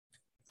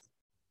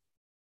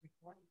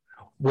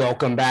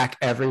Welcome back,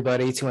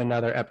 everybody, to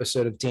another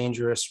episode of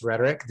Dangerous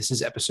Rhetoric. This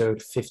is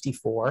episode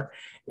 54.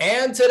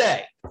 And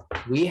today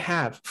we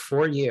have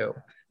for you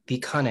the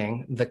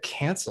cunning, the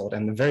canceled,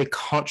 and the very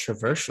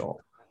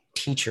controversial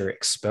Teacher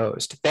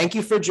Exposed. Thank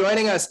you for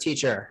joining us,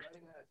 teacher.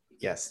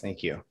 Yes,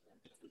 thank you.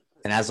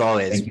 And as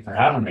always, thank you for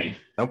having me.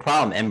 No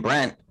problem. And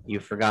Brent, you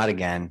forgot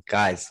again.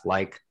 Guys,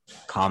 like,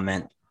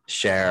 comment,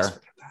 share,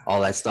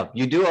 all that stuff.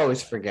 You do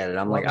always forget it.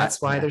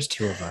 That's why there's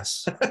two of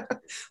us.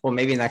 Well,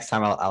 maybe next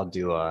time I'll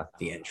do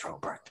the intro,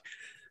 Brent.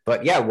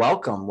 But yeah,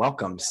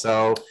 welcome.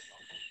 So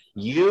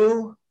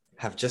you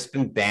have just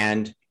been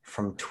banned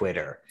from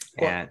Twitter.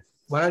 And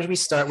why don't we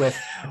start with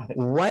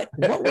what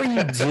were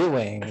you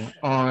doing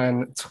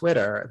on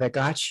Twitter that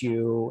got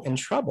you in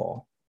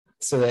trouble?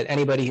 So that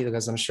anybody,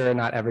 because I'm sure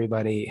not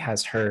everybody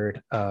has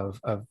heard of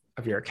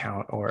your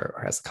account or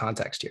has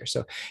context here.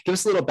 So give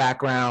us a little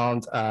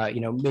background,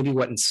 maybe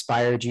what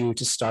inspired you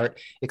to start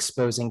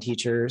exposing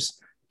teachers,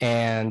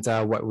 and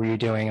what were you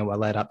doing and what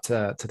led up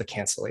to the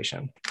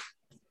cancellation?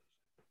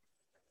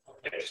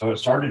 Okay, so it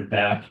started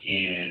back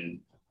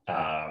in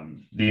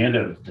the end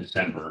of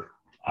December.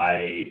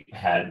 I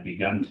had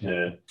begun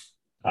to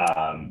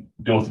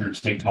go through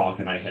TikTok,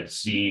 and I had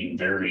seen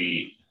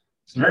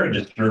some very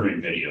disturbing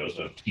videos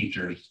of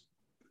teachers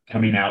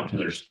coming out to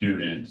their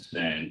students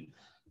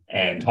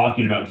and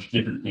talking about just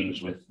different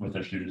things with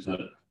their students that,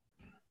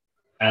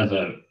 as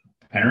a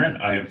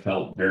parent, I have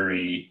felt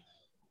very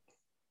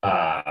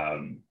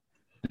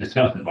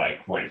disgusted by,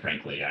 quite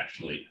frankly,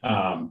 actually.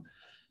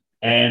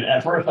 And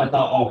at first I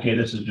thought, okay,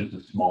 this is just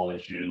a small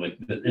issue. Like,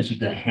 it's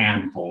just a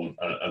handful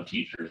of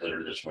teachers that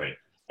are this way.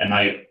 And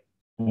I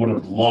would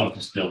have loved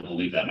to still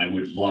believe that, and I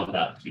would love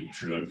that to be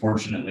true.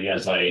 Unfortunately,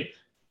 as I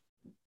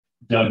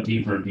dug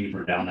deeper and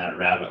deeper down that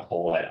rabbit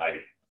hole, I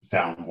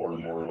found more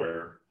and more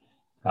where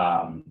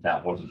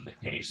that wasn't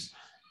the case.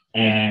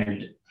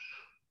 And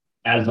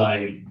as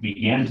I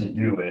began to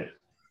do it,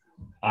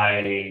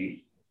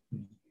 I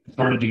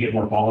started to get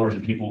more followers,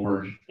 and people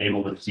were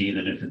able to see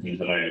the different things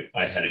that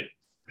I had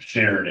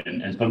shared.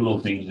 And some of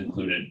those things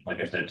included,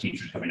 like I said,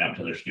 teachers coming out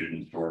to their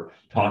students, or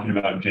talking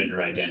about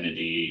gender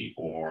identity,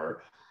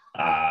 or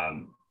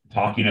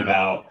talking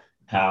about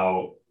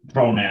how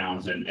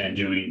pronouns and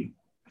doing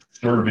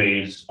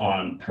surveys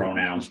on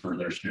pronouns for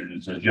their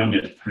students as young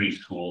as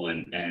preschool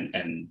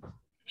and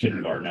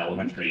kindergarten,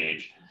 elementary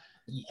age.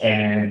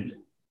 And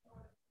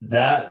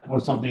that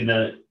was something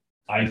that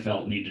I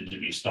felt needed to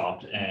be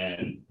stopped.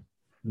 And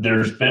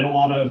there's been a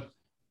lot of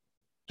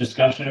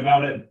discussion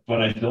about it,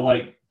 but I feel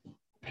like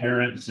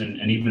parents and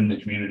even the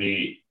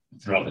community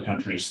throughout the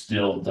country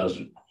still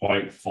doesn't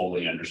quite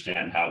fully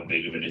understand how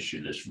big of an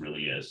issue this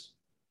really is.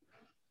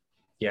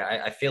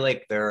 Yeah, I feel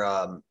like they're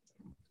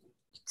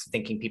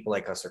thinking people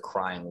like us are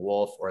crying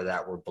wolf, or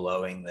that we're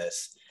blowing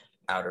this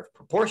out of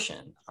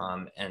proportion.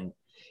 And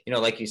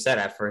like you said,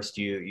 at first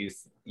you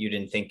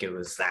didn't think it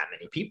was that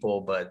many people,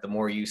 but the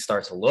more you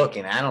start to look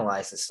and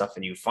analyze this stuff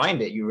and you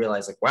find it, you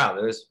realize, like, wow,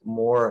 there's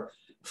more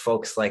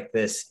folks like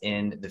this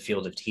in the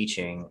field of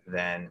teaching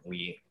than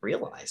we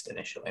realized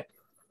initially.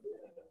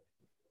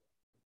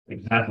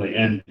 Exactly.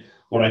 And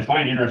what I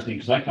find interesting,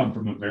 because I come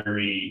from a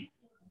very,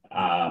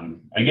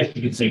 I guess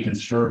you could say,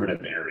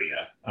 conservative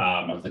area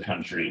of the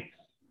country,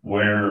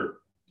 where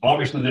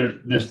obviously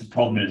this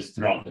problem is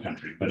throughout the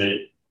country, but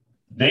it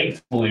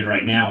thankfully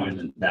right now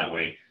isn't that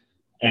way.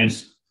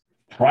 And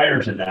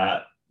prior to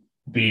that,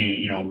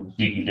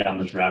 digging down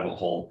this rabbit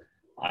hole,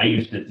 I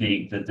used to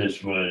think that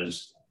this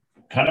was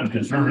kind of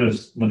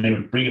conservatives when they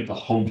would bring up the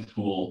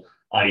homeschool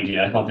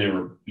idea. I thought they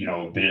were,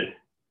 a bit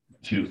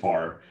too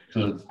far.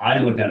 So I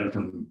looked at it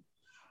from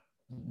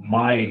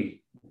my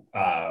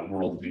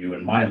worldview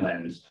and my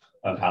lens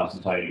of how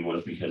society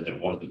was, because it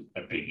wasn't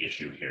a big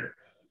issue here.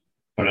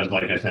 But as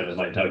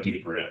I dug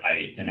deeper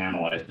and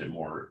analyzed it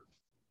more,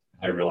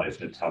 I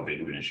realized it's how big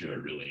of an issue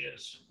it really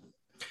is.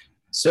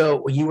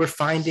 So you were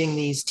finding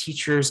these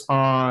teachers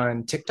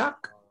on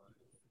TikTok?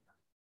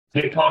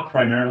 TikTok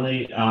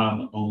primarily,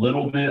 a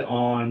little bit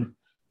on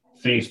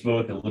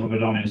Facebook, a little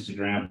bit on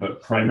Instagram,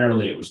 but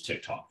primarily it was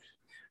TikTok.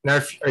 Now,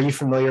 are you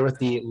familiar with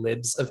the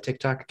Libs of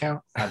TikTok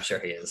account? I'm sure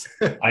he is.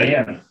 I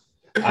am.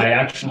 I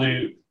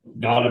actually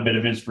got a bit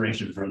of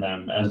inspiration from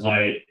them as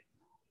I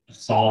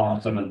saw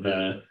some of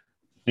the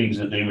things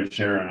that they would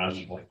share, and I was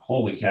just like,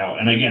 holy cow.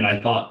 And again, I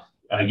thought,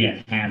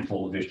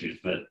 handful of issues,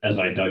 but as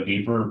I dug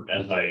deeper,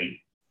 as I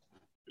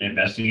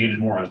investigated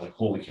more, I was like,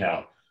 holy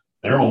cow,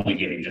 they're only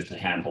getting just a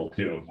handful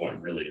too of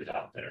what really is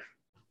out there.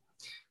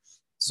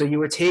 So you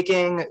were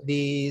taking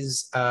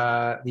these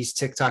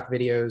TikTok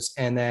videos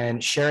and then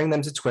sharing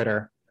them to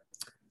Twitter,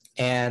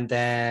 and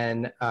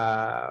then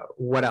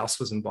what else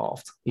was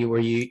involved? You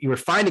were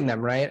finding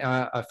them, right?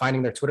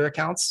 Finding their Twitter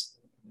accounts.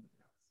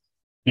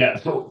 Yeah.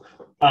 So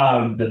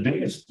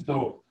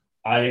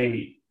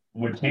I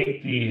would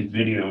take these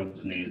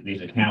videos and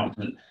these accounts,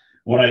 and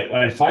what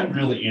I find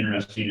really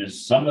interesting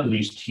is some of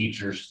these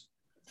teachers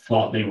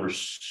thought they were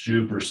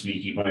super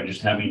sneaky by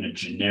just having a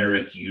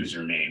generic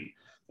username,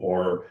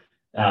 or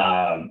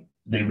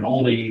they would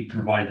only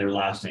provide their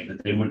last name,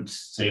 that they wouldn't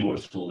say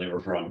what school they were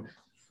from.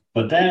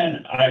 But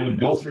then I would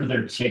go through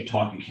their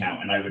TikTok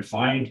account and I would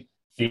find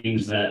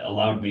things that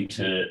allowed me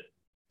to,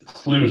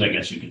 clues, I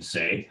guess you could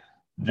say,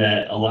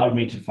 that allowed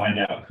me to find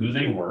out who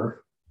they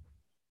were.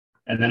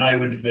 And then I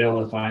would be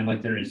able to find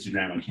like their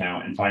Instagram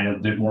account and find a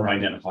bit more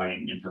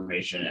identifying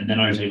information. And then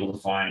I was able to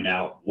find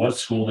out what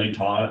school they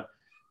taught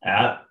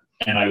at.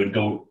 And I would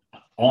go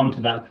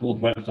onto that school's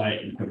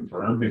website and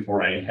confirm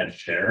before I had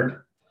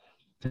shared,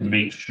 to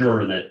make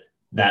sure that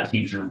that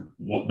teacher,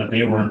 that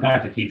they were in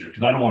fact a teacher.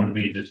 Because I don't want to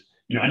be just,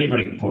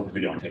 anybody can post a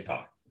video on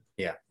TikTok.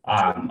 Yeah.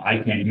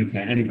 I can, you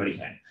can, anybody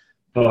can.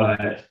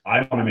 But I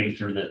want to make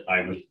sure that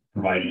I was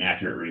providing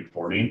accurate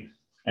reporting.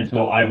 And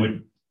so I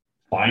would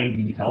find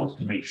details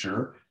to make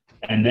sure.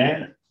 And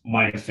then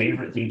my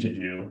favorite thing to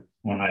do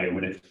when I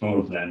would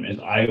expose them is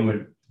I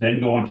would then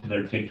go onto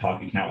their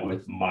TikTok account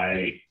with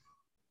my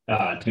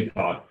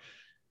TikTok,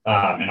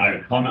 and I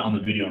would comment on the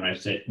video, and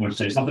I would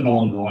say something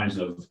along the lines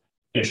of,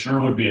 "It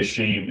sure would be a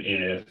shame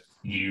if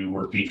you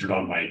were featured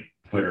on my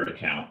Twitter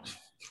account,"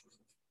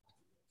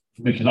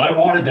 because I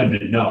wanted them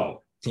to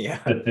know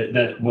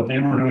that what they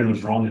were doing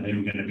was wrong, and they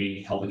were going to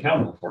be held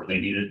accountable for it. They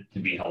needed to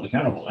be held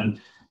accountable,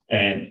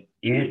 and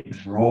it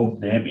drove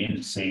them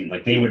insane.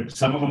 Like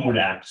some of them would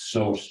act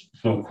so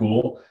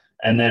cool,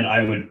 and then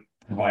I would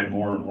provide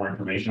more and more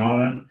information on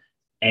them,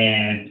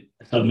 and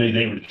suddenly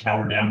they would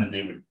cower down and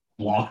they would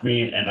block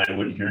me, and I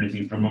wouldn't hear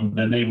anything from them.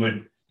 Then they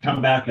would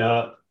come back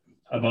up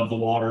above the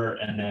water,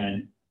 and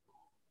then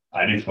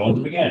I'd expose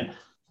them again.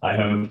 I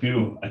have a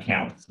few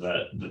accounts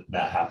that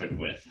happened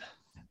with.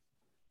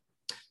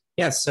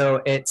 Yeah,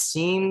 so it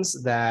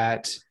seems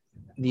that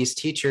these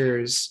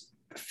teachers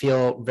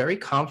feel very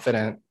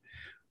confident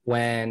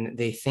when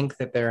they think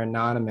that they're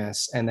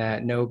anonymous and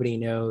that nobody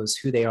knows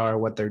who they are,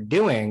 what they're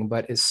doing.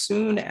 But as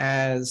soon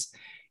as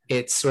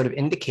it's sort of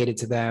indicated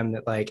to them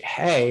that like,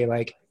 hey,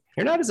 like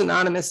you're not as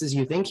anonymous as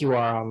you think you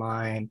are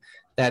online,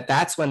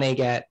 that's when they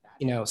get,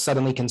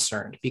 suddenly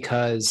concerned.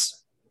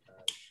 Because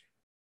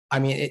I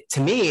mean,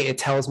 to me, it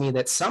tells me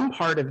that some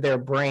part of their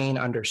brain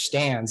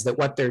understands that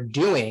what they're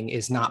doing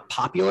is not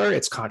popular,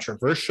 it's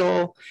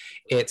controversial,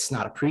 it's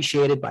not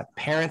appreciated by the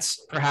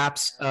parents,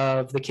 perhaps,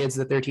 of the kids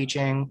that they're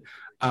teaching,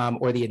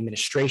 or the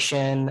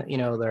administration,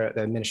 the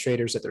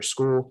administrators at their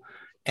school,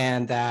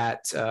 and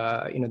that,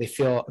 they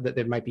feel that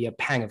there might be a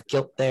pang of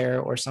guilt there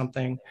or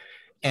something.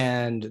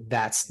 And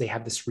they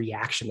have this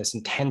reaction, this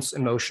intense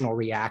emotional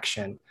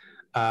reaction,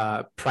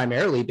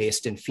 primarily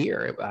based in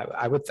fear,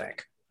 I would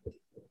think.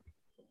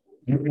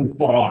 You're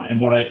spot on. And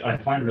what I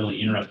find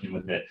really interesting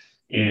with it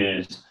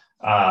is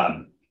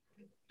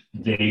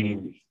they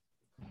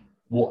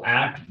will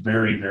act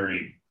very,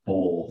 very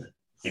bold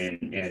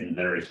in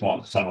their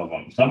response. Some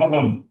of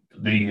them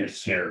they get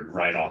scared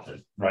right off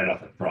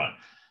the front.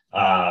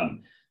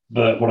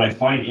 But what I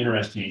find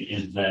interesting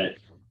is that,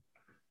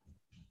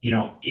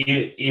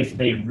 if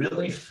they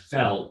really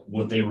felt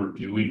what they were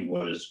doing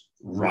was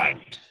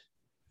right,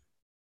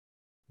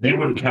 they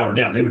wouldn't cower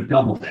down. They would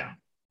double down.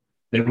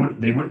 They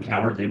wouldn't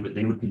cower. They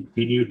would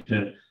continue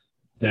to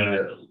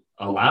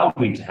allow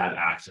me to have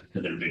access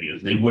to their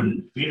videos. They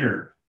wouldn't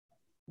fear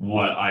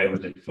what I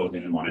was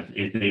exposing them on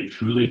if they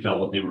truly felt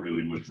what they were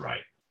doing was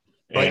right.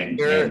 And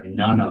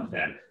none of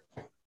them.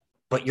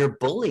 But you're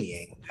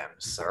bullying them,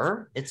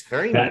 sir. It's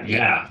very that's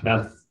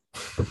well.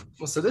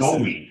 So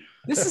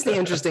this is the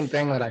interesting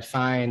thing that I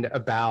find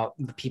about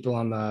the people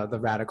on the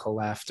radical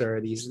left, or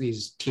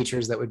these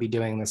teachers that would be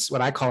doing this, what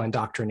I call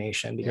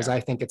indoctrination, because I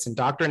think it's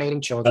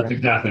indoctrinating children. That's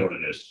exactly what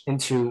it is.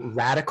 Into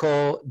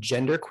radical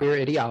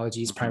genderqueer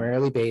ideologies,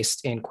 primarily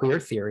based in queer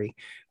theory,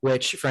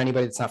 which, for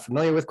anybody that's not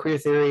familiar with queer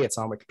theory, it's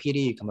on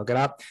Wikipedia, you can look it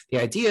up. The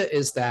idea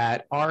is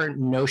that our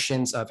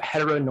notions of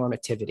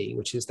heteronormativity,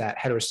 which is that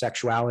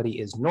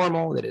heterosexuality is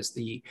normal, that is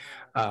the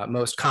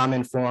most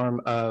common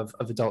form of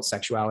adult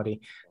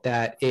sexuality,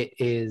 that it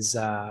is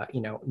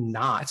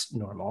not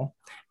normal,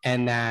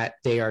 and that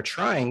they are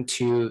trying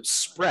to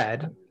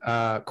spread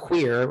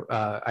queer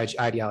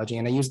ideology.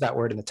 And I use that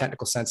word in the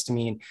technical sense to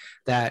mean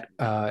that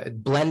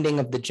blending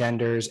of the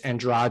genders,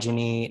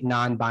 androgyny,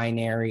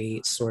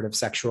 non-binary sort of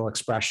sexual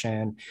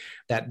expression,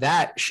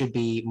 that should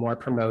be more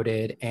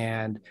promoted.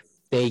 And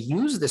they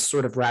use this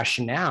sort of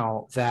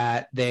rationale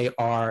that they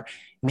are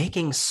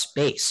making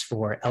space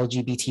for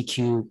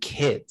LGBTQ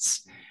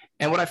kids.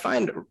 And what I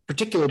find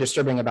particularly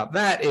disturbing about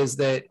that is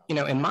that,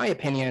 in my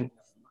opinion,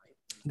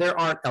 there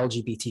aren't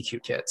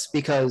LGBTQ kids,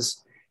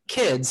 because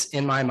kids,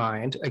 in my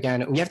mind,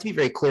 again, we have to be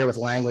very clear with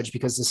language,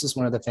 because this is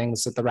one of the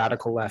things that the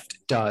radical left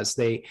does.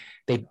 They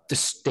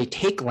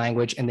take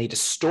language and they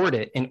distort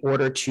it in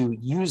order to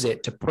use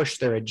it to push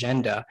their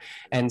agenda.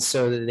 And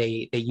so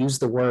they use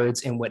the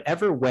words in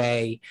whatever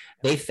way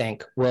they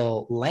think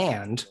will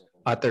land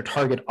at their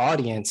target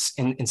audience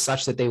in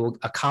such that they will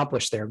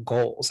accomplish their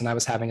goals. And I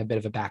was having a bit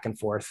of a back and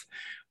forth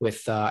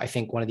with, I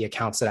think, one of the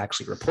accounts that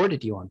actually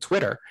reported you on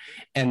Twitter.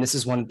 And this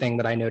is one thing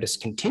that I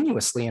noticed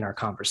continuously in our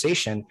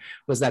conversation,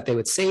 was that they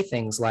would say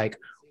things like,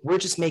 we're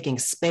just making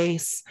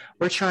space.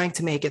 We're trying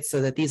to make it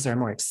so that these are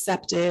more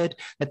accepted,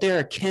 that there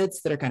are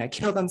kids that are going to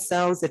kill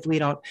themselves if we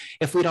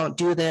don't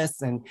do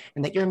this, and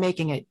that you're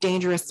making it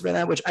dangerous for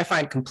them, which I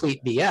find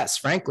complete BS,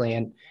 frankly.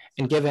 And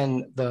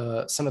given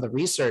some of the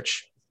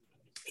research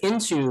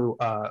into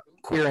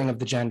queering of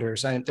the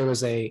genders, there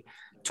was a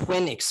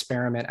twin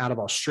experiment out of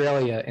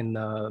Australia in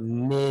the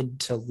mid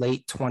to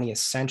late 20th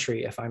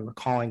century, if I'm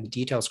recalling the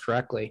details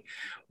correctly,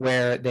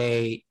 where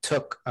they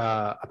took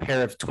a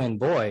pair of twin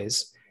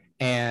boys,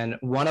 and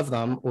one of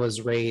them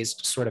was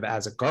raised sort of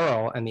as a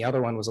girl and the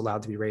other one was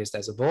allowed to be raised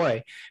as a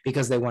boy,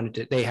 because they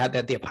had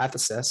the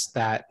hypothesis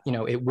that,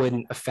 it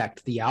wouldn't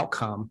affect the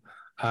outcome,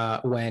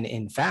 when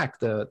in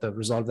fact the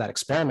result of that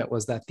experiment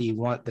was that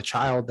the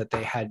child that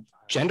they had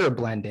gender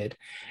blended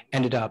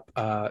ended up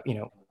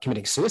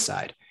committing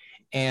suicide.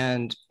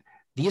 And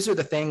these are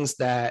the things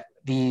that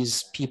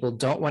these people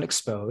don't want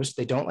exposed.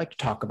 They don't like to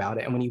talk about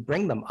it. And when you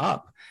bring them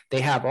up, they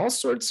have all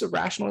sorts of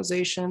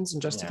rationalizations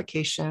and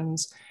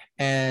justifications.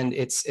 And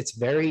it's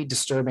very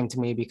disturbing to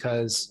me,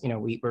 because,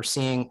 we're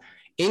seeing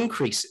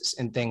increases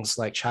in things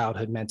like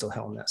childhood mental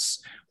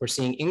illness. We're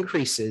seeing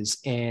increases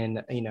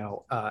in,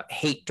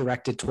 hate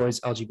directed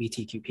towards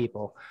LGBTQ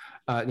people.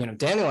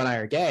 Daniel and I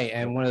are gay,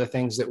 and one of the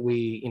things that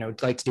we,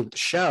 like to do with the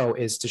show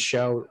is to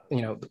show,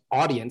 the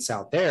audience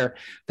out there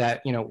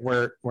that,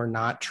 we're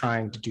not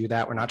trying to do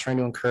that. We're not trying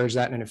to encourage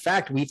that. And in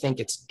fact, we think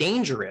it's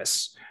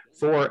dangerous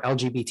for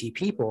LGBT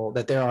people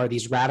that there are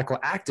these radical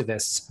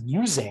activists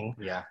using,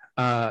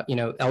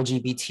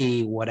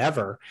 LGBT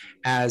whatever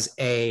as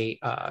a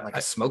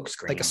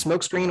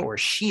smokescreen or a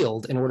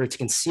shield in order to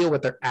conceal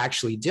what they're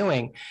actually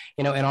doing.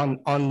 And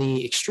on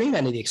the extreme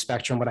end of the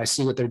spectrum, what I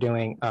see what they're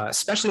doing,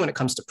 especially when it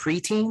comes to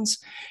preteens,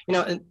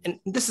 and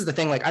this is the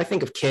thing, like I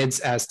think of kids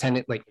as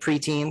like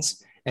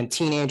preteens, and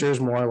teenagers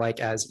more like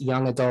as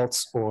young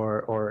adults,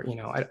 or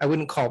I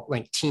wouldn't call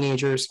like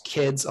teenagers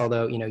kids,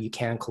 although you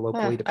can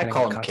colloquially, depending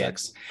on the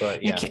context.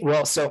 Kids,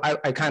 but so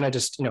I kind of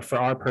just for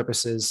our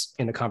purposes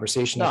in the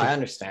conversation. No, I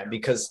understand,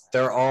 because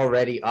they're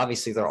already going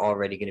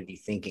to be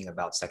thinking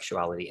about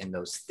sexuality and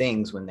those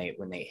things when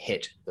they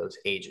hit those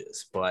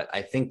ages. But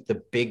I think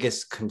the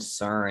biggest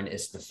concern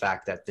is the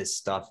fact that this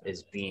stuff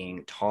is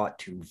being taught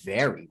to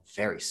very,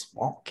 very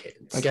small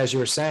kids. Like as you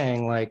were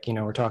saying, like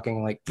we're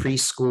talking like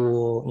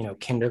preschool,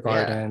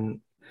 kindergarten,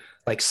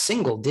 like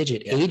single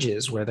digit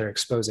ages where they're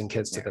exposing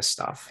kids to this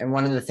stuff. And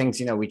one of the things,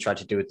 we try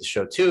to do with the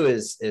show too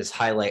is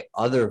highlight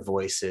other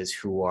voices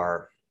who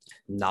are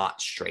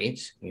not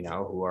straight,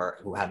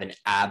 who have an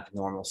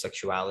abnormal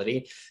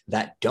sexuality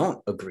that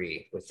don't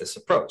agree with this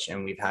approach.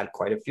 And we've had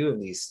quite a few of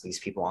these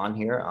people on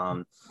here.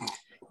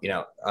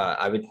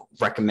 I would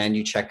recommend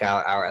you check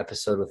out our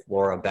episode with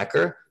Laura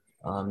Becker.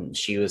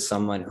 She was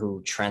someone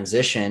who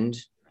transitioned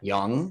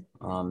young.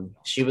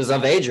 She was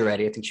of age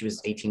already. I think she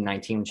was 18,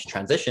 19 when she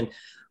transitioned,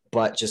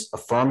 but just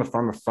affirm.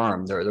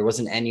 There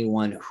wasn't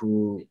anyone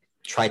who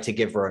tried to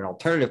give her an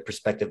alternative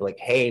perspective, like,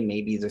 hey,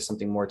 maybe there's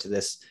something more to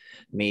this.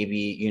 Maybe,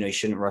 you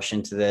shouldn't rush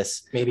into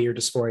this. Maybe your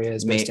dysphoria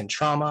is based in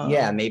trauma.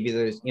 Yeah, maybe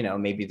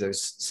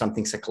there's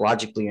something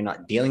psychologically you're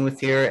not dealing with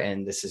here,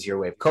 and this is your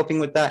way of coping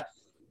with that.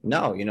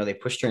 No, they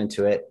pushed her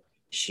into it.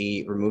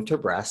 She removed her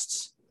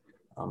breasts,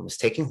 was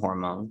taking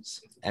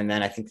hormones, and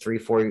then I think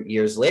 3-4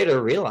 years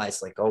later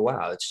realized, like, oh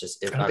wow, it's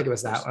just. I don't think it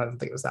was that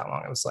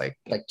long. It was like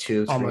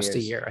 2 almost years.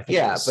 A year. I think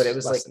but it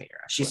was like a year,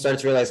 she started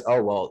to realize,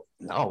 oh well,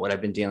 no, what I've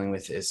been dealing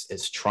with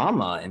is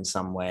trauma in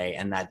some way,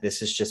 and that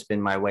this has just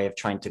been my way of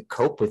trying to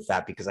cope with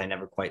that because I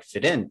never quite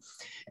fit in,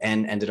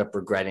 and ended up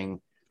regretting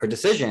her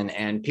decision.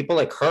 And people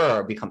like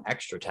her become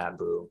extra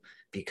taboo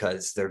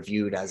because they're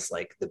viewed as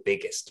like the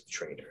biggest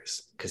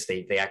traitors, because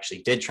they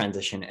actually did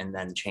transition and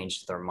then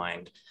changed their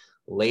mind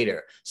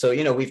later. So,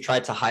 we've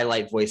tried to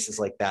highlight voices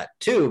like that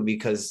too,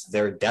 because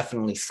they're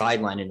definitely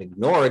sidelined and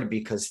ignored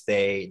because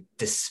they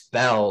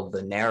dispel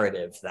the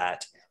narrative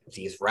that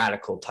these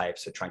radical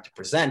types are trying to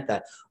present,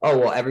 that, oh,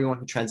 well, everyone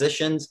who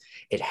transitions,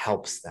 it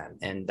helps them.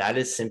 And that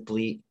is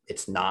simply,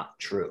 it's not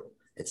true.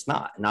 It's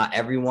not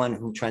everyone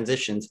who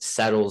transitions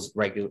settles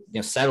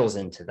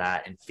into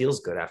that and feels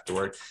good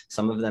afterward.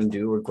 Some of them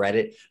do regret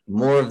it.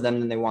 More of them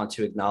than they want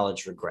to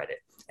acknowledge regret it.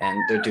 And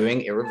they're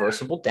doing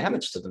irreversible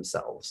damage to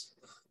themselves.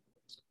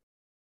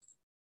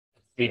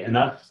 And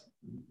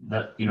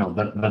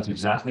that's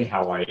exactly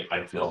how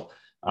I feel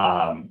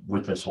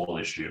with this whole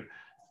issue.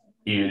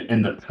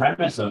 And the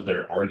premise of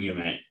their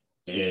argument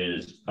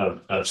is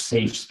of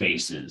safe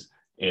spaces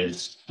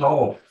is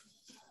so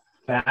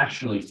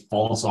factually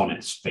falls on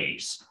its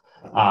face.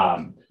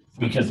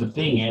 Because the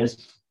thing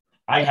is,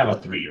 I have a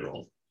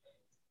 3-year-old.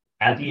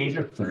 At the age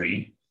of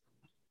 3,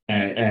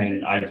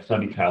 and I've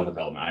studied child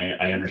development,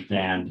 I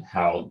understand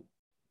how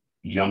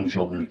young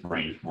children's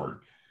brains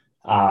work.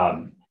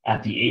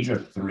 At the age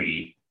of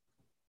 3,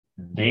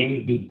 they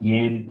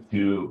begin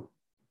to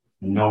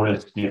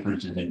notice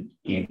differences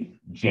in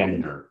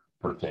gender,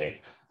 per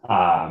se,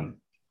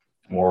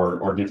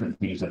 or different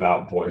things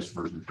about boys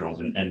versus girls.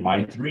 And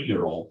my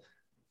 3-year-old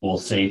will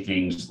say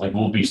things like,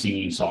 we'll be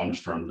singing songs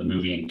from the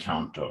movie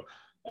Encanto,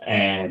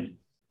 and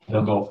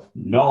He'll go,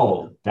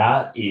 no,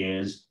 that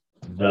is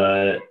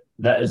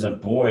a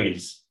boy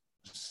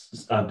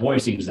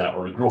sings that,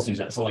 or a girl sings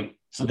that.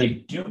 So they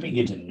do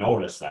begin to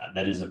notice that.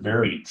 That is a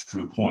very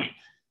true point.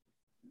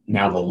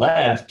 Now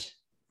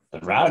the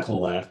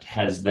radical left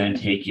has then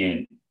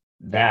taken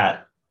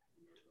that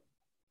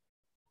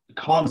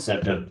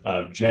concept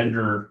of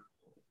gender,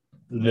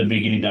 the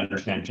beginning to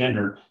understand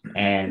gender,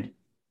 and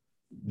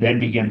then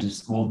begin to,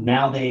 well,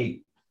 now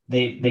they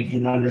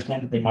can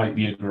understand that they might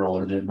be a girl,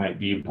 or they might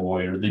be a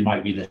boy, or they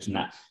might be this and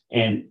that.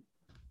 And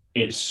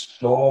it's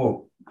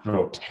so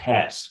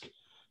grotesque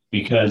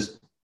because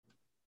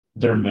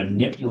they're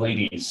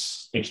manipulating,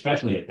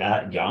 especially at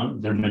that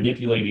young, they're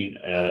manipulating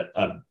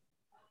a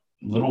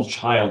little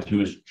child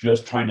who is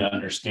just trying to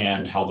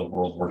understand how the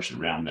world works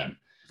around them.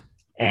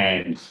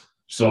 And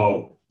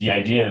so the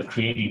idea of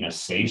creating a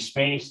safe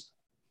space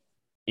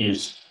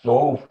is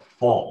so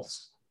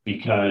false,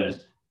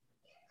 because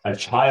a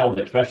child,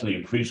 especially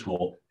in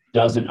preschool,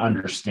 doesn't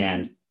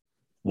understand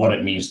what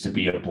it means to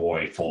be a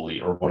boy fully,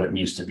 or what it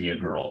means to be a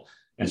girl.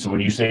 And so when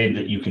you say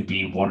that you could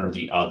be one or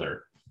the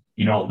other,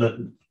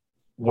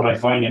 what I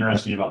find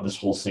interesting about this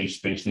whole safe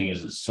space thing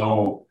is it's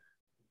so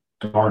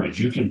garbage.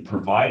 You can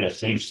provide a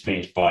safe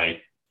space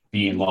by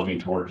being loving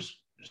towards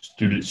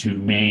students who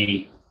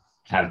may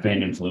have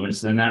been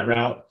influenced in that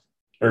route,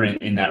 or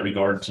in that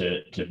regard,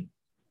 to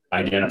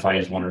identify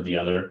as one or the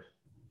other,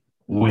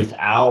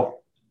 without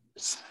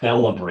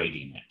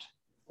celebrating it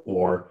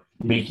or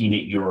making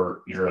it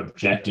your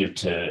objective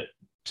to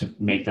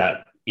make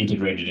that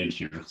integrated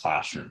into your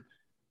classroom.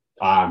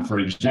 For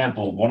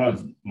example, one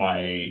of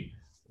my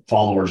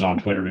followers on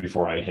Twitter,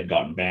 before I had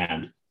gotten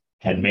banned,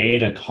 had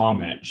made a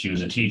comment. She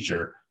was a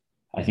teacher.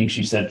 I think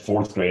she said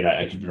fourth grade.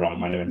 I could be wrong. It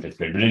might have been fifth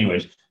grade. But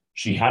anyways,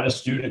 she had a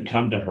student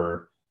come to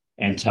her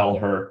and tell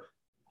her,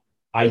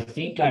 I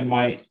think I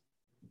might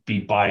be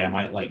bi. I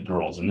might like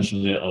girls. And this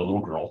was a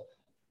little girl.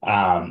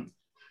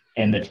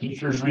 And the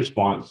teacher's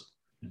response,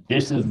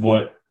 this is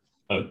what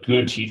a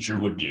good teacher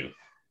would do.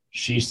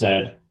 She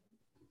said,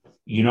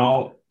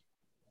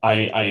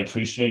 I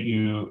appreciate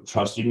you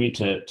trusting me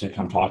to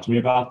come talk to me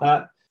about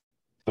that,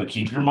 but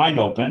keep your mind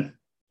open,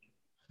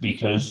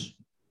 because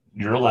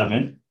you're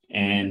 11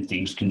 and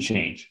things can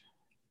change.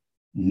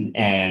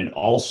 And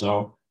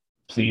also,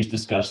 please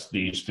discuss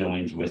these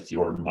feelings with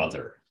your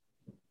mother.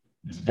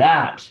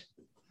 That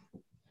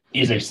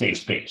is a safe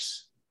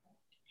space.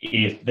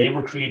 If they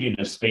were creating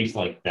a space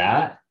like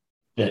that,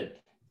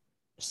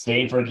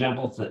 say, for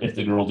example, if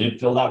the girl did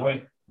feel that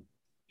way,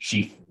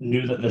 she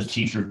knew that the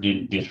teacher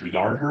didn't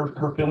disregard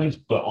her feelings,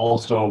 but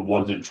also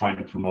wasn't trying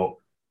to promote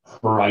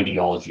her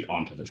ideology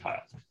onto the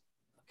child.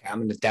 Okay,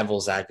 I'm the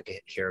devil's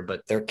advocate here,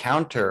 but their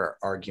counter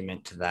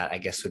argument to that, I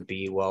guess, would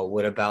be, well,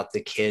 what about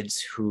the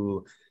kids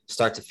who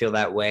start to feel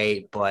that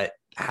way, but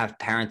have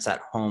parents at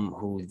home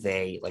who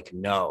they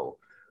know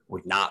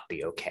would not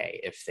be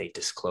okay if they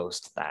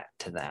disclosed that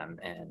to them,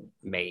 and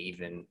may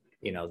even,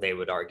 they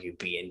would argue,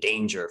 be in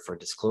danger for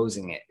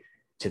disclosing it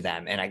to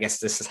them. And I guess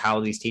this is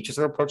how these teachers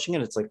are approaching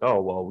it. It's like,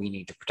 oh, well, we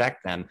need to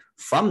protect them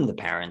from the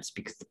parents,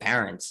 because the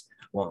parents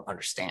won't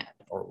understand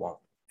or won't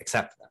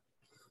accept them.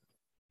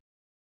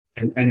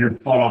 And you're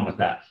spot on with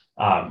that.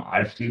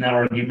 I've seen that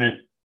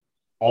argument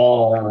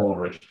all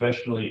over,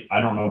 especially,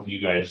 I don't know if you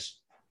guys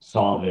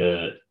saw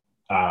the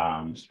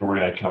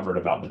story I covered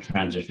about the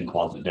transition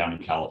closet down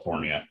in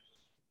California.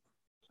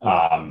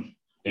 And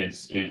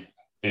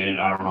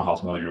I don't know how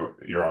familiar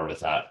you are with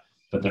that,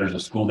 but there's a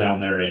school down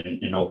there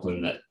in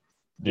Oakland that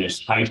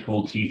this high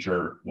school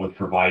teacher was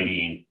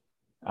providing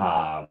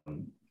a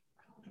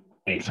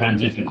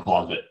transition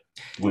closet,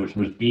 which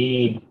was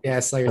being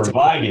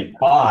provided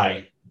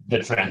by the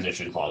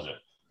transition closet.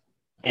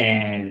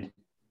 And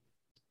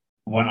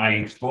when I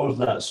exposed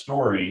that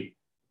story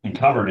and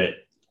covered it,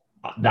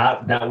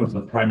 that was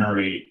the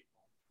primary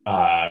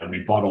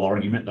rebuttal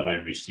argument that I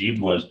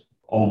received was,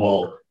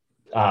 oh,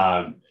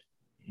 well,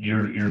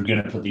 you're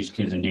going to put these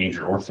kids in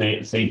danger. Or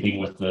same thing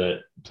with the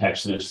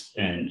Texas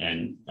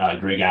and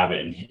Greg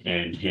Abbott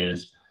and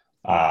his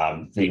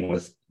thing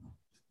with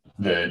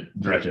the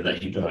directive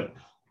that he took.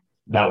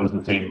 That was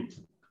the same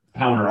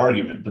counter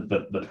argument.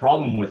 But the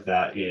problem with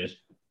that is,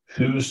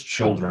 whose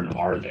children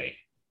are they?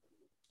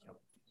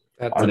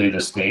 Are they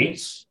the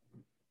state's,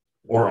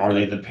 or are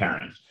they the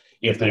parents?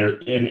 If they're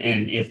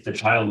and if the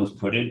child was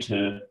put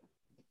into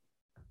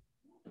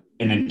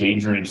an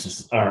endangering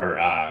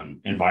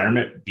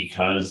environment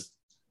because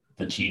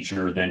the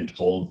teacher then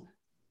told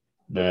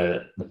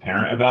the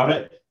parent about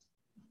it,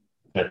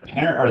 the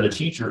parent or the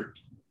teacher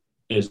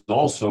is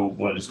also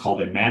what is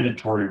called a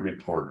mandatory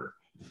reporter.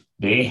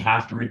 They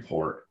have to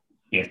report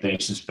if they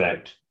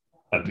suspect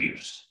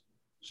abuse.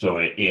 So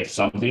if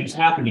something's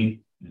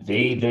happening,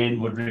 they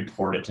then would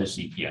report it to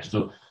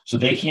CPS. So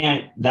they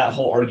can't, that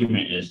whole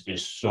argument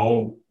is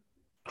so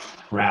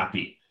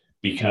crappy,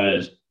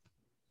 because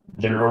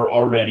there are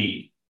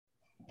already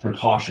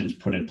precautions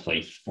put in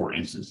place for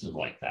instances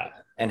like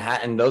that.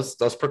 And those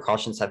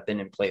precautions have been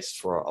in place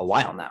for a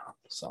while now.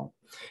 So,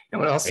 and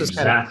what also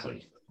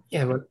exactly.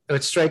 Yeah,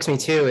 what strikes me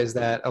too is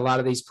that a lot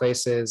of these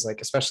places,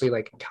 like especially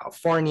like in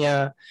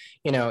California,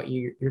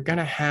 you're going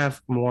to have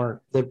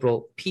more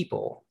liberal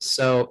people.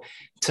 So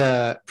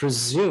to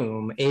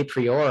presume a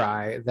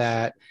priori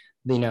that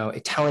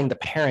telling the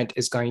parent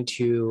is going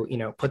to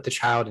put the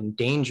child in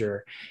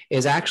danger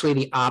is actually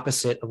the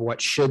opposite of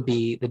what should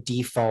be the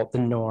default, the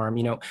norm.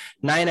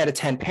 9 out of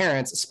 10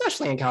 parents,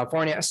 especially in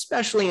California,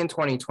 especially in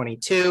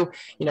 2022,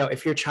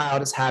 if your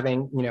child is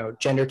having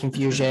gender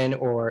confusion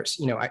or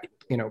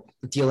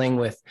dealing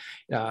with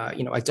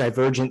a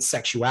divergent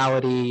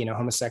sexuality,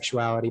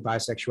 homosexuality,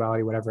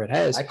 bisexuality, whatever it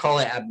is. I call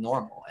it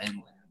abnormal,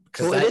 and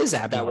because it is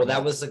abnormal.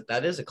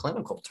 That is a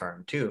clinical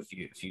term too.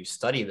 If you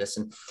study this,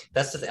 and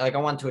that's the thing, like I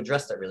want to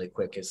address that really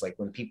quick, is like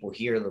when people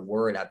hear the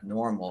word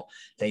abnormal,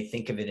 they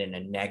think of it in a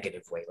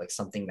negative way, like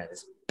something that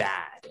is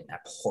bad and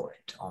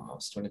abhorrent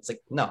almost. When it's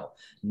like, no,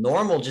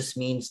 normal just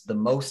means the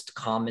most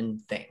common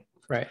thing.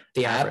 Right.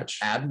 The average.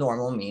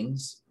 Abnormal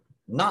means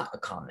not a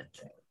common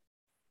thing.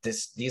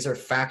 These are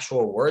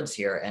factual words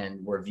here,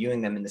 and we're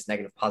viewing them in this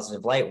negative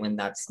positive light when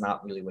that's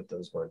not really what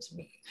those words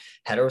mean.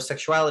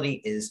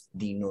 Heterosexuality is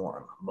the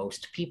norm.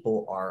 Most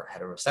people are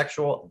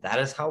heterosexual. That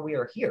is how we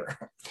are here.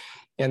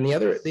 And the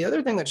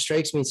other thing that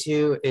strikes me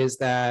too is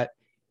that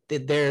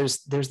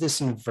there's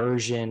this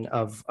inversion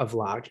of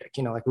logic.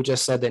 Like we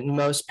just said, that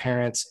most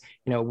parents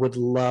would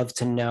love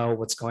to know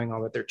what's going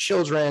on with their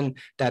children,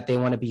 that they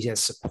want to be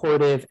as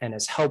supportive and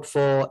as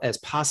helpful as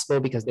possible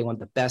because they want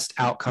the best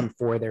outcome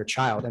for their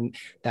child. And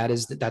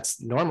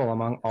that's normal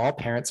among all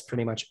parents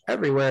pretty much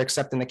everywhere,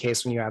 except in the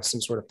case when you have some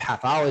sort of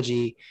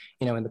pathology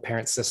in the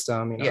parent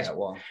system,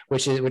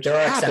 which there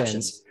are happens.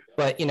 Exceptions.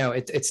 But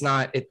it's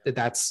not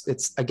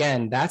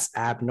that's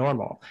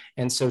abnormal.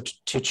 And so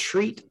to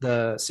treat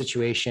the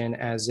situation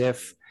as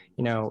if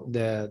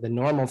the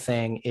normal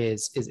thing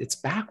is it's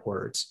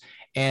backwards,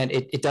 and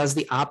it does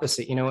the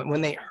opposite.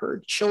 When they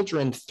herd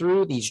children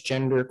through these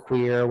gender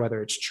queer,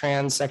 whether it's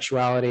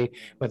transsexuality,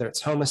 whether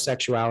it's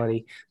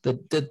homosexuality,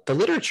 the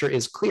literature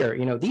is clear.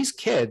 These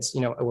kids,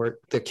 or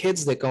the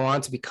kids that go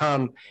on to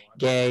become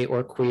gay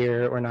or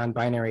queer or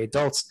non-binary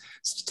adults,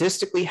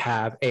 statistically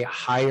have a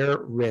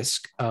higher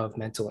risk of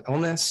mental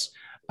illness,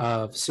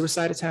 of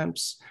suicide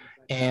attempts.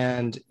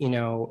 And,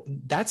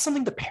 that's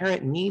something the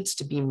parent needs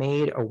to be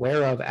made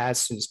aware of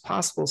as soon as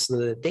possible so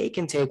that they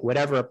can take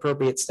whatever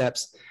appropriate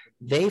steps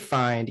they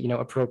find,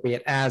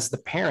 appropriate as the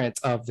parent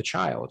of the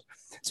child.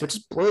 So it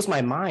just blows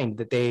my mind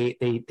that they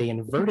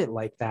invert it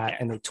like that,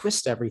 and they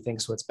twist everything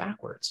so it's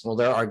backwards. Well,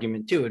 their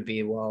argument too would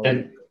be,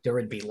 there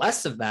would be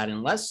less of that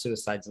and less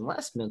suicides and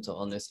less mental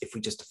illness if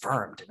we just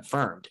affirmed.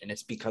 And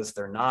it's because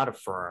they're not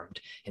affirmed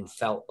and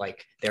felt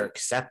like they're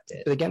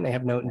accepted. But again,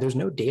 there's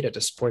no data to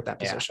support that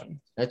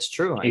position. That's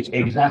true.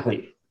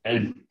 Exactly.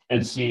 And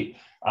see,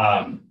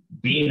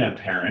 being a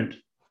parent,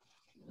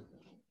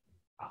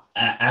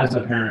 as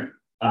a parent,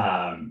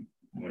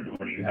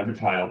 when you have a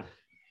child,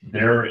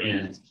 there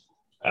is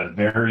a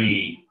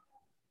very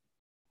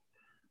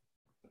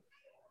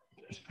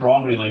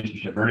strong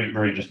relationship,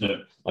 very just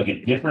a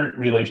different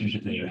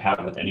relationship than you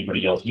have with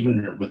anybody else,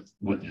 even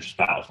with your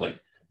spouse. Like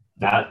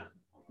that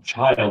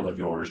child of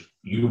yours,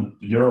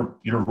 your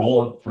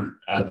role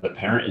as a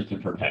parent is to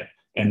protect.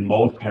 And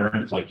most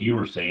parents, like you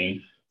were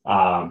saying,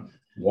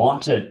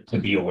 want to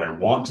be aware,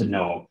 want to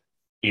know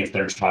if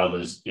their child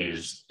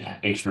is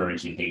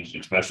experiencing things,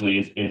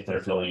 especially if they're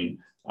feeling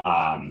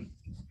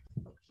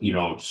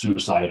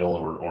suicidal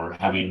or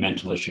having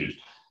mental issues.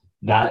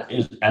 That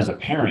is, as a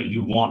parent,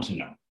 you want to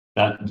know.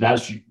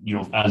 That's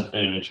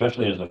and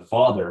especially as a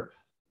father,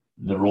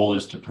 the role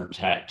is to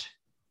protect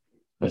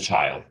the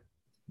child,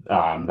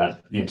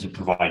 and to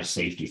provide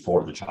safety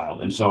for the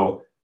child. And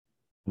so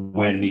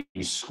when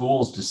these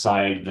schools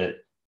decide that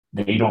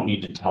they don't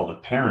need to tell the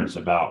parents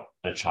about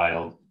a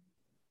child,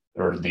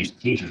 or these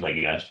teachers, I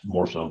guess,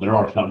 more so. There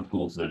are some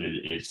schools that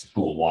it's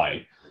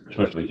school-wide,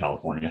 especially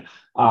California.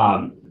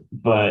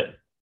 But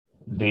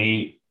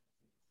they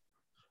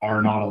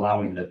are not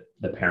allowing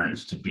the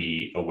parents to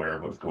be aware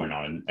of what's going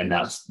on. And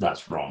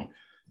that's wrong.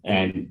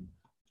 And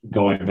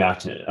going back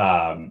to,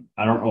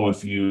 I don't know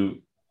if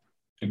you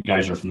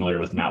guys are familiar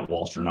with Matt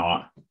Walsh or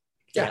not.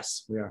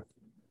 Yes, we are.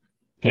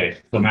 Okay,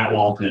 so Matt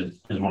Walsh is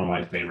one of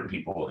my favorite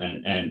people.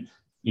 And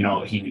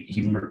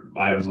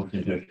I was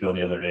listening to a show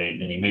the other day,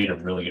 and he made a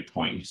really good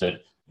point. He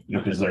said,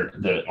 because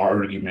the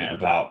argument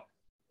about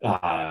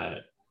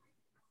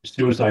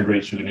suicide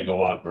rates are going to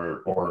go up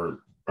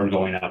or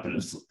going up,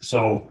 and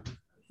so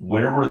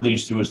where were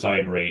these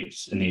suicide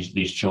rates and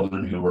these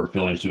children who were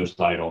feeling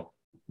suicidal?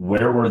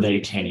 Where were they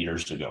 10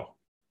 years ago?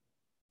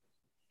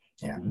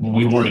 Yeah,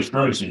 we weren't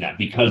experiencing that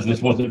because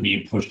this wasn't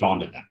being pushed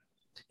onto them.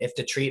 If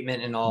the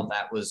treatment and all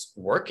that was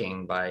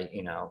working by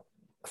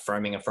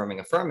affirming,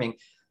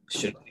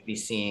 should we be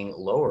seeing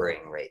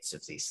lowering rates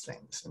of these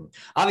things? And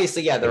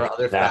obviously, there are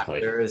other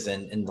factors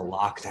and the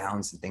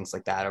lockdowns and things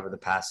like that over the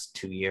past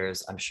 2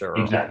 years, I'm sure.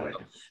 Exactly.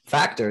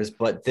 Factors,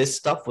 but this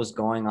stuff was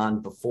going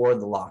on before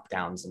the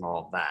lockdowns and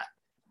all of that.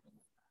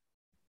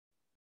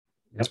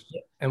 Yep.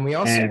 And we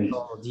also And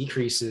saw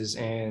decreases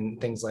in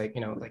things like,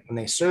 like when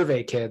they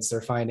survey kids,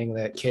 they're finding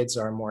that kids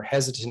are more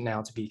hesitant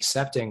now to be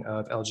accepting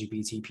of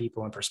LGBT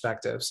people and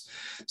perspectives.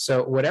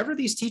 So whatever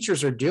these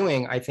teachers are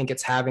doing, I think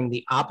it's having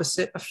the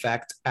opposite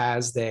effect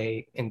as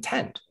they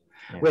intend.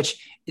 Yeah.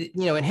 Which,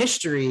 in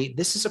history,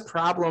 this is a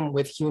problem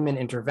with human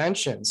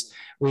interventions.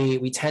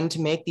 We tend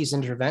to make these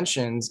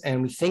interventions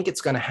and we think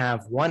it's going to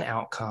have one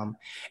outcome,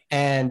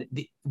 and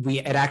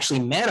it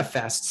actually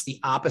manifests the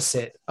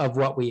opposite of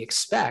what we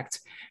expect,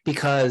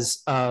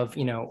 because of,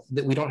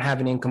 that we don't have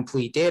an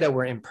incomplete data,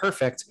 we're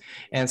imperfect.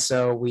 And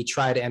so we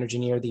try to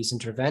engineer these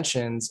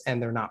interventions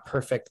and they're not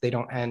perfect. They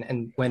don't,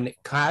 and when it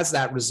has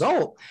that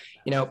result,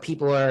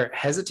 people are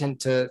hesitant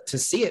to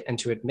see it and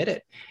to admit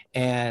it.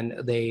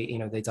 And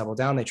they double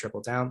down, they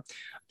triple down.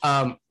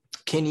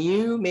 Can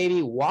you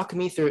maybe walk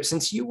me through,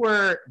 since you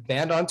were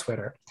banned on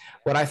Twitter,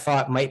 what I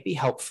thought might be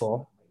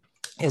helpful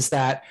is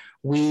that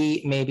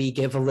we maybe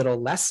give a little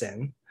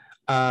lesson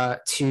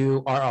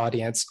to our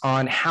audience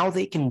on how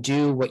they can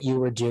do what you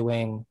were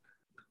doing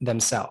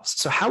themselves.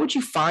 So how would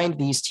you find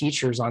these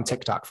teachers on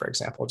TikTok, for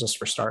example, just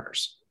for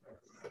starters?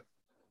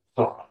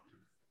 So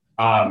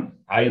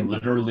I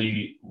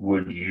literally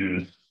would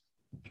use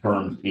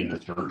terms in the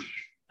search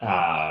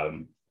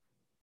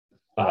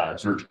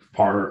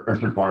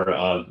part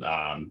of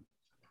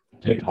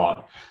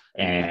TikTok,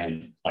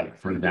 and like,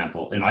 for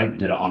example, and I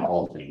did it on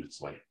all things.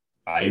 Like,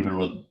 I even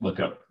would look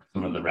up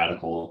some of the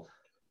radical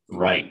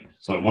right,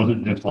 so it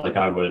wasn't just like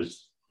I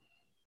was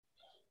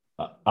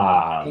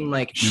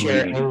like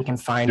share, maybe we can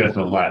find just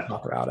a left.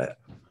 Talk about it.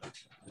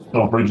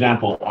 So for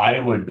example, I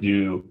would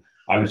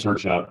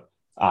search up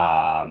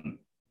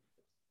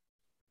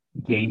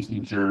gay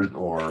teachers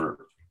or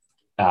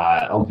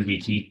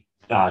LGBT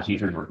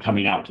teachers were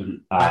coming out to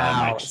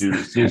my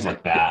students, things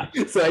like that.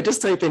 So I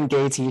just type in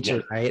gay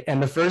teacher, right?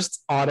 And the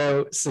first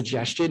auto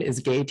suggestion is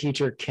gay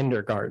teacher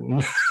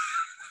kindergarten.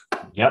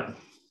 Yep.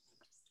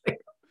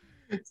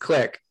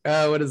 Click.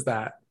 What is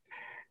that?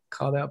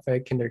 Called out by a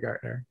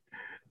kindergartner.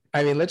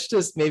 I mean, let's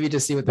just see what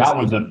this that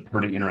was a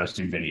pretty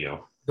interesting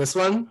video. This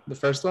one, the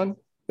first one.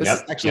 This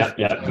yep. Is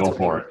actually Go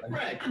for it.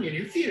 Right, come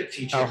here, theater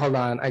teacher. Oh, hold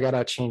on. I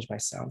gotta change my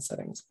sound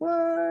settings.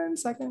 1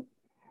 second.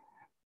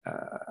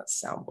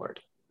 Soundboard.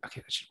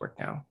 Okay, that should work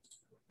now.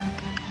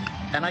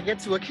 And I get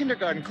to a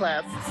kindergarten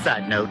class.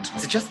 Side note,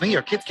 is it just me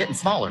or kids getting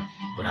smaller?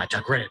 But I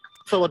digress.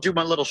 So I'll do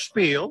my little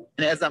spiel,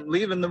 and as I'm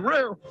leaving the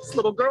room, this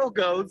little girl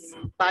goes,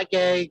 "Bye,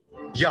 gay."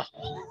 Yeah.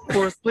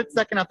 For a split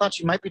second, I thought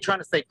she might be trying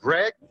to say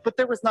Greg, but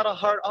there was not a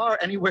hard R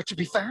anywhere to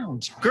be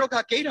found. Girl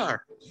got gaydar.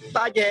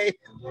 Bye, gay.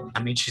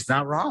 I mean, she's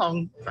not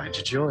wrong. Find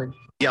your joy.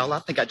 Y'all, I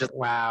think I just...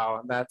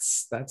 Wow,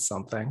 that's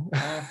something.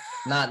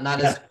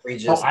 Not as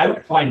egregious. So I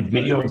would find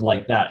videos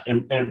like that,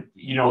 and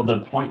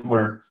the point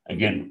where,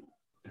 again,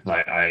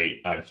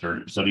 I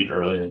studied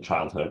early in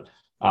childhood,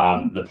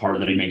 the part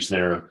that he makes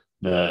there,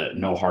 the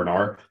no hard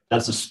R,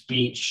 that's a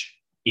speech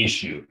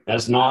issue.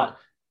 That's not,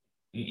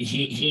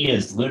 he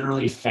is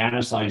literally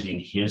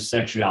fantasizing his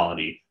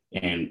sexuality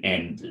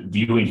and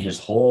viewing his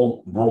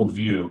whole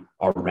worldview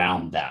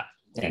around that.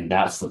 And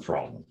that's the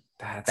problem.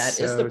 That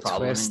is the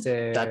problem.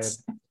 Twisted.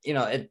 That's,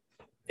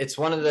 it's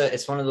one of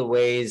the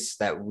ways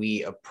that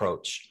we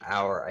approach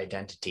our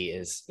identity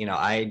is,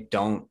 I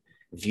don't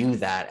view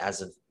that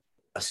as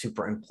a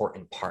super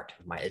important part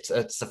of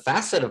it's a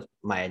facet of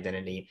my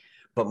identity,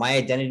 but my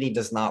identity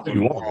does not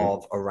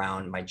revolve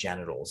around my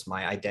genitals.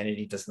 My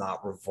identity does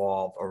not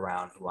revolve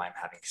around who I'm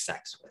having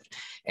sex with.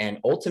 And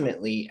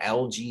ultimately,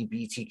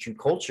 LGBTQ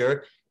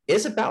culture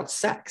is about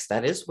sex.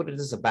 That is what it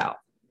is about.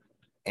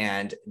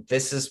 And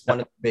this is one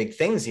of the big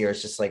things here.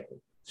 It's just like,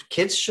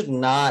 kids should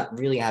not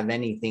really have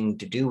anything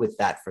to do with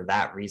that for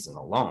that reason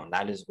alone.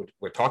 That is what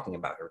we're talking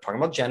about. We're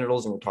talking about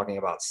genitals and we're talking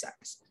about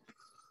sex.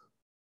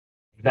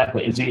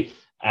 Exactly. And see,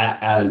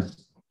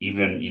 as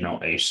even,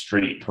 a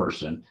straight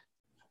person,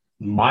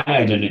 my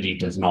identity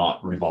does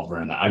not revolve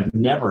around that. I've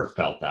never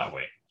felt that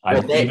way.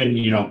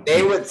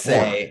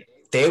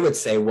 They would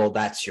say, well,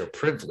 that's your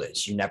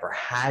privilege. You never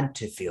had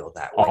to feel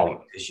that way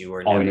because you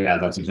were. Yeah,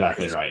 that's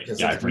exactly right.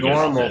 Yeah, it's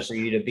normal for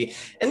you to be,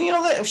 and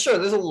sure,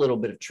 there's a little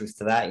bit of truth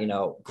to that.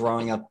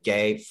 Growing up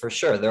gay, for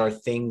sure, there are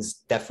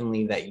things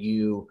definitely that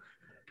you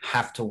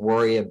have to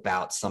worry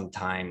about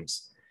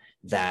sometimes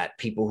that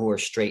people who are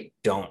straight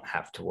don't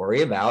have to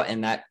worry about,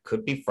 and that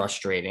could be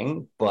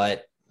frustrating.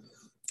 But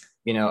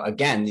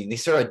again,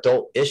 these are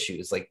adult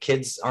issues. Like,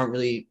 kids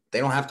they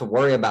don't have to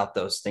worry about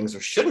those things, or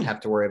shouldn't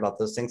have to worry about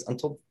those things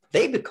until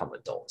they become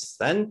adults.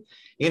 Then,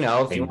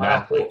 if you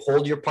want to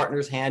hold your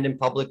partner's hand in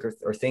public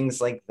or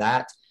things like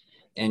that,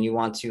 and you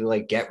want to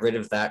get rid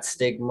of that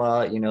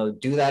stigma,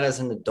 do that as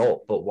an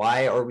adult. But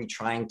why are we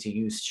trying to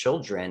use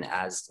children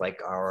as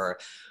our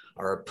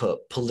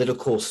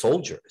political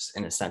soldiers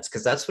in a sense?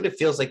 Because that's what it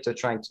feels like they're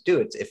trying to do.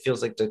 It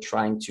feels like they're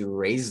trying to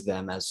raise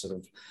them as sort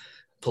of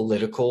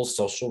political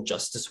social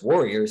justice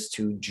warriors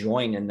to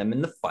join in them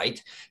in the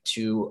fight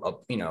to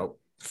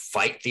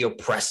fight the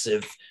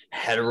oppressive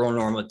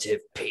heteronormative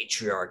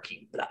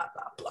patriarchy, blah,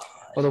 blah, blah.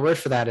 Well, the word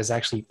for that is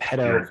actually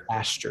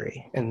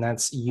pedophastery, and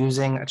that's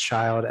using a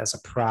child as a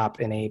prop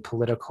in a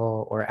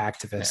political or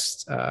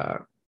activist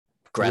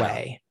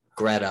way.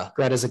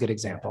 Greta's a good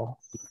example.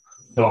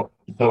 So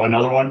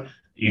another one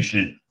you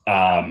should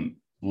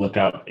look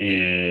up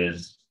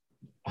is,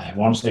 I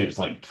want to say it's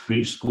like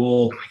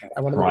preschool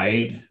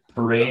pride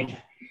parade.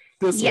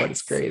 This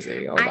one's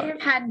crazy. I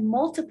have had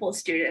multiple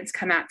students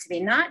come out to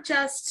me, not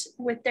just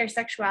with their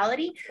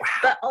sexuality,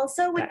 but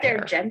also with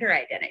their gender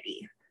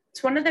identity.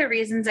 It's one of the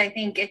reasons I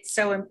think it's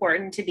so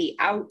important to be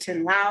out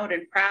and loud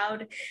and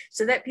proud,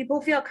 so that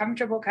people feel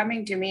comfortable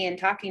coming to me and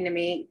talking to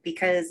me,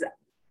 because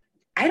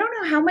I don't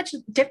know how much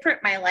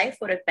different my life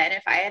would have been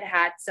if I had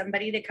had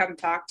somebody to come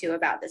talk to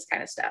about this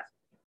kind of stuff.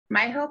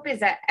 My hope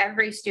is that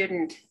every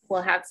student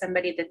will have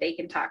somebody that they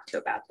can talk to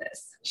about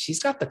this. She's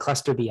got the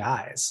cluster B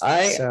eyes. The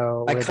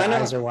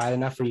eyes are wide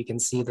enough where you can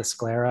see the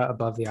sclera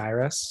above the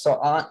iris. So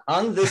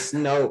on this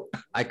note,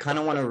 I kind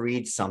of want to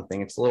read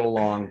something. It's a little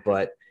long,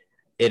 but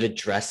it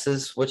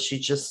addresses what she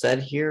just said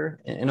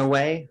here in a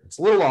way. It's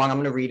a little long. I'm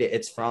going to read it.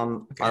 It's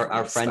from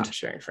our friend. Stop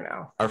sharing for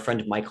now. Our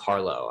friend Mike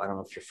Harlow. I don't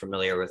know if you're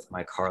familiar with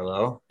Mike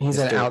Harlow. He's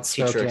an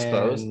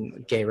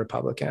outspoken gay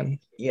Republican.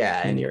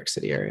 Yeah, in New York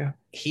City area.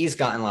 He's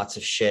gotten lots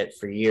of shit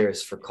for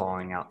years for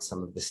calling out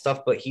some of this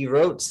stuff, but he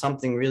wrote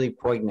something really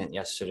poignant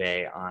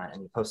yesterday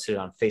and posted it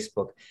on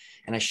Facebook,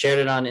 and I shared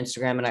it on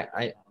Instagram. And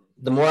I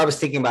the more I was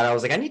thinking about it, I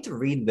was like, I need to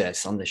read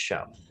this on the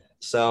show.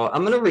 So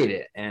I'm going to read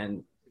it,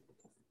 and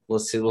we'll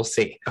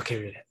see. Okay,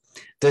 read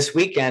it. This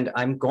weekend,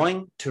 I'm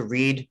going to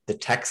read the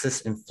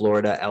Texas and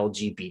Florida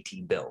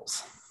LGBT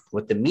bills,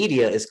 what the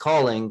media is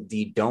calling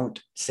the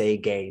Don't Say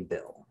Gay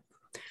bill.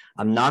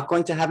 I'm not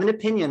going to have an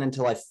opinion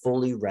until I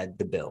fully read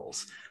the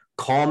bills.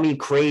 Call me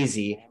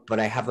crazy, but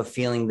I have a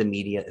feeling the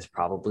media is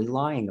probably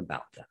lying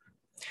about them.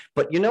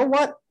 But you know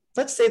what?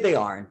 Let's say they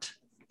aren't.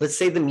 Let's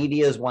say the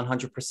media is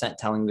 100%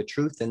 telling the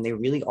truth and they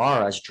really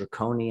are as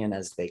draconian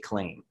as they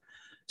claim.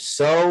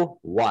 So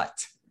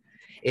what?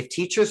 If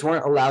teachers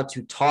weren't allowed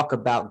to talk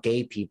about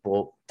gay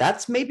people,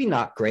 that's maybe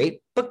not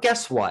great, but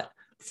guess what?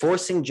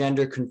 Forcing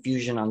gender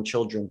confusion on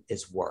children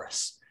is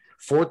worse.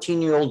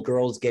 14-year-old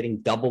girls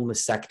getting double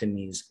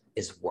mastectomies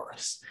is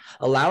worse.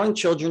 Allowing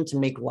children to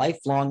make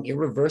lifelong,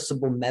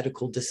 irreversible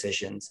medical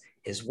decisions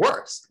is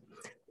worse.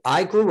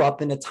 I grew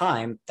up in a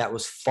time that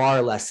was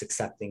far less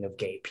accepting of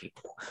gay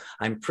people.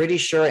 I'm pretty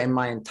sure in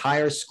my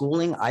entire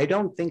schooling, I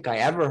don't think I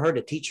ever heard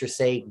a teacher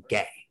say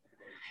gay.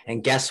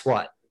 And guess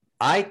what?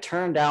 I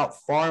turned out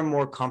far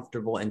more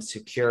comfortable and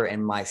secure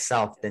in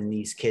myself than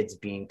these kids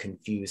being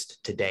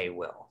confused today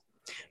will.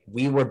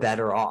 We were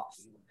better off.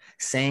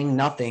 Saying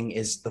nothing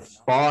is the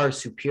far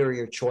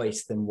superior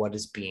choice than what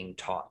is being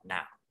taught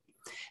now.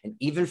 And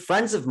even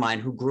friends of mine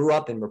who grew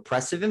up in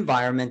repressive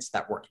environments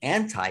that were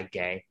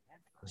anti-gay,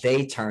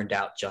 they turned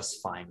out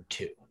just fine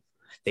too.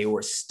 They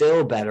were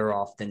still better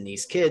off than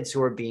these kids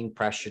who are being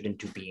pressured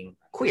into being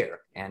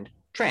queer and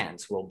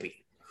trans will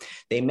be.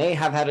 They may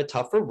have had a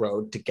tougher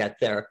road to get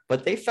there,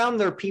 but they found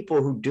their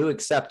people who do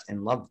accept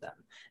and love them.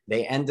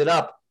 They ended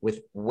up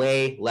with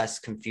way less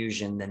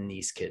confusion than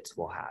these kids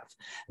will have.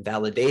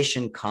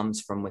 Validation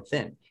comes from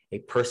within. A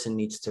person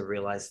needs to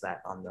realize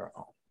that on their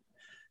own.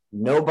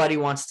 Nobody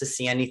wants to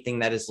see anything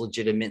that is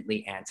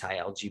legitimately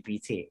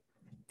anti-LGBT.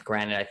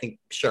 Granted, I think,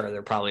 sure,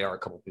 there probably are a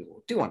couple people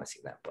who do want to see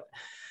that,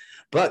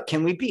 but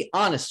can we be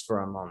honest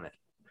for a moment?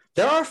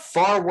 There are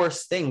far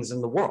worse things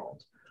in the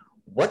world.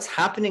 What's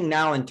happening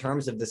now in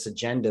terms of this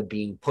agenda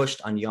being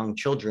pushed on young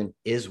children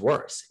is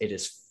worse. It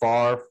is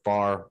far,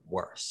 far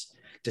worse.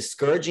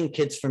 Discouraging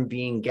kids from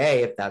being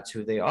gay, if that's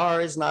who they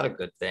are, is not a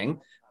good thing,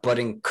 but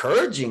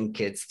encouraging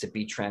kids to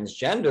be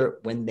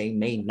transgender when they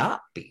may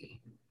not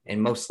be,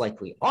 and most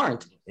likely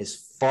aren't,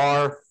 is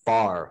far,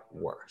 far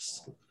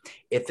worse.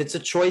 If it's a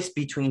choice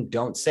between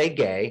don't say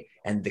gay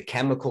and the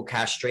chemical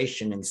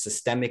castration and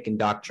systemic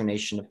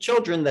indoctrination of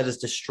children that is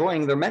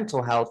destroying their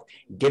mental health,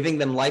 giving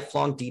them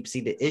lifelong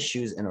deep-seated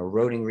issues and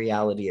eroding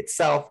reality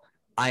itself,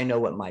 I know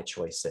what my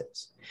choice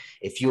is.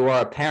 If you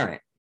are a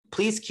parent,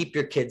 please keep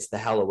your kids the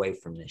hell away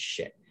from this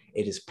shit.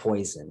 It is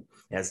poison.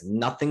 It has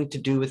nothing to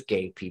do with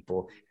gay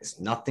people. It has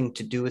nothing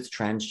to do with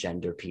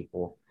transgender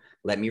people.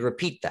 Let me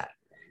repeat that.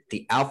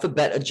 The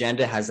alphabet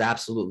agenda has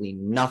absolutely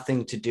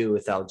nothing to do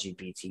with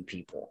LGBT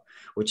people,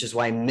 which is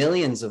why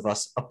millions of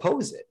us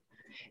oppose it.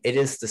 It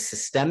is the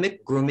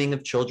systemic grooming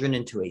of children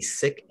into a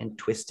sick and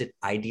twisted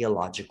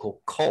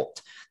ideological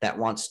cult that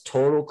wants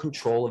total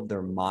control of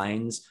their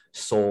minds,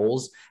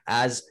 souls,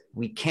 as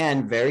we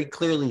can very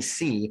clearly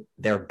see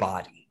their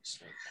bodies.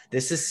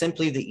 This is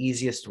simply the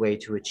easiest way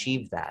to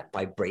achieve that,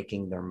 by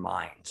breaking their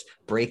minds,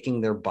 breaking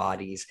their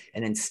bodies,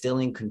 and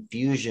instilling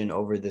confusion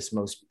over this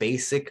most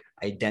basic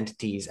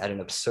identities at an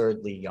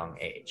absurdly young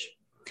age.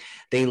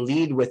 They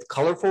lead with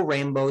colorful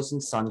rainbows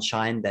and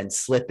sunshine, then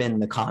slip in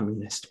the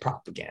communist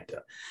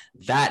propaganda.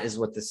 That is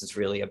what this is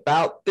really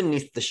about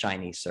beneath the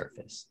shiny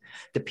surface.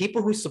 The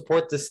people who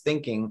support this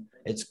thinking,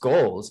 its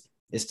goals,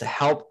 is to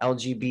help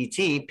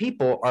LGBT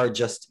people are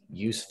just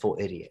useful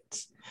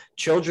idiots.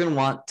 Children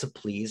want to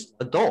please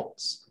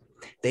adults.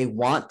 They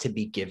want to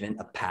be given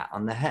a pat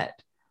on the head.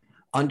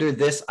 Under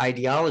this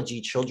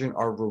ideology, children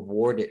are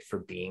rewarded for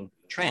being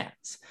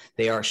trans.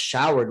 They are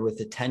showered with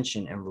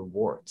attention and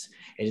rewards.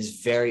 It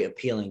is very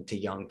appealing to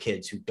young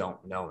kids who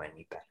don't know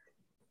any better.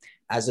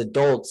 As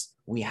adults,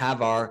 we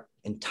have our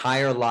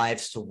entire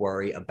lives to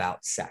worry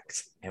about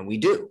sex, and we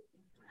do.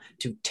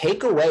 To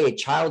take away a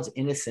child's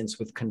innocence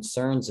with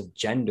concerns of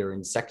gender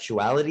and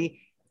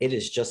sexuality, it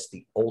is just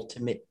the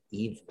ultimate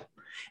evil.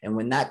 And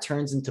when that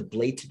turns into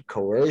blatant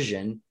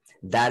coercion,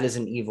 that is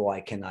an evil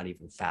I cannot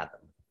even fathom.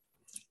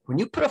 When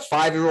you put a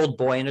 5-year-old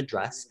boy in a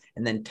dress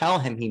and then tell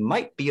him he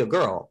might be a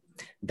girl,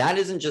 that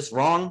isn't just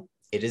wrong,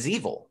 it is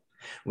evil.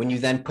 When you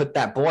then put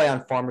that boy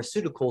on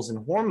pharmaceuticals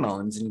and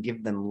hormones and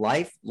give them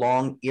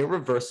lifelong,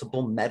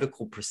 irreversible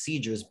medical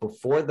procedures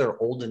before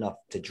they're old enough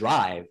to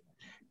drive,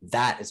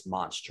 that is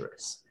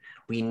monstrous.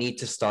 We need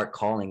to start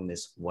calling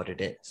this what it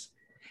is.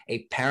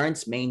 A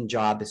parent's main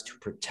job is to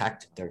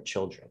protect their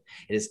children.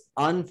 It is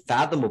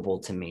unfathomable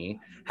to me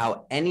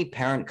how any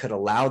parent could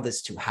allow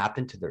this to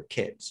happen to their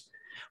kids.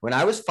 When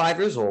I was 5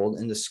 years old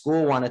and the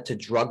school wanted to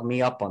drug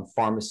me up on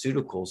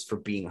pharmaceuticals for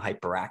being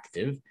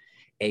hyperactive,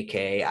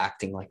 aka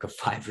acting like a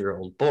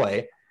 5-year-old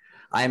boy,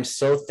 I am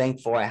so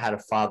thankful I had a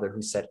father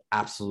who said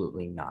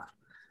absolutely not.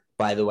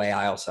 By the way,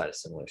 I also had a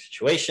similar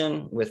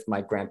situation with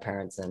my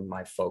grandparents and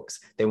my folks.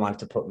 They wanted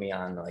to put me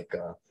on like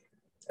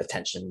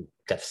attention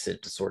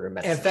deficit disorder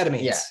medicine.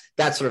 Amphetamines. Yeah,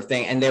 that sort of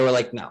thing. And they were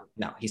like, no,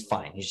 he's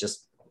fine. He's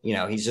just,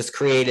 he's just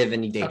creative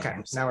and he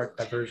daydreams. Okay, now we're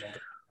diverging.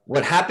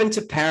 What happened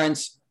to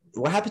parents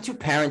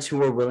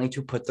who are willing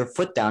to put their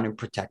foot down and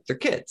protect their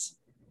kids?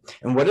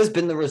 And what has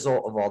been the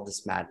result of all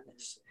this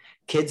madness?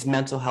 Kids'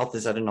 mental health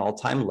is at an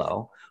all-time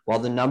low, while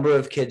the number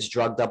of kids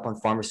drugged up on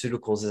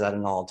pharmaceuticals is at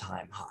an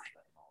all-time high.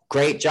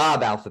 Great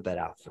job, alphabet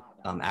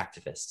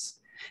activists.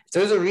 If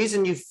there's a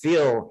reason you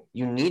feel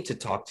you need to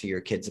talk to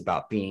your kids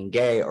about being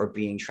gay or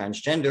being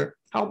transgender,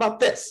 how about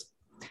this?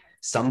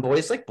 Some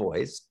boys like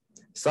boys,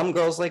 some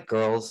girls like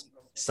girls,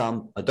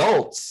 some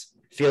adults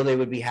feel they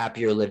would be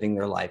happier living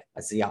their life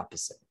as the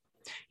opposite.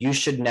 You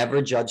should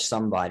never judge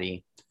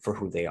somebody for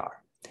who they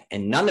are.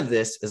 And none of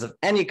this is of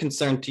any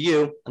concern to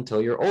you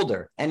until you're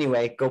older.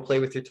 Anyway, go play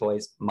with your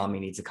toys. Mommy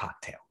needs a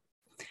cocktail.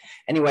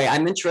 Anyway,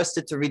 I'm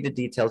interested to read the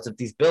details of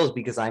these bills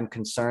because I'm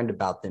concerned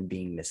about them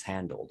being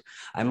mishandled.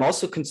 I'm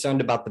also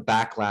concerned about the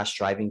backlash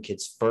driving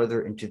kids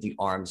further into the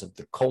arms of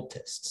the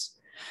cultists.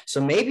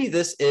 So maybe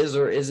this is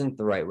or isn't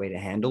the right way to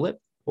handle it.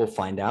 We'll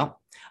find out.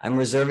 I'm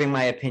reserving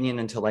my opinion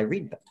until I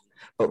read them.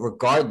 But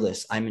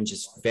regardless, I'm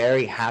just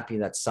very happy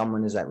that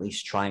someone is at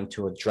least trying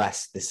to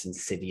address this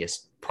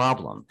insidious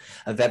problem.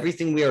 Of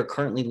everything we are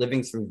currently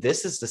living through,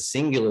 this is the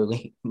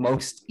singularly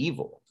most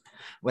evil.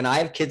 When I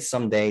have kids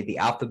someday, the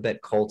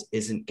alphabet cult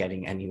isn't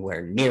getting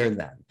anywhere near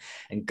them.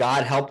 And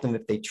God help them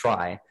if they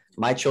try.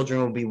 My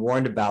children will be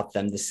warned about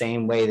them the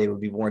same way they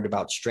would be warned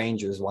about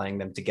strangers wanting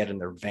them to get in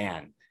their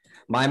van.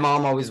 My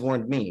mom always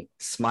warned me,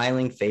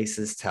 smiling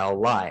faces tell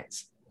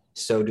lies.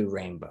 So do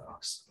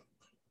rainbows.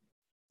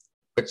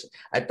 Which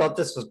I thought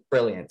this was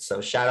brilliant.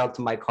 So shout out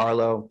to Mike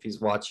Harlow if he's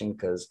watching,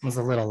 because It was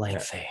a little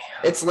lengthy.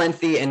 it's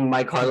lengthy, and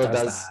Mike Harlow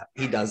does that.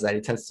 He does that.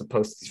 He tends to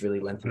post these really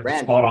lengthy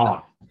rants. Spot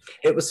on.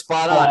 It was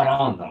spot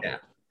on though. Yeah.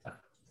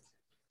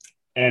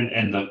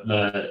 And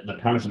the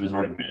premise of his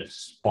argument is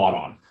spot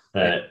on.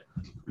 That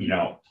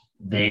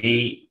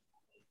they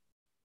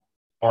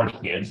are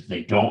kids.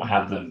 They don't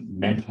have the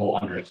mental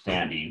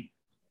understanding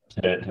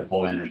to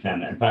fully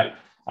understand that. In fact,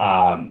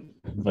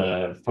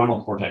 the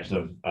frontal cortex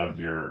of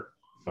your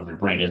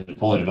brain isn't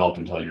fully developed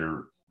until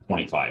you're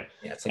 25.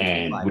 Yeah, it's like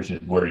and 25. Which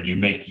is where you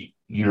make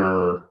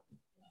your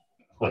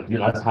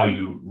that's how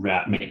you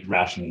make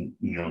ration,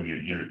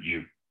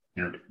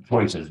 your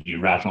choices.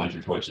 You rationalize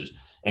your choices.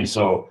 And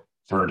so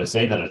to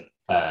say that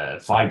a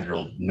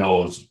 5-year-old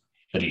knows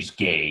that he's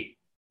gay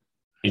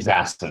is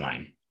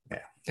asinine. Yeah,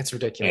 it's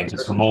ridiculous. And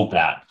to promote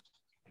that.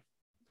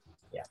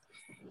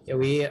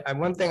 Yeah,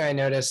 one thing I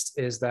noticed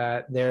is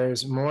that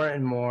there's more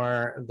and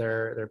more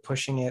they're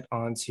pushing it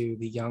onto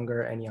the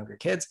younger and younger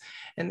kids,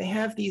 and they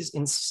have these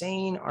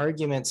insane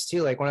arguments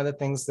too. Like one of the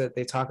things that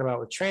they talk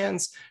about with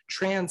trans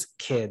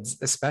kids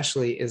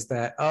especially is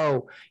that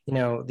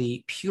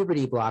the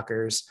puberty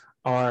blockers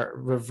are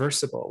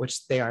reversible,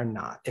 which they are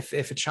not.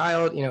 If a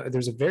child,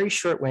 there's a very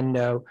short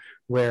window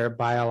where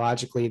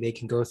biologically they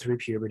can go through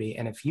puberty,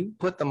 and if you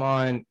put them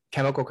on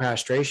chemical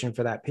castration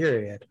for that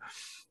period,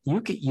 you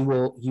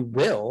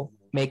will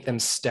make them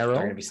sterile.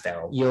 They're gonna be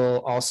sterile.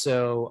 You'll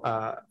also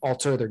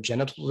alter their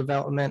genital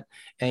development,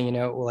 and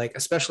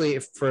especially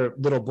for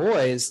little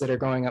boys that are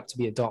growing up to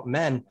be adult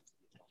men,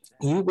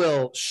 you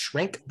will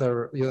shrink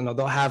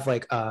they'll have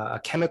like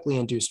a chemically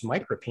induced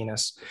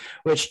micropenis,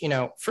 which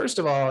first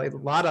of all, a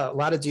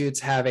lot of dudes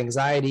have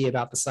anxiety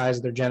about the size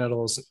of their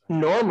genitals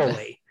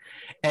normally.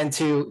 and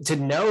to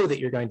know that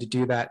you're going to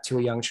do that to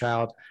a young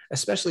child,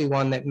 especially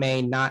one that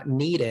may not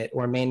need it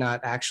or may not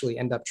actually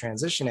end up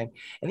transitioning.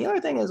 And the other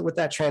thing is, with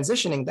that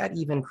transitioning, that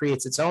even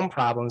creates its own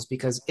problems,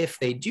 because if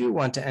they do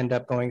want to end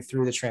up going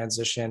through the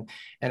transition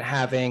and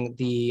having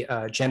the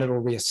genital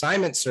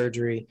reassignment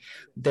surgery,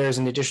 there's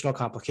an additional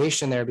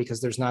complication there, because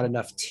there's not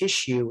enough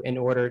tissue in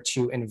order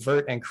to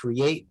invert and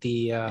create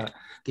the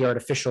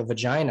artificial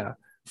vagina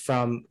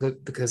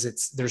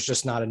because there's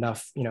just not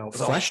enough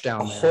flesh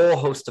down there. A whole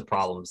host of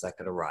problems that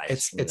could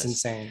arise. It's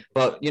insane.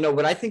 But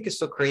what I think is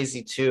so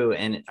crazy too,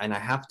 and I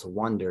have to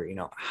wonder,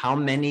 how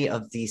many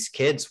of these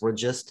kids were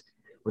just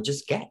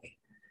gay,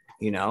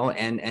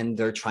 and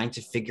they're trying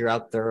to figure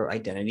out their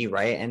identity,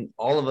 right? And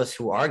all of us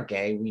who are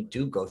gay, we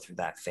do go through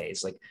that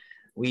phase. Like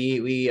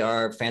we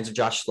are fans of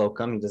Josh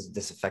Slocum. He does a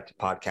Disaffected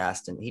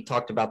podcast, and he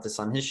talked about this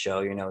on his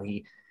show.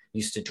 He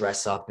used to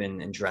dress up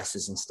in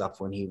dresses and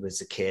stuff when he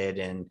was a kid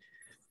and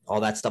all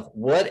that stuff.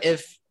 What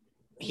if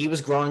he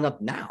was growing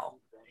up now?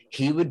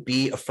 He would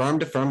be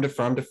affirmed,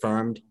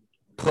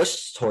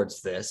 pushed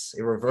towards this,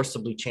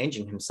 irreversibly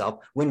changing himself,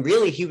 when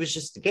really he was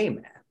just a gay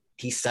man.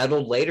 He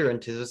settled later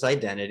into this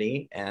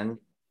identity and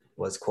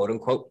was quote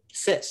unquote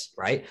cis,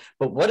 right?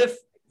 But what if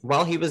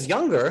while he was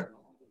younger,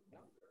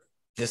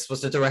 this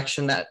was the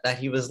direction that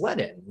he was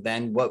led in?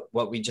 Then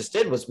what we just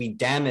did was we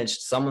damaged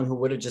someone who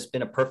would have just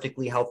been a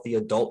perfectly healthy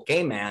adult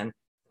gay man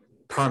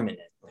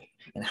permanently.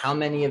 And how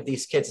many of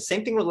these kids, the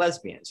same thing with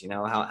lesbians,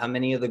 how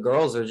many of the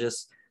girls are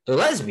they're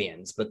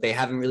lesbians, but they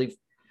haven't really,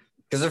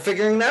 because they're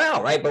figuring that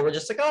out, right? But we're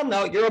just like, oh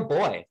no, you're a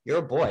boy,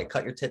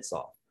 cut your tits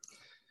off.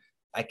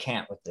 I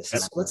can't with this.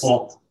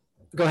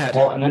 Go ahead.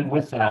 Well, and then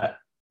with that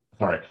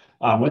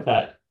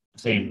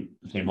same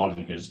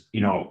logic is,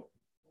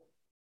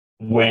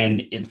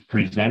 when it's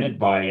presented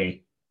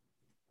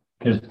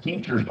because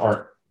teachers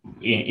are,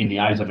 in the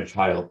eyes of a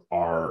child,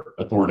 are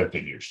authoritative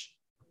figures.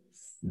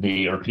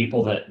 They are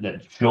people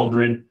that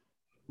children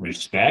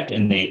respect,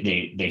 and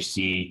they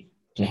see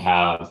to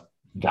have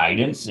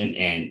guidance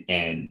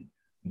and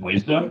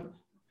wisdom.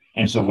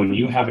 And so when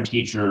you have a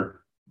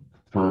teacher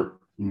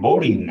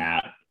promoting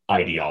that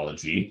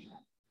ideology,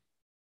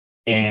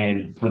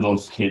 and for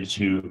those kids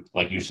who,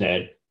 like you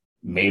said,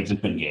 may have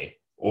just been gay,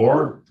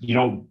 or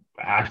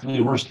actually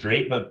were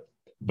straight but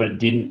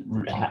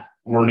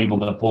weren't able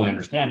to fully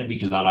understand it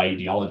because that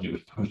ideology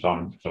was pushed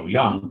on them so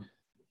young,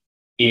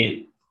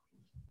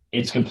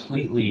 it's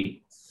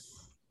completely,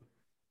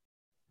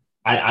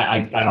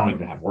 I don't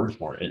even have words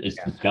for it. It's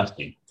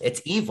disgusting.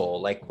 It's evil,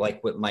 like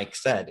what Mike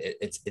said.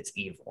 It's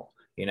evil,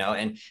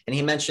 and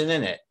he mentioned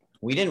in it,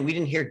 we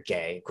didn't hear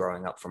gay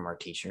growing up from our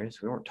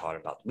teachers. We weren't taught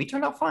about it. We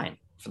turned out fine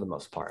for the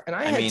most part. And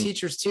I had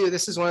teachers too.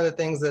 This is one of the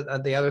things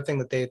that the other thing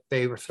that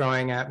they were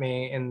throwing at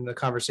me in the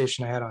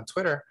conversation I had on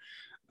Twitter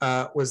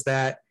was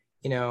that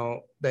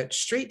that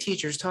straight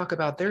teachers talk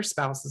about their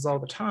spouses all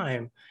the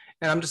time.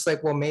 And I'm just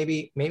like, well,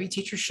 maybe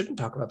teachers shouldn't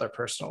talk about their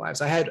personal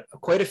lives. I had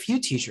quite a few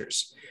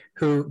teachers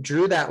who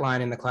drew that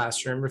line in the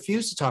classroom,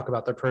 refused to talk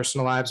about their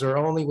personal lives, or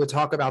only would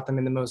talk about them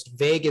in the most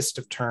vaguest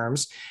of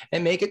terms,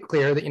 and make it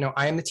clear that,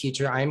 I am the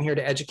teacher. I am here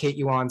to educate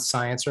you on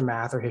science or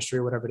math or history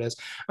or whatever it is.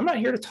 I'm not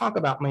here to talk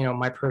about,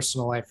 my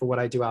personal life or what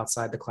I do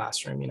outside the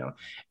classroom,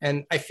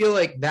 And I feel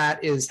like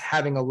that is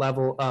having a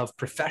level of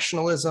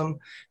professionalism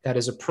that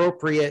is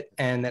appropriate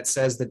and that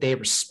says that they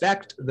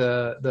respect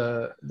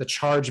the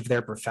charge of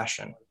their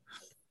profession.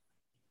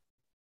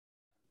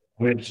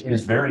 Which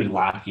is very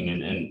lacking,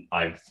 and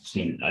I've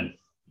seen a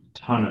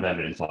ton of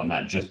evidence on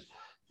that. Just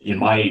in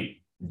my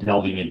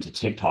delving into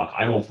TikTok,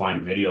 I will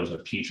find videos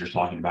of teachers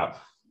talking about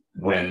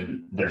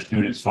when their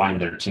students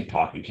find their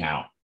TikTok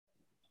account.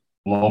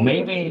 Well,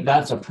 maybe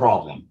that's a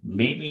problem.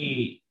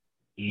 Maybe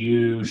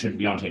you shouldn't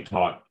be on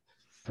TikTok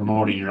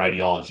promoting your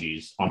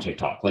ideologies on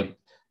TikTok. Like,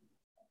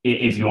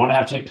 if you want to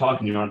have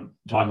TikTok and you want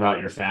to talk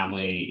about your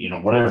family,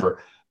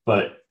 whatever,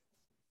 but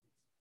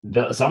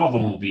some of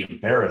them will be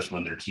embarrassed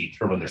when their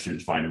teacher or when their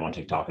students find them on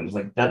TikTok, and it's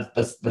like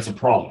that's a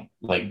problem.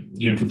 Like,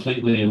 you're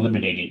completely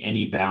eliminating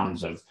any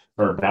boundaries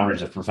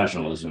of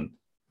professionalism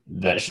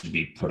that should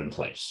be put in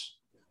place.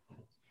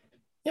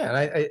 Yeah,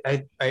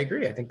 and I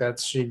agree. I think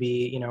that should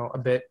be a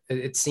bit.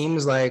 It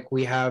seems like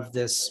we have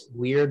this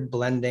weird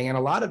blending, and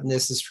a lot of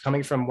this is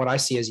coming from what I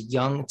see as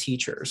young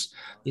teachers.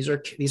 These are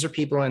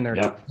people in their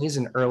 20s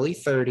and early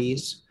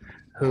 30s.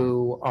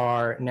 Who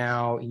are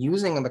now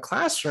using the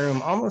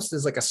classroom almost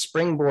as like a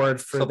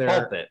springboard for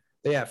their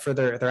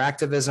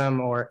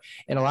activism, or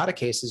in a lot of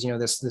cases,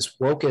 this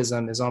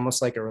wokeism is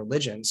almost like a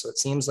religion. So it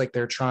seems like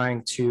they're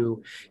trying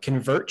to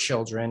convert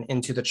children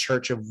into the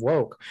church of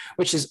woke,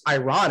 which is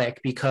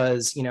ironic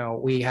because,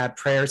 we had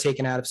prayer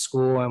taken out of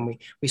school, and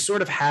we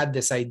sort of had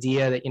this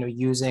idea that,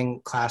 using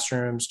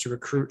classrooms to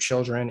recruit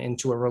children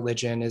into a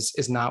religion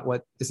is not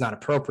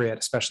appropriate,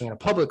 especially in a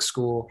public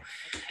school.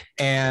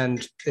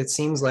 And it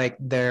seems like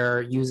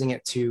they're using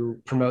it to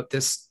promote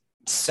this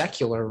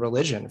secular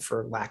religion,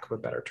 for lack of a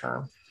better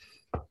term.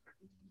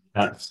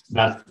 That's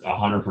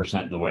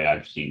 100% the way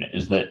I've seen it,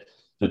 is that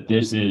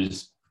this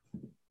is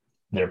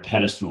their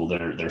pedestal,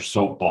 their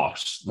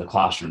soapbox, the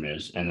classroom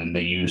is, and then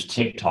they use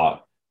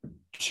TikTok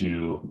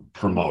to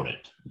promote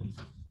it.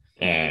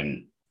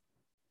 And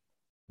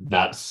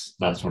that's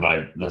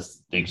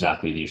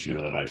exactly the issue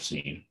that I've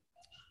seen.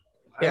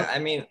 Yeah, I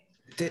mean,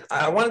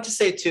 I wanted to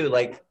say too,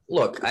 like,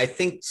 look, I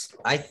think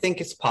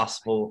it's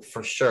possible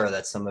for sure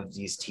that some of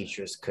these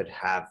teachers could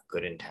have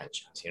good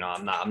intentions.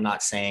 I'm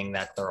not saying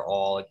that they're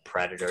all like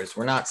predators.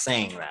 We're not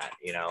saying that,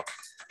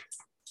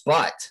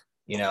 but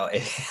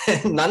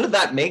none of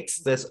that makes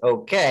this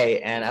okay.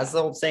 And as the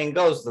old saying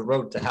goes, the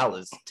road to hell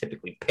is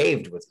typically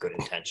paved with good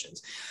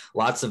intentions.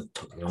 Lots of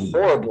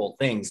horrible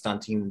things done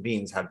to human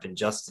beings have been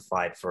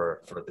justified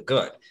for the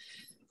good.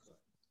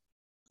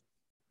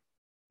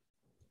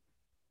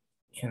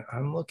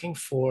 I'm looking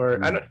for,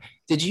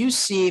 did you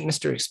see,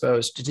 Mr.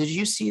 Exposed, did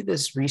you see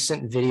this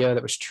recent video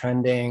that was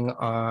trending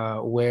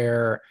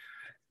where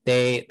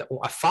a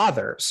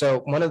father, so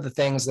one of the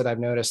things that I've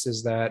noticed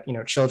is that,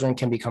 children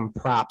can become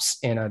props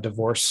in a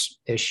divorce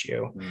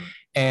issue.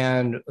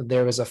 And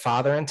there was a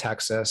father in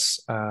Texas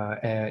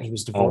and he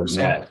was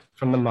divorcing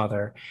from the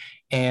mother.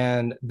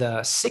 And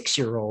the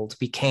 6-year-old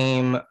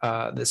became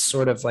this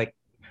sort of like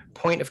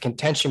point of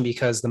contention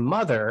because the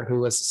mother, who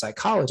was a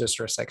psychologist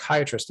or a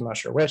psychiatrist, I'm not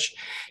sure which,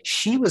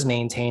 she was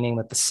maintaining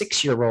that the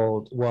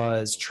 6-year-old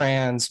was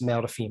trans,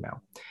 male to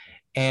female.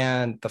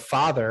 And the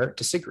father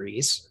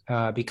disagrees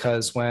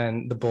because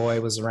when the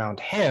boy was around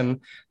him,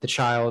 the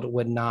child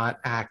would not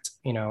act,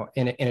 in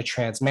a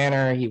trans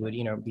manner. He would,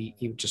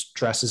 he would just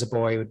dress as a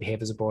boy, he would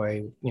behave as a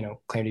boy,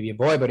 claim to be a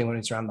boy. But when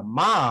he's around the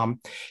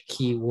mom,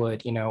 he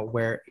would,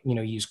 wear,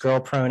 use girl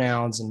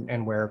pronouns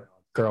and wear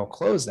girl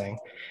clothing.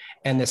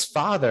 And this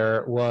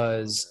father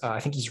was, I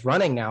think he's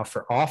running now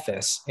for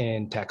office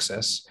in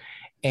Texas,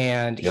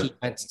 and he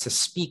went to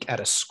speak at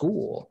a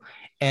school.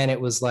 And it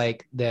was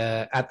like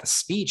at the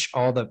speech,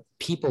 all the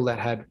people that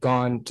had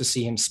gone to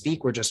see him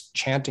speak were just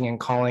chanting and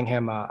calling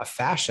him a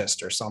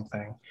fascist or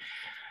something.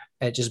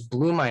 It just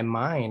blew my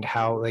mind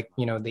how,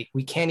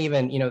 we can't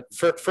even,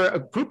 for a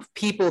group of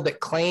people that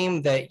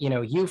claim that,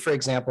 you, for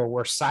example,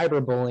 were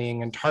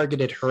cyberbullying and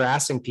targeted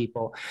harassing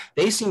people,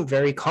 they seem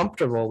very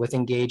comfortable with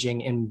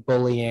engaging in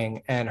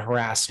bullying and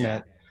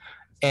harassment.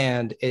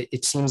 And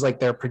it seems like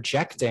they're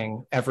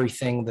projecting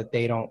everything that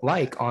they don't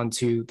like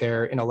onto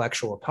their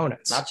intellectual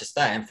opponents. Not just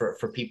that, and for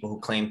people who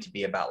claim to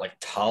be about like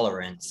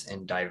tolerance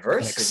and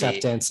diversity, and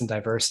acceptance and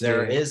diversity.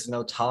 There is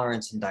no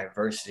tolerance and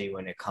diversity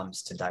when it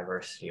comes to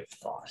diversity of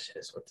thought,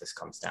 is what this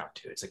comes down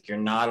to. It's like you're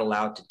not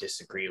allowed to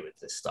disagree with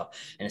this stuff.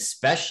 And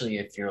especially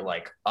if you're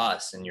like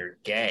us and you're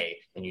gay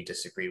and you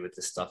disagree with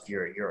this stuff,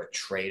 you're a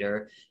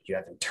traitor, you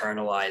have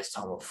internalized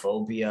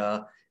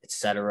homophobia,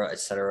 etc.,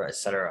 etc.,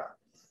 etc.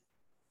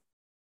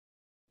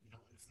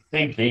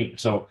 Same thing.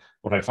 So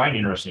what I find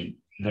interesting,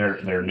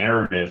 their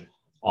narrative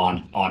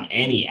on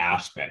any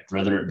aspect,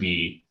 whether it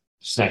be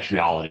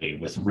sexuality,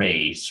 with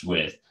race,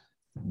 with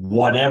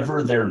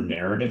whatever their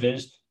narrative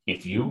is,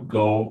 if you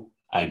go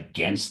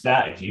against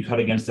that, if you cut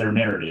against their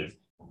narrative,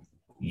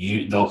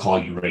 they'll call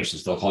you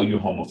racist, they'll call you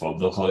homophobe,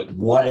 they'll call it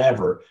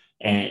whatever.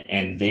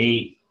 And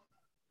they,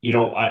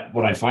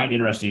 what I find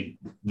interesting,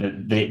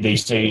 that they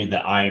say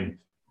that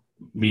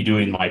me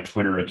doing my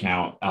Twitter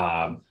account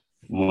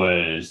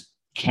was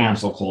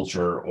cancel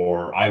culture,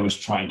 or I was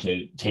trying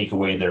to take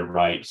away their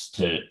rights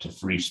to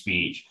free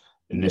speech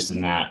and this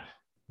and that.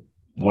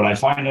 What I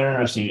find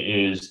interesting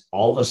is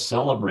all the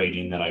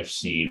celebrating that I've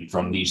seen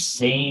from these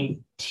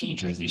same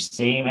teachers, these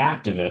same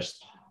activists,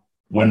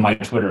 when my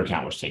Twitter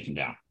account was taken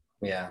down.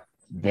 Yeah.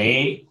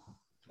 The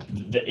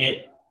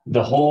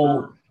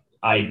whole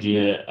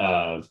idea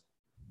of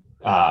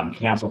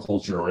cancel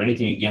culture or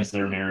anything against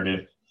their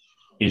narrative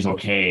is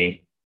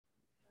okay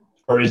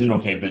or isn't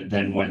okay, but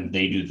then when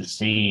they do the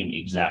same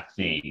exact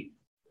thing,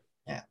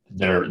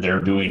 they're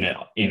doing it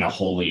in a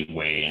holy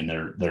way, and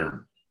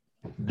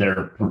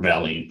they're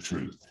prevailing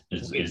truth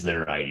is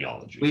their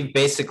ideology. We've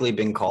basically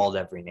been called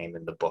every name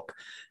in the book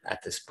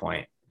at this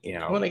point.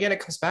 Well, and again, it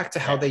comes back to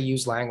how they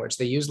use language.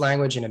 They use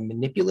language in a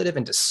manipulative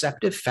and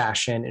deceptive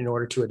fashion in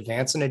order to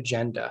advance an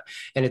agenda,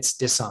 and it's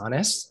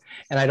dishonest.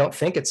 And I don't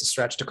think it's a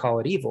stretch to call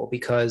it evil,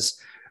 because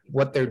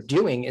what they're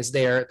doing is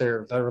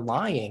they're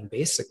lying,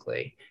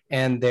 basically,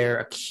 and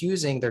they're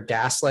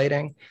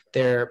gaslighting,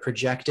 they're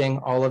projecting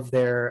all of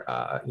their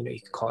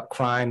you could call it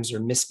crimes or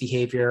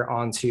misbehavior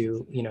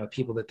onto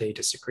people that they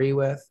disagree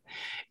with.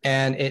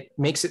 And it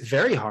makes it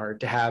very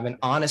hard to have an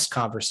honest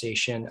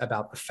conversation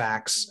about the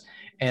facts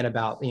and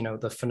about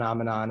the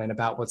phenomenon and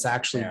about what's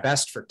actually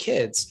best for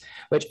kids,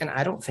 and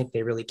I don't think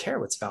they really care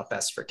what's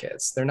best for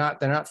kids. They're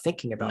not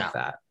thinking about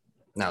that.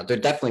 No, they're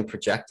definitely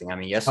projecting. I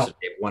mean,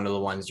 yesterday, one of the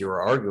ones you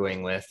were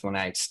arguing with, when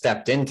I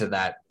stepped into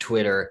that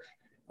Twitter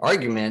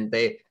argument,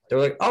 they're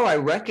like, "Oh, I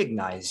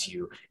recognize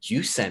you.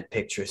 You sent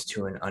pictures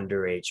to an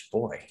underage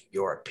boy.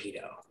 You're a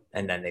pedo."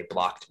 And then they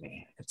blocked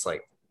me. It's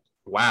like,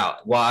 wow.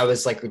 Well, I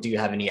was like, "Do you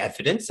have any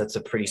evidence? That's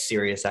a pretty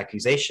serious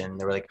accusation."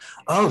 They were like,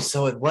 "Oh,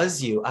 so it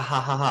was you. Ah, ha,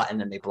 ha, ha." And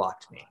then they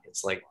blocked me.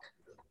 It's like,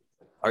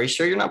 are you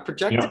sure you're not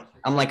projecting? Yeah.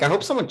 I'm like, I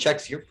hope someone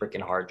checks your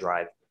freaking hard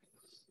drive.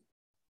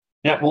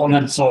 Yeah, well, and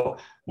then so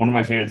one of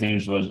my favorite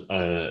things was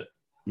a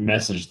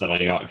message that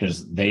I got,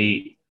 because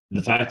they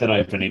the fact that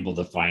I've been able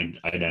to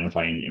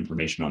identify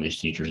information on these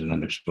teachers and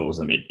then expose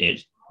them,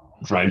 it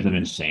drives them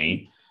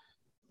insane.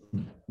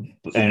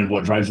 And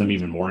what drives them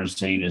even more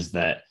insane is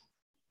that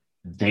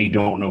they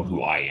don't know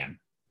who I am,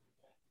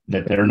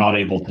 that they're not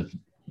able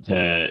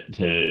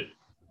to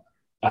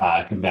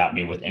combat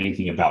me with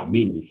anything about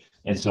me.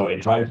 And so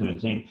it drives them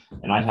insane.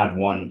 And I had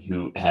one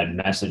who had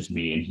messaged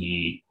me, and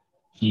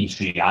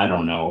she, I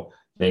don't know,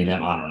 they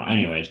didn't, I don't know.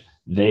 Anyways,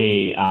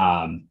 they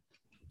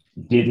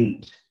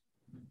didn't,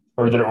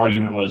 or their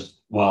argument was,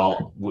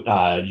 well,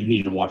 you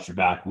need to watch your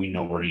back. We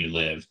know where you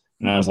live.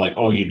 And I was like,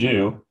 oh, you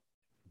do?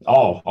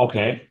 Oh,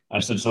 okay. I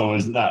said, so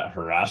isn't that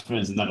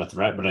harassment? Isn't that a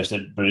threat? But I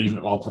said, but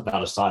even I'll put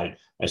that aside.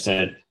 I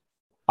said,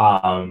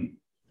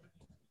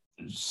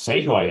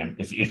 say who I am.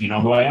 If you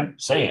know who I am,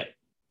 say it.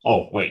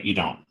 Oh, wait, you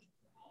don't.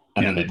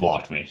 And then they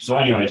blocked me. So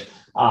anyways,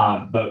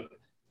 but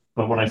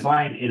what I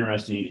find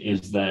interesting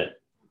is that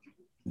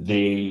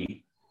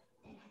they,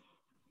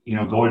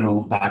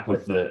 going back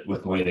with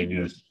the way they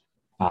use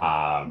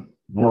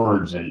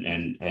words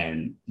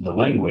and the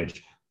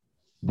language,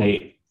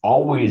 they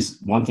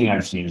always, one thing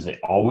I've seen is they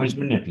always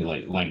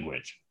manipulate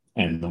language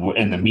and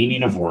the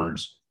meaning of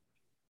words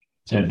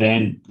to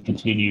then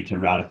continue to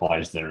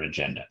radicalize their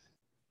agenda.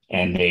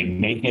 And they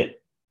make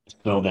it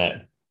so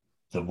that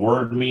the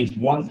word means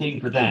one thing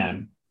for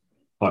them,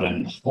 but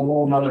a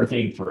whole nother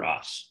thing for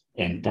us.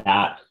 And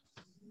that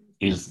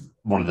is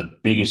one of the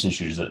biggest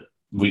issues that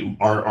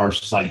our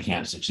society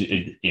can't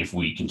succeed if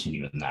we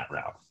continue in that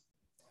route.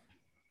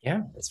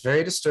 Yeah, it's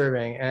very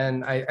disturbing.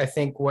 And I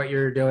think what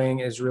you're doing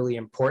is really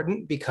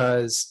important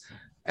because,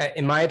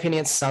 in my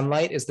opinion,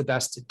 sunlight is the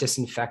best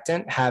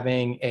disinfectant.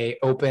 Having a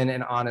open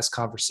and honest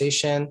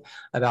conversation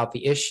about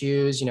the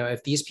issues.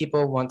 If these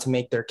people want to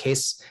make their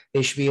case,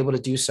 they should be able to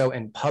do so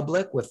in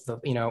public with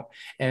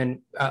and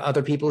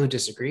other people who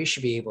disagree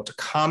should be able to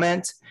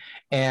comment.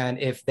 And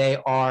if they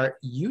are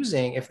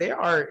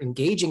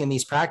engaging in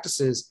these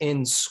practices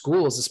in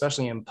schools,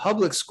 especially in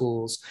public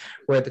schools,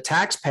 where the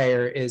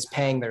taxpayer is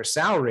paying their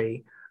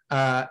salary,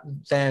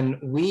 then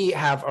we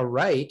have a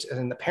right,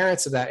 and the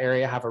parents of that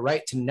area have a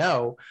right to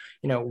know,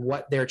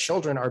 what their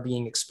children are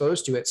being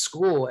exposed to at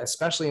school,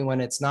 especially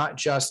when it's not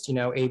just,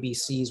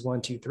 ABCs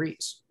 1, 2,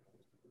 3s.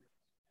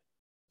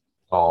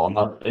 Oh,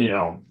 not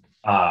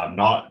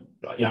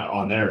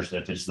on theirs.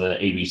 If it's the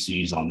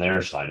ABCs on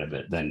their side of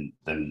it, then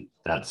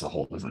that's a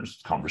whole different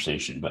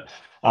conversation. But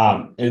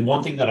and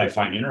one thing that I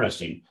find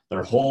interesting,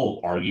 their whole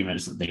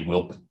arguments that they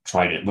will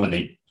try to, when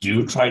they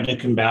do try to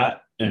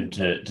combat and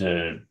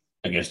to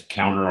I guess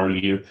counter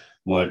argue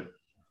this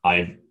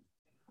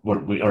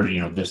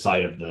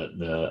side of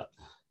the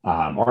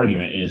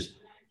argument is,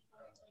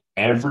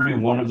 every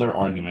one of their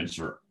arguments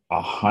are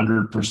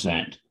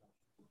 100%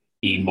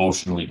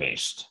 emotionally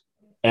based.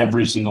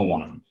 Every single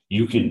one of them.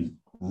 You can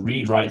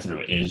read right through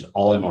it. It is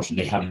all emotion.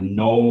 They can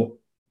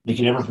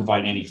never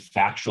provide any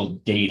factual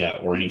data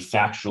or any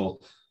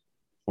factual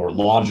or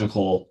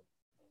logical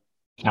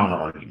counter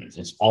arguments.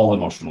 It's all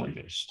emotionally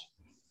based.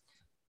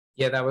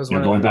 Yeah, that was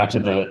going back to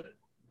the.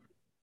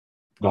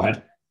 Go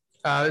ahead.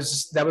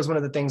 That was one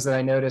of the things that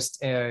I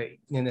noticed in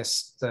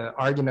the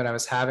argument I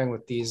was having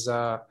with these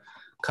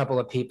couple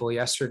of people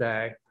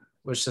yesterday,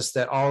 was just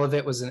that all of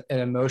it was an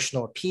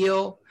emotional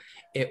appeal.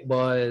 It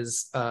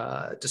was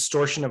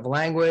distortion of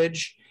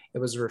language. It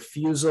was a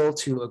refusal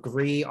to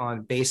agree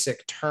on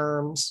basic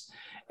terms.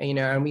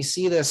 And we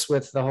see this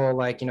with the whole,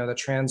 the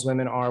trans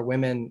women are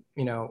women,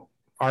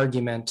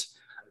 argument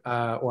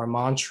or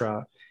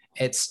mantra.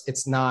 It's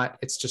just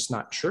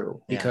not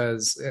true,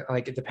 because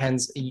it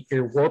depends.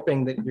 You're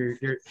warping that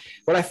you're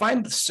what I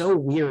find so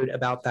weird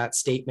about that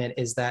statement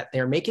is that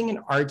they're making an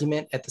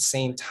argument at the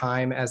same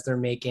time as they're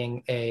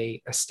making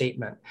a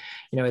statement.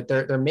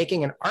 They're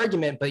making an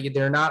argument, but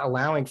they're not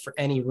allowing for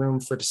any room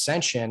for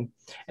dissension.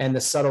 And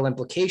the subtle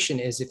implication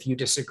is, if you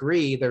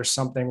disagree, there's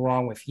something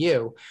wrong with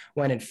you,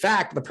 when in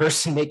fact the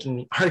person making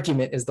the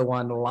argument is the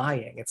one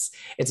lying.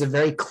 It's a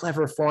very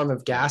clever form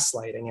of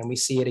gaslighting, and we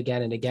see it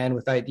again and again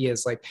with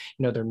ideas like,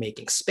 they're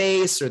making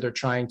space, or they're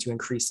trying to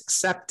increase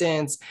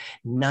acceptance.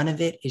 None of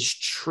it is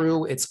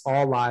true. It's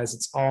all lies.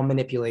 It's all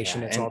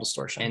manipulation. It's all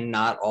distortion. And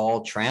not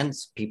all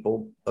trans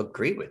people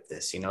agree with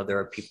this. There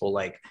are people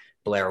like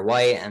Blair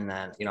White, and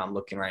then, I'm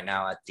looking right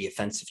now at the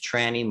offensive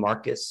tranny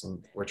Marcus,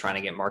 and we're trying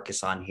to get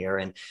Marcus on here.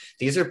 And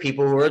these are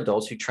people who are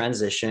adults who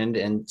transitioned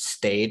and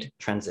stayed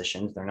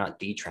transitioned. They're not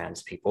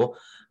detrans people,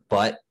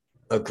 but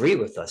agree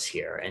with us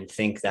here and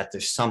think that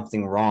there's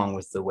something wrong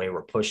with the way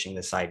we're pushing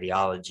this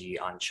ideology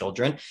on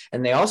children.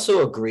 And they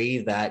also agree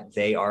that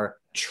they are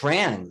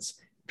trans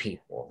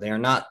people. They are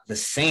not the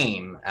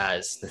same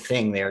as the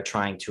thing they are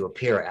trying to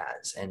appear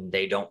as, and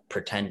they don't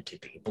pretend to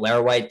be.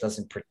 Blair White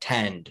doesn't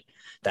pretend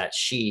that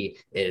she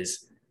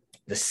is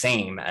the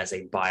same as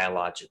a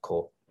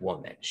biological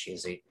woman. She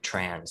is a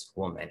trans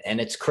woman. And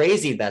it's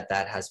crazy that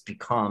has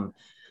become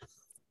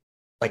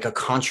like a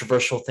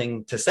controversial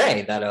thing to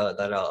say, that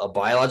a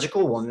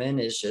biological woman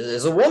is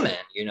a woman,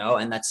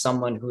 and that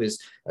someone who is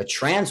a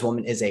trans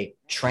woman is a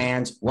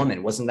trans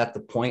woman. Wasn't that the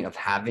point of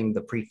having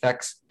the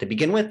prefix to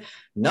begin with?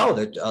 No,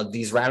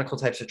 these radical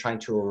types are trying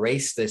to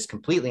erase this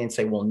completely and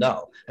say, well,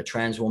 no, a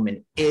trans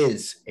woman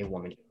is a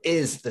woman,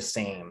 is the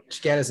same. Which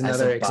again is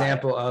another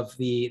example of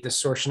the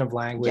distortion of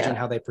language and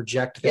how they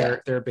project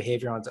their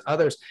behavior onto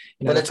others.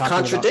 But it's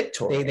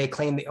contradictory. They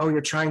claim that, oh, you're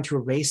trying to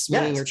erase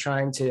me, you're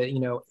trying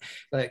to,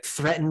 like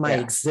threaten my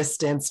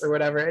existence or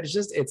whatever.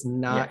 It's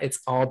not, it's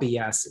all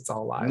BS. It's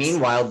all lies.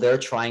 Meanwhile, they're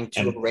trying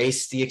to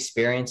erase the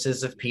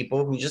experiences of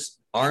people who just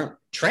aren't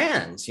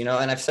trans, and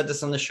I've said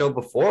this on the show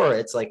before.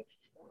 It's like,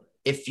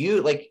 if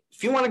you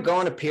want to go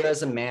and appear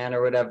as a man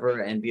or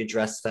whatever and be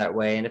addressed that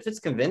way, and if it's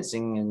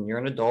convincing and you're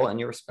an adult and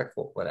you're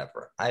respectful,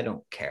 whatever, I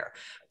don't care.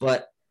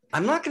 But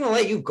I'm not going to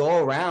let you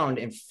go around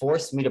and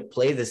force me to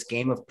play this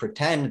game of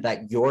pretend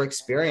that your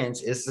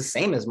experience is the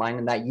same as mine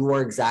and that you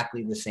are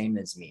exactly the same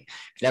as me.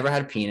 You've never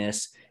had a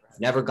penis. You've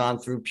never gone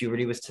through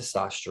puberty with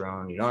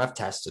testosterone. You don't have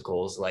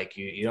testicles. Like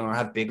you don't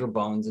have bigger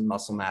bones and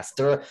muscle mass.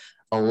 There are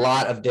a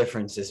lot of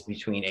differences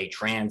between a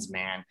trans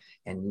man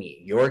and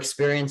me. Your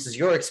experience is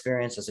your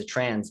experience as a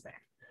trans man.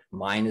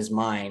 Mine is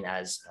mine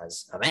as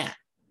a man.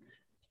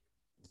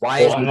 Why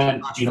is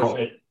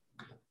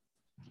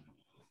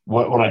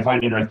what I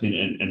find interesting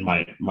in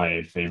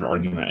my favorite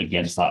argument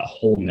against that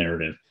whole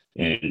narrative,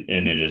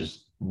 and it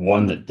is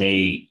one that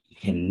they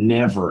can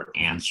never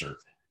answer.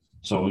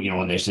 So,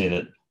 when they say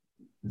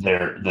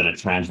that a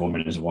trans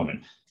woman is a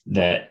woman,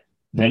 that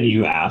then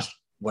you ask,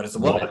 what is a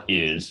woman? What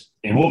is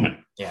a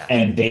woman? Yeah.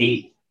 And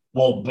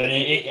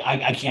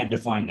I can't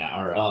define that,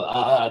 or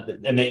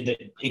and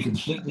it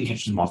completely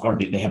catches them off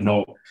guard. They have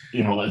no,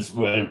 that's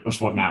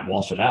what Matt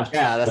Walsh had asked.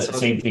 Yeah, that's the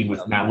same thing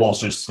with Matt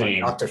Walsh's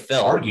same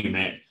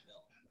argument.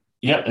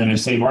 Yeah, and the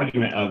same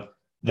argument of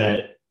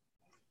that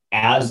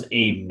as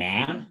a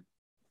man,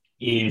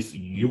 if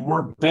you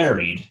were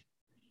buried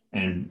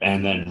and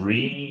then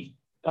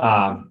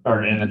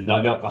and then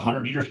dug up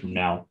 100 years from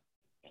now,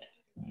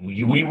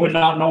 we would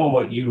not know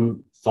what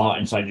you thought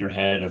inside your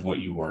head of what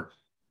you were.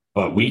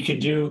 But we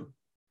could do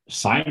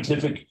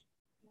scientific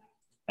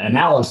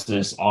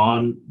analysis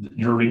on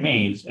your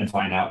remains and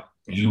find out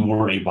you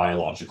were a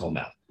biological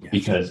male,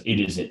 because it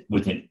is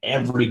within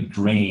every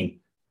grain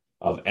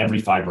of every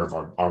fiber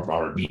of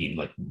our being,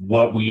 like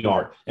what we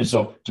are. And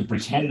so to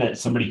pretend that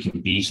somebody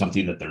can be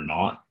something that they're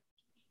not,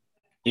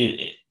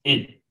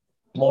 it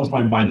blows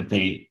my mind that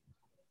they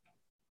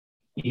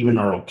even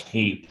are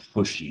okay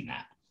pushing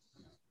that.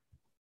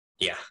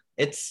 Yeah,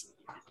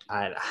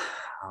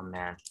 oh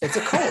man, it's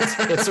a cult.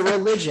 It's a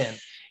religion.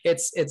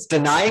 It's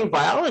denying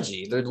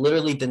biology. They're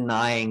literally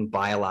denying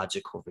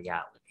biological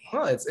reality.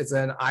 Well, it's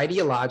an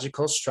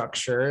ideological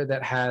structure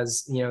that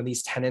has,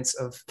 these tenets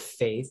of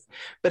faith,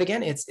 but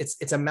again,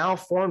 it's a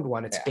malformed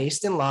one. It's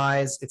based in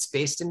lies. It's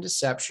based in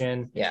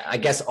deception. Yeah, I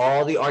guess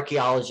all the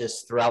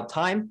archaeologists throughout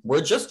time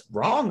were just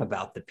wrong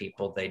about the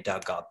people they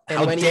dug up. And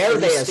how dare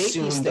they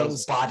assume these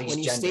those bodies? When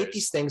you genders. state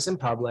these things in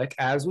public,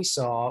 as we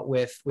saw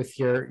with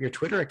your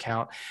Twitter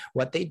account,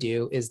 what they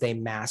do is they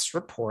mass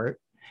report.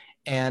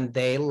 And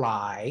they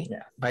lie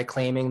by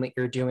claiming that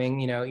you're doing,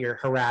 you're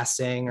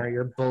harassing or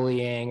you're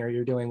bullying or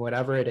you're doing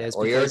whatever it is.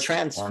 Or you're a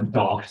transphobe.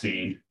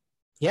 Doxing.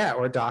 Yeah,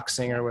 or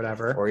doxing or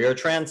whatever. Or you're a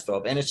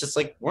transphobe. And it's just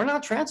like, we're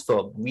not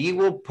transphobe. We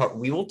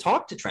will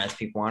talk to trans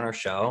people on our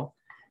show.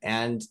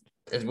 And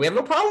we have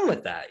no problem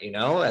with that,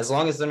 as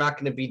long as they're not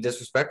going to be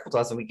disrespectful to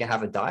us and we can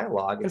have a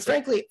dialogue. And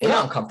frankly, we're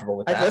not uncomfortable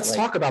with that. Let's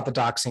talk about the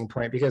doxing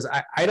point, because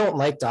I don't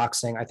like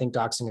doxing. I think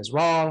doxing is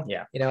wrong.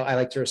 Yeah. I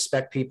like to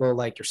respect people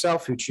like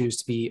yourself who choose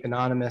to be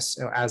anonymous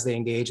as they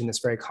engage in this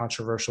very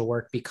controversial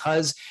work,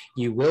 because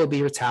you will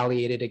be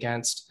retaliated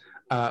against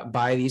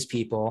by these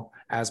people,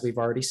 as we've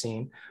already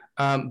seen.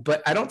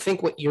 But I don't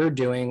think what you're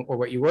doing or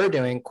what you were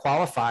doing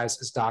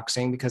qualifies as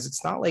doxing, because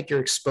it's not like you're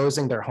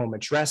exposing their home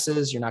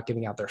addresses. You're not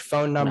giving out their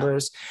phone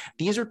numbers. No.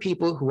 These are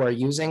people who are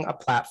using a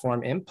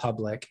platform in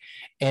public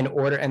in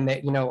order, and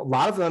that, a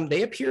lot of them,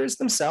 they appear as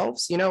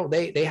themselves,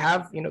 they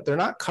have, they're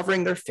not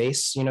covering their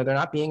face, they're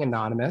not being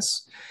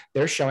anonymous.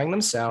 They're showing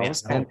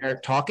themselves and they're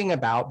talking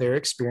about their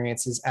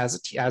experiences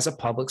as a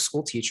public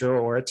school teacher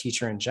or a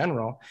teacher in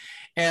general.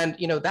 And,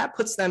 that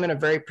puts them in a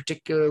very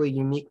particularly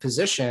unique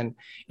position,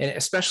 and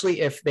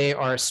especially if they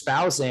are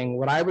espousing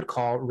what I would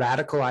call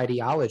radical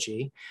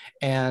ideology,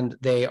 and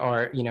they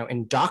are,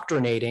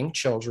 indoctrinating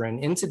children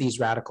into these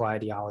radical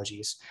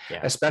ideologies,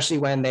 especially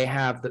when they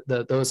have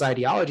those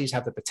ideologies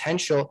have the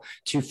potential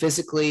to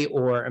physically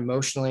or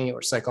emotionally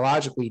or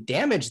psychologically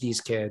damage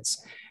these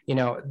kids.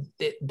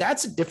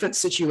 That's a different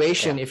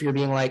situation. If you're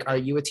being like, are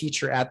you a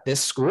teacher at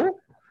this school?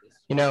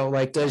 Do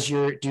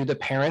the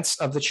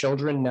parents of the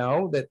children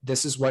know that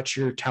this is what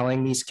you're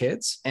telling these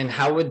kids? And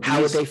how would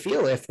they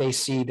feel if they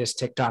see this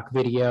TikTok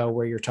video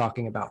where you're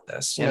talking about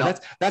this?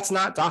 That's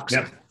not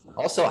doxing. Yep.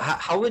 Also,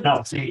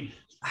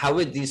 how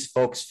would these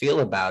folks feel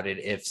about it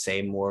if,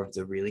 say, more of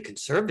the really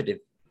conservative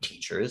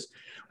teachers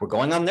were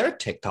going on their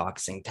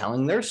TikToks and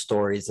telling their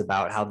stories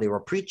about how they were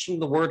preaching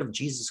the word of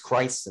Jesus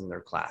Christ in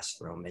their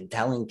classroom and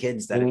telling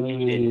kids that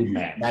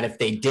that if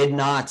they did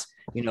not,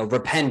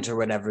 repent or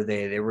whatever,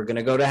 they were going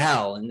to go to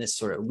hell, and this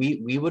sort of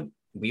we would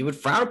we would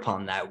frown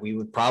upon that. We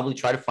would probably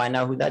try to find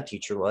out who that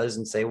teacher was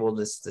and say, well,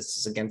 this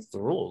is against the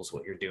rules,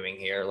 what you're doing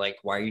here. Like,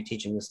 why are you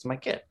teaching this to my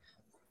kid?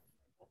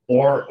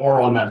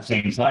 Or on that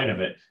same side of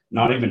it,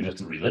 not even just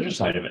the religious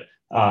side of it,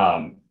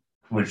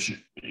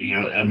 which,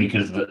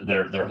 because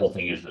their whole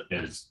thing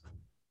is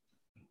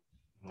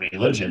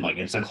religion, like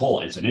it's a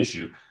cult, it's an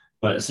issue.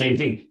 But same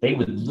thing, they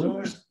would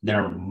lose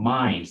their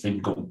minds. They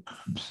would go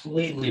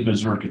completely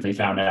berserk if they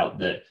found out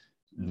that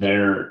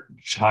their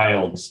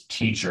child's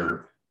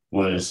teacher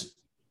was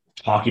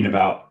talking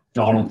about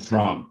Donald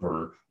Trump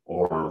or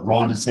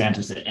Ron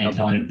DeSantis and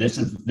telling him this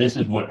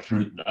is what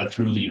a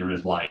true leader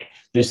is like.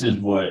 This is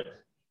what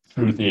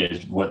truth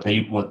is.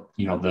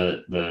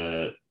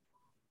 The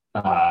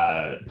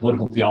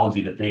political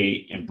theology that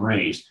they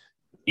embrace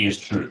is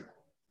true.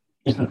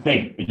 It's the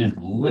thing. It is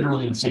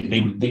literally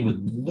insane. They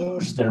would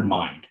lose their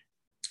mind.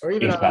 Or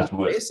even on a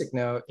basic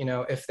note,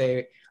 if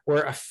they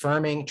were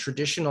affirming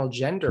traditional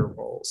gender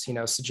roles,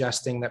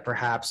 suggesting that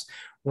perhaps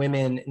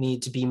women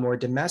need to be more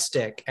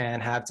domestic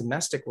and have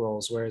domestic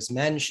roles, whereas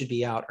men should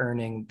be out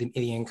earning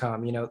the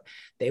income,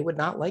 they would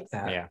not like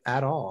that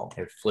at all.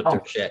 They flipped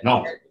their shit.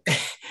 No.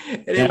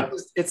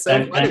 It's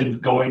so funny. And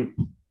going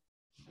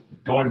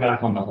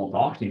back on the whole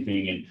doxing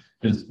thing, and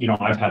because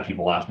I've had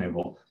people ask me,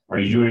 well, are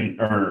you doing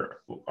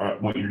or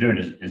what you're doing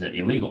is it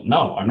illegal?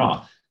 No, I'm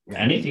not.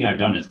 Anything I've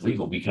done is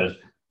legal because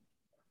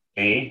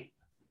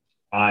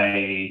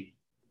I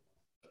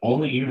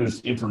only use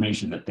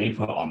information that they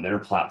put on their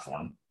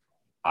platform.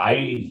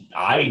 I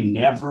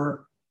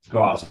never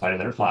go outside of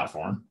their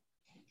platform.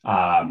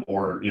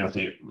 Or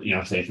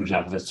say for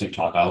example, if it's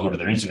TikTok, I'll go to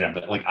their Instagram,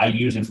 but like I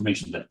use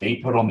information that they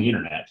put on the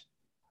internet,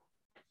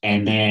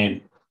 and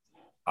then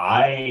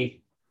I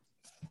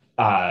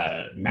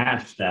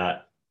match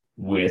that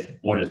with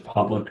what is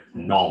public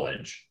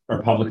knowledge or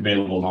public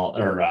available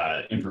knowledge or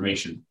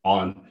information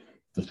on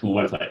the school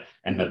website.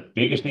 And the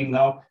biggest thing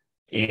though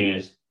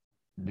is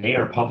they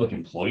are public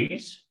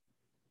employees.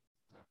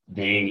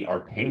 They are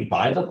paid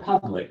by the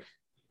public.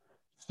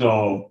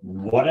 So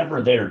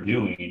whatever they're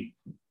doing,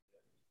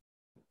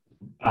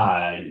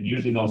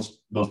 using those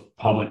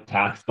public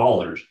tax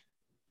dollars,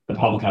 the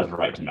public has the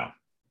right to know.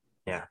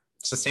 Yeah,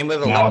 it's the same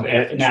with the law.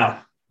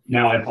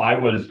 Now, if I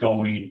was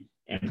going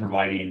and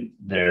providing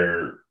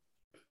their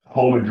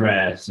home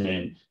address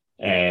and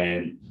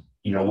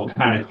what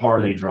kind of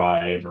car they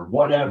drive or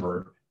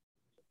whatever,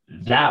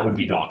 that would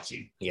be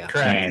doxing. Yeah,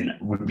 correct. And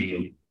would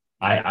be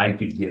I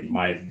could get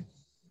my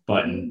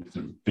butt in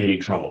some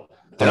big trouble.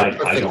 But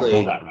I don't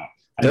go that route.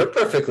 They're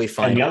perfectly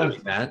fine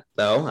doing that,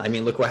 though. I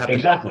mean, look what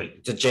happened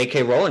to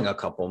J.K. Rowling a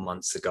couple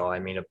months ago. I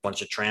mean, a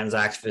bunch of trans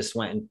activists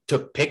went and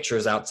took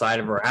pictures outside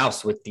of her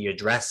house with the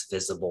address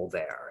visible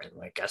there, and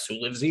like, guess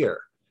who lives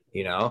here?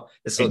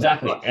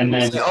 Exactly. And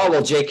then,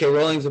 J.K.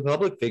 Rowling's a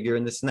public figure,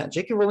 and this and that.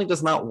 J.K. Rowling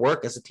does not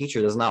work as a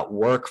teacher. Does not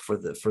work for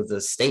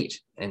the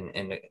state, and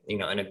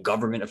in a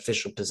government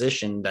official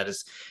position that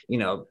is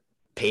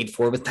paid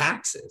for with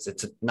taxes.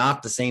 It's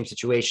not the same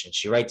situation.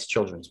 She writes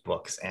children's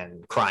books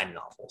and crime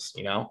novels.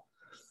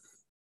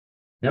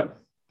 Yep.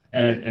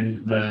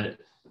 And the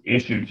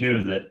issue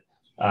too that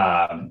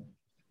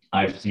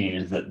I've seen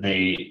is that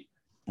they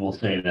will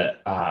say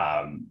that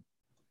I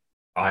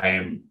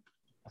am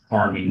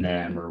harming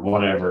them or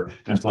whatever.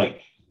 And it's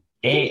like,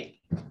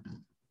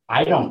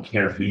 I don't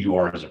care who you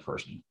are as a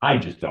person. I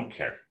just don't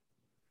care.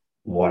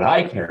 What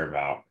I care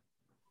about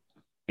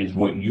is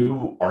what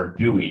you are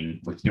doing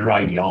with your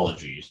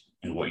ideologies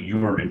and what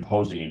you are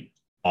imposing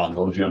on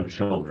those young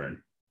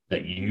children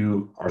that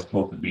you are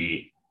supposed to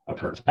be a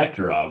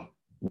protector of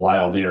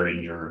while they're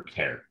in your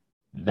care.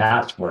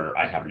 That's where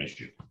I have an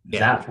issue. Yeah.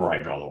 That's where I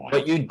draw the line.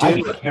 But you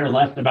do I care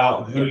less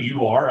about who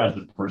you are as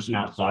a person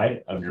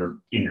outside of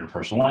in your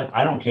personal life.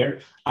 I don't care.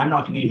 I'm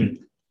not going to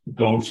even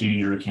go to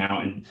your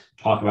account and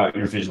talk about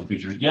your physical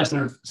features. Yes,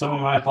 some of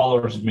my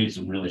followers have made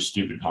some really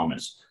stupid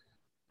comments.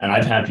 And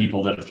I've had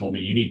people that have told me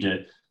you need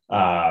to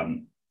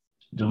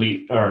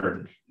delete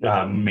or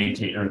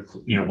maintain or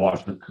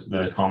watch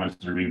the comments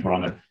that are being put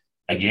on there.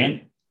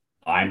 Again,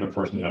 I'm a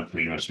person of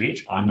freedom of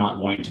speech. I'm not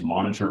going to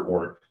monitor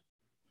or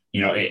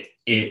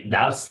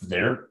that's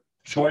their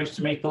choice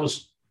to make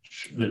those.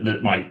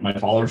 My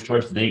followers'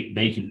 choice.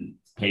 They can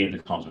pay the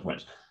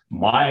consequence.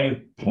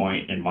 My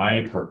point and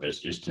my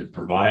purpose is to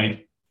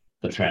provide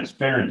the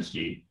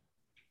transparency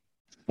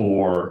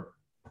for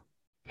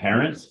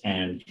parents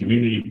and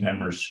community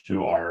members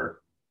who are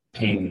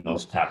paying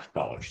those tax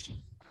dollars.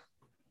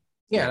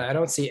 Yeah, I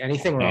don't see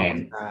anything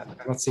wrong with that.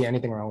 I don't see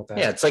anything wrong with that.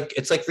 Yeah, it's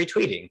like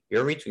retweeting.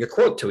 You're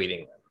quote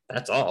tweeting them.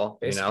 That's all.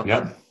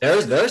 Yep.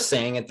 They're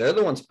saying it. They're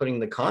the ones putting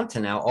the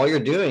content out. All you're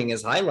doing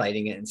is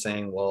highlighting it and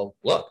saying, "Well,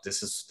 look,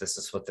 this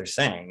is what they're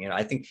saying."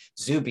 I think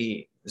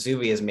Zuby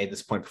has made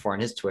this point before on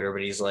his Twitter,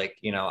 but he's like,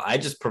 I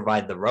just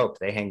provide the rope.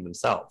 They hang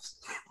themselves.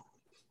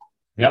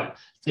 Yep.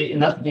 See,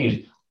 and that's the thing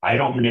is, I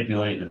don't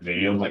manipulate the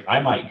video. Like I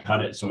might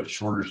cut it so it's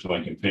shorter so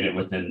I can fit it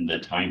within the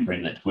time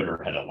frame that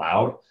Twitter had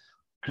allowed,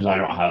 because I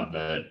don't have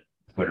the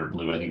Twitter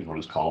Blue, I think is what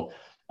it's called.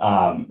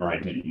 Or I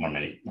didn't when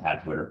I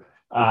had Twitter.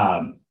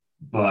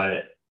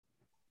 But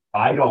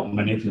I don't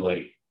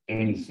manipulate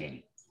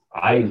anything.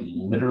 I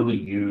literally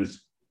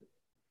use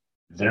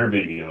their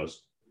videos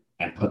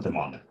and put them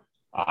on there.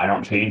 I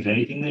don't change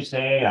anything they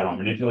say. I don't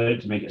manipulate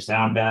it to make it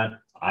sound bad.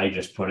 I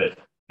just put it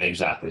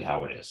exactly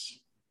how it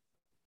is.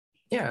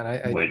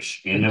 Yeah, and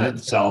which in and of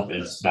itself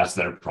that's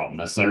their problem.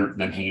 That's them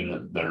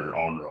hanging their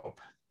own rope.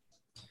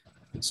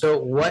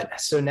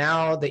 So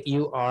now that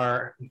you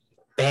are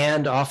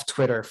banned off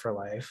Twitter for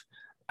life,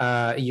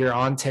 you're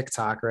on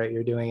TikTok, right?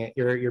 You're doing it.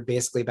 You're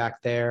basically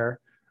back there.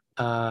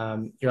 You're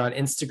on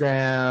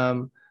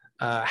Instagram.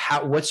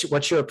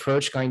 What's your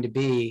approach going to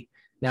be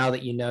now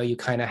that you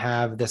kind of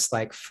have this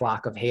like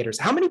flock of haters?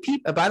 How many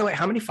people? By the way,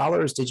 how many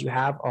followers did you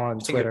have on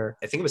Twitter?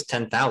 I think it was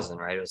 10,000,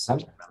 right? It was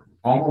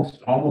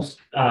almost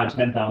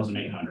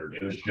 10,800.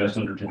 It was just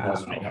under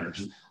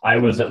 10,800. I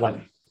was at like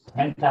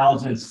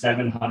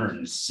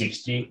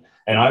 10,760,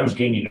 and I was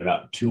gaining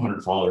about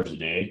 200 followers a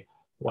day.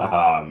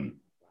 The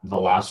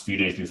last few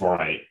days before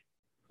I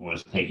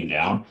was taken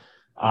down.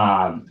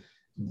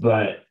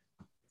 But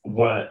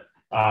what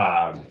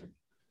I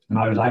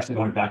was actually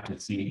going back to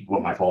see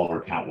what my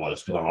follower count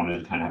was, because I wanted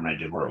to kind of have an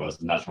idea where it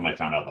was, and that's when I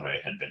found out that I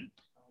had been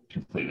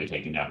completely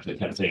taken down, because it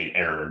kept saying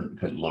error and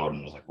couldn't load,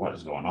 and I was like, what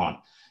is going on?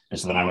 And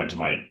so then I went to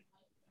my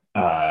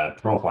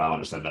profile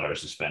and it said that I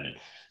was suspended.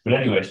 But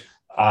anyways,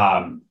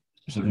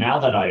 so now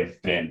that I've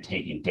been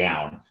taken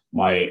down,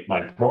 my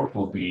approach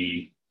will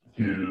be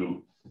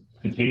to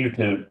continue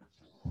to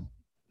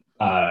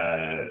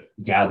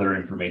gather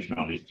information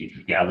on these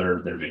teachers,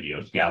 gather their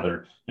videos,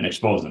 gather and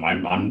expose them.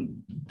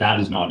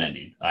 That is not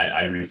ending.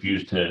 I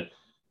refuse to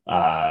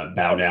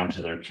bow down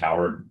to their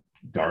coward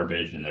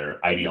garbage and their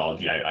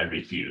ideology. I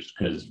refuse,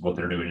 because what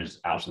they're doing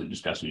is absolutely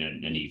disgusting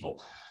and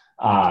evil.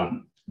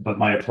 But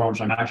my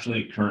approach, I'm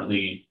actually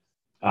currently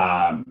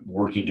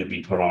working to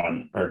be put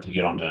on, or to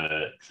get onto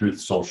Truth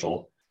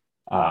Social,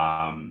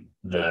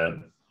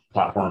 the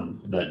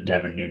platform that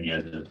Devin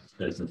Nunez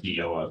is the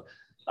CEO of.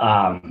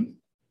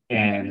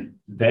 And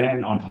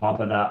then on top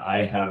of that,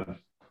 I have,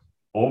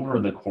 over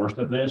the course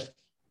of this,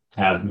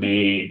 have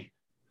made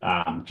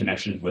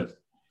connections with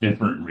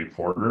different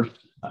reporters.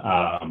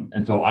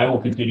 And so I will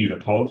continue to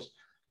post,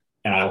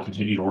 and I will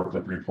continue to work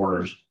with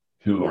reporters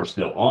who are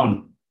still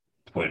on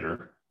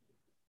Twitter.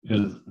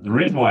 Because the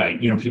reason why,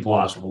 people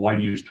ask, well, why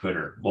do you use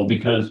Twitter? Well,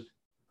 because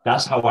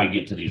that's how I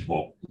get to these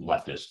woke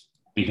leftists.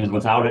 Because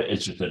without it,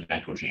 it's just an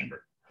echo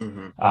chamber.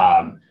 Mm-hmm.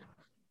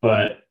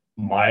 But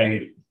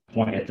my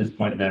point at this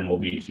point then will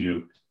be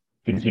to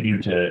continue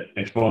to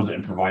expose it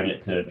and provide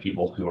it to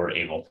people who are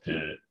able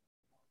to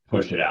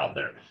push it out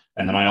there.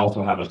 And then I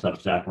also have a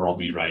Substack where I'll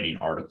be writing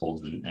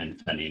articles and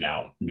sending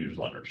out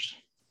newsletters.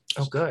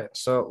 Oh, good.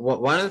 So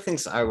one of the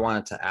things I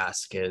wanted to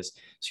ask is,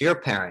 so you're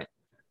a parent.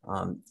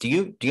 Do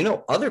you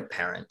know other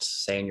parents,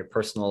 say in your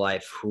personal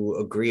life, who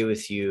agree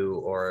with you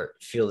or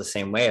feel the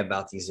same way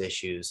about these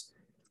issues,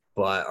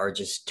 but are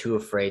just too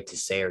afraid to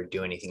say or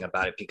do anything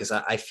about it? Because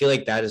I feel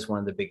like that is one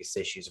of the biggest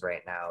issues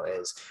right now,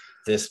 is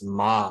this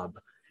mob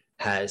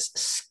has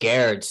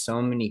scared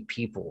so many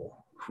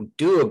people who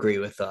do agree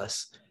with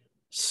us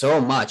so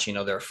much.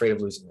 They're afraid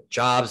of losing their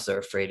jobs. They're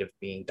afraid of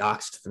being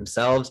doxxed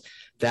themselves,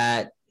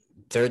 that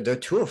they're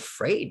too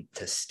afraid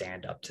to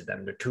stand up to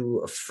them. They're too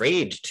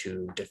afraid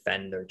to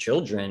defend their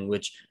children,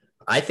 which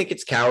I think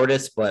it's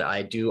cowardice, but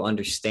I do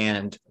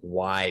understand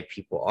why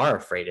people are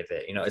afraid of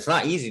it. It's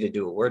not easy to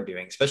do what we're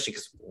doing, especially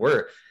because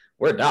we're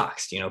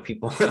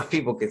doxxed.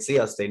 People can see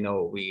us, they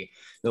know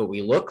what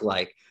we look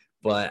like.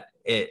 But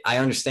I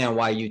understand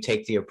why you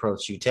take the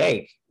approach you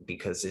take,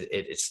 because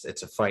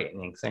it's a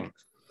frightening thing.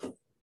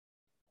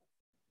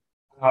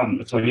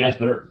 So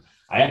yes,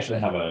 I actually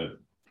have a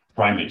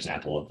prime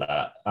example of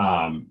that.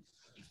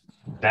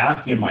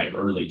 Back in my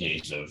early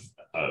days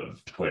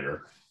of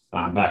Twitter,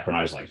 back when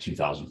I was like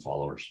 2,000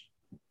 followers,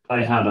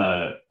 I had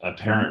a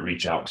parent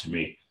reach out to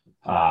me,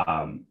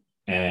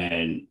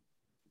 and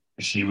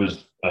she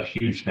was a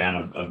huge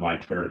fan of my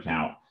Twitter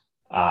account,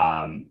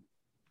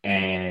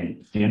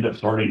 and she ended up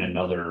starting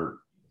another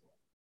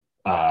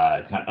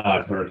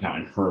Twitter account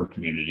in her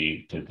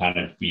community to kind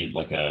of be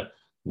like a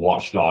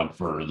watchdog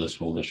for the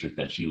school district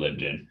that she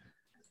lived in.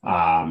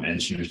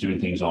 And she was doing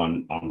things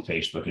on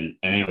Facebook. And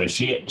anyway,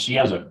 she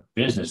has a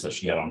business that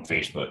she had on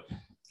Facebook.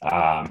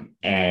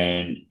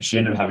 And she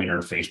ended up having her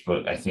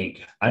Facebook,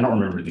 I don't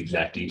remember the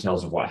exact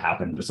details of what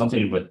happened, but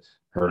something with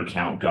her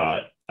account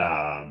got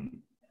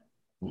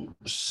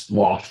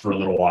lost for a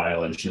little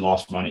while, and she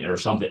lost money or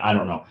something. I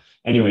don't know.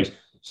 Anyways,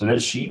 so then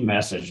she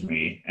messaged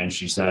me and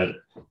she said,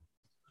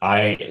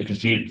 because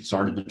she had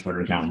started the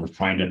Twitter account and was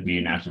trying to be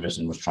an activist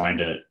and was trying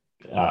to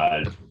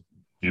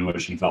do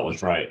what she felt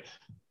was right.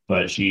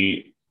 But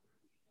she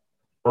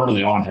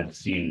early on had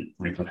seen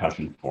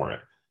repercussions for it.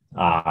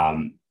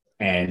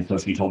 And so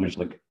she told me, she's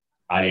like,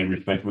 I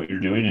respect what you're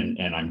doing,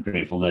 and I'm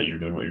grateful that you're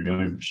doing what you're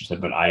doing. She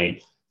said, but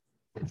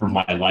for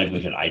my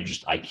livelihood,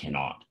 I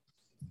cannot.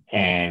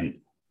 And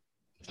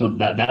so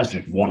that's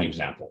just one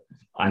example.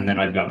 And then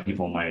I've got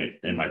people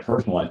in my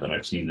personal life that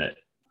I've seen that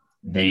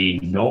they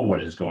know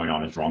what is going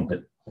on is wrong,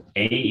 but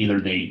either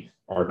they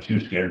are too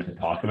scared to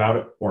talk about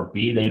it, or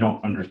B, they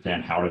don't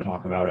understand how to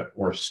talk about it,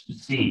 or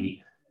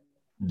C,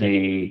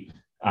 they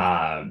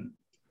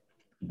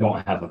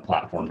don't have a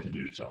platform to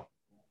do so.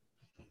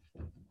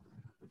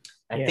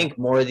 I think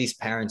more of these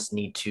parents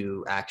need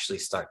to actually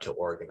start to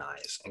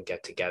organize and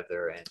get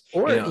together, and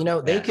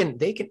they can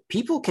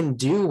people can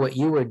do what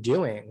you were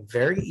doing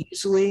very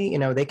easily.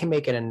 They can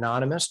make an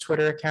anonymous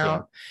Twitter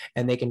account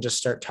and they can just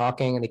start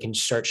talking and they can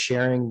start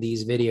sharing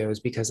these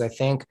videos, because I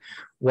think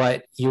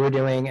what you were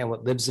doing and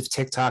what Libs of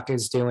TikTok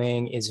is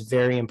doing is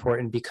very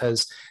important,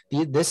 because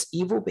this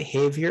evil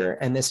behavior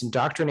and this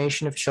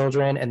indoctrination of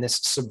children and this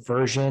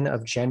subversion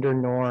of gender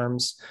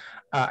norms,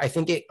 I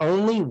think it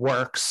only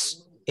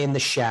works in the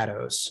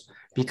shadows,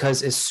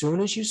 because as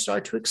soon as you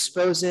start to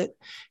expose it,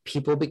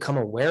 people become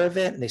aware of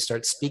it and they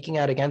start speaking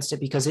out against it,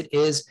 because it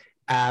is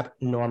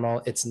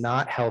abnormal. It's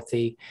not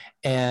healthy.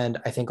 And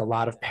I think a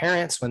lot of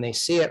parents, when they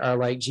see it, are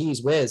like,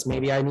 geez whiz,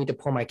 maybe I need to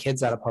pull my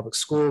kids out of public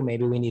school.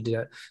 Maybe we need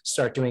to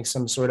start doing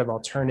some sort of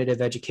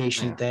alternative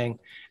education thing.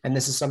 And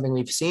this is something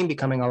we've seen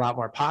becoming a lot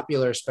more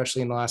popular,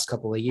 especially in the last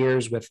couple of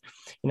years with,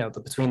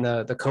 between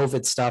the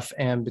COVID stuff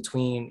and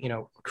between,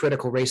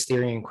 critical race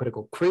theory and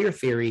critical queer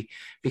theory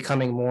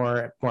becoming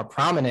more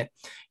prominent.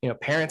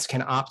 Parents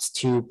can opt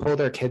to pull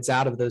their kids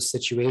out of those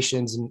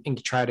situations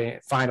and try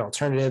to find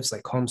alternatives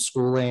like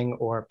homeschooling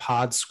or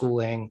pod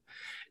schooling.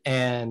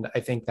 And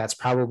I think that's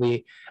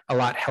probably a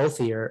lot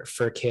healthier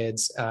for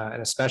kids, and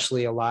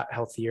especially a lot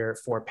healthier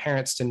for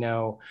parents to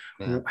know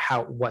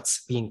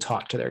what's being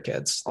taught to their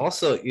kids.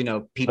 Also,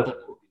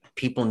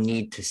 people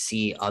need to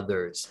see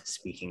others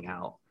speaking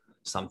out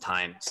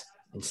sometimes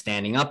and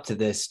standing up to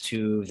this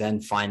to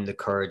then find the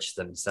courage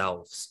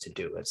themselves to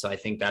do it. So I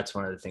think that's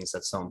one of the things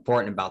that's so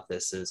important about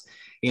this is,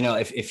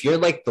 if you're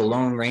like the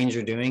Lone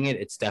Ranger doing it,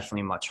 it's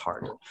definitely much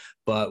harder.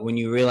 But when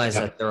you realize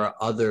that there are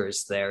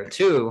others there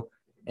too,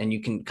 and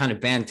you can kind of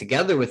band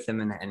together with them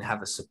and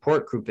have a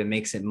support group, it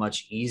makes it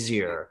much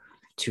easier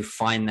to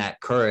find that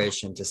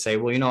courage and to say,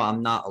 well,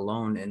 I'm not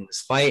alone in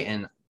this fight,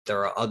 and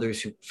there are others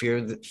who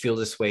feel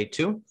this way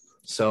too.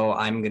 So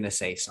I'm going to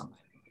say something,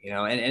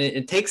 and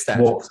it takes that.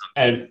 Well,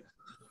 and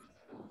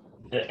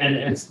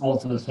it's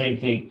also the same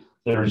thing.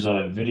 There's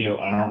a video.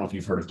 I don't know if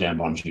you've heard of Dan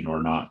Bongino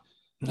or not,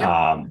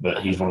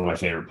 but he's one of my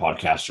favorite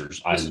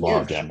podcasters. I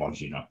love Dan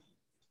Bongino.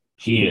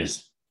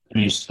 He's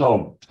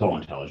so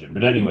intelligent.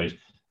 But anyways,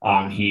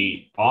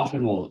 he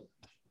often will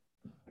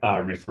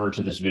refer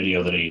to this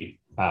video that he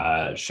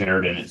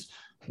shared, and it's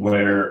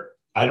where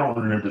I don't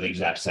remember the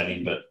exact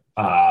setting, but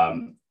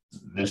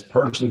this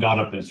person got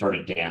up and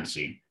started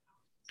dancing.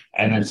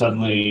 And then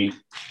suddenly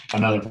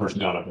another person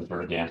got up and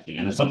started dancing.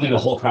 And then suddenly the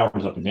whole crowd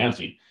was up and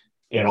dancing.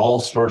 It all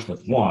starts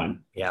with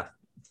one. Yeah.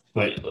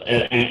 But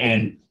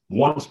and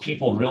once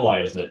people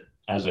realize that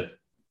as a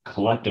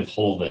collective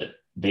whole that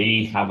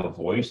they have a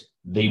voice,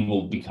 they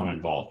will become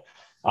involved.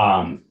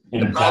 The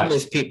problem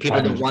is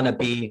people don't want to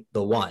be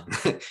the one.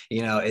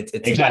 It's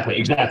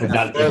exactly.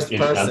 That's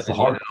the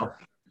hard part.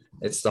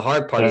 It's the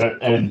hard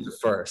part. And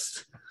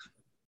first.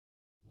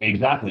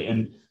 Exactly.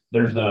 And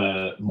there's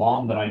a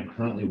mom that I'm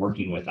currently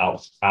working with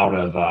out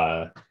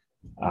of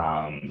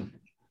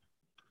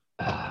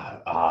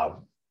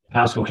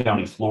Pasco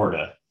County,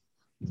 Florida,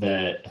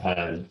 that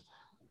has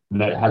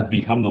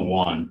become the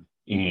one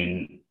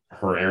in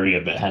her area,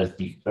 but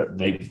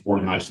they've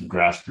organized some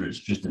grassroots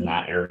just in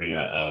that area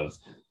of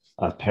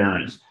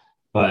parents.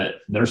 But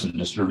there's some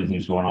disturbing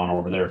things going on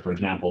over there. For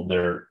example,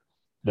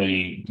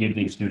 they give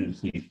these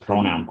students these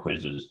pronoun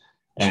quizzes.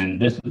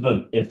 And this is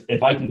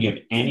if I can give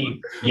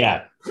any,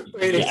 exactly.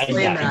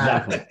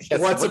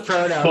 What's a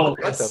pronoun?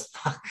 So,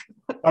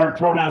 or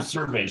pronoun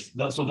surveys.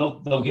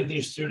 So they'll give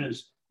these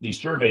students these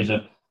surveys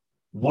of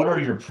what are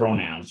your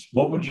pronouns?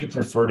 What would you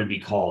prefer to be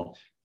called?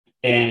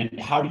 And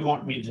how do you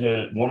want me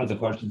to? One of the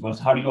questions was,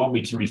 how do you want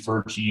me to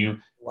refer to you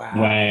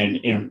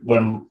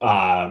when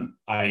I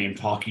am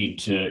talking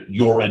to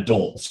your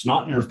adults,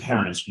 not your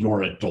parents,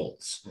 your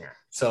adults? Yeah.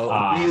 So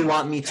do you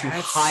want me to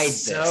hide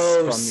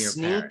this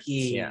from your parents?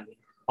 Yeah.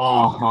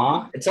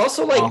 It's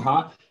also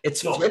like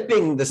it's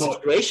flipping the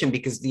situation,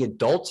 because the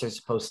adults are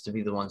supposed to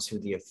be the ones who are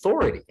the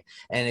authority,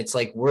 and it's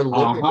like we're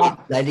literally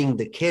letting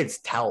the kids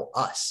tell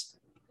us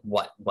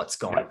what's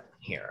going on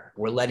here.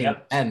 We're letting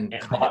them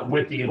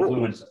with the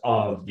influence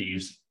of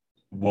these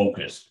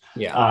wokists.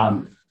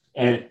 Yeah.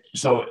 And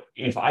so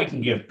if I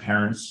can give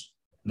parents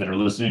that are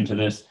listening to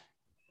this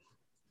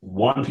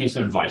one piece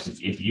of advice,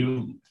 if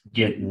you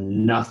get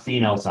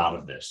nothing else out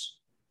of this,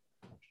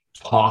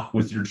 talk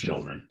with your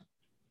children.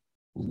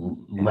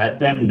 Let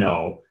them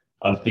know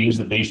of things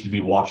that they should be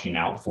watching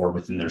out for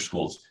within their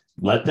schools.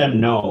 Let them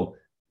know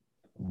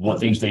what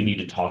things they need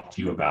to talk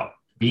to you about.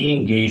 Be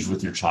engaged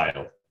with your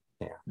child.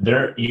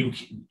 Yeah.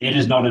 It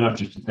is not enough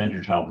just to send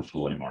your child to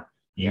school anymore.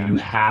 You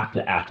have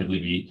to actively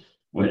be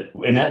with,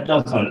 and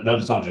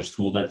that's not just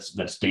school. That's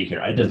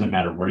daycare. It doesn't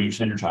matter where you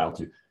send your child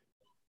to.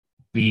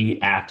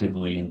 Be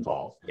actively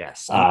involved.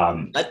 Yes.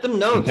 Let them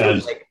know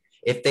because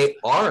if they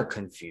are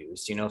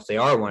confused, if they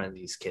are one of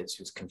these kids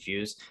who's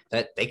confused,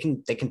 that they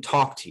can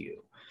talk to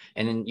you.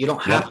 And then you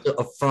don't have to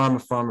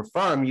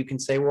affirm. You can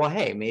say, well,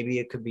 hey, maybe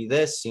it could be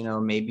this,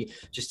 maybe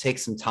just take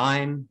some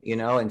time,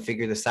 and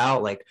figure this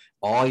out. Like,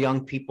 all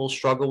young people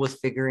struggle with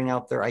figuring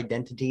out their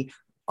identity.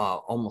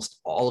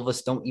 Almost all of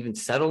us don't even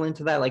settle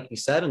into that, like you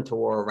said, until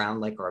we're around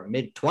like our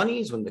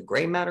mid-20s, when the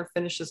gray matter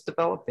finishes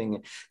developing.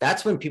 And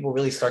that's when people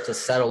really start to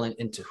settle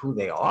into who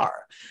they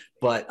are.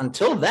 But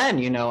until then,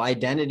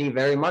 identity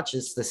very much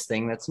is this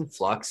thing that's in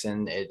flux,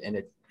 and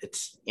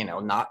it's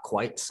not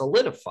quite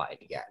solidified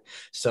yet.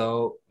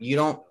 So you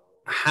don't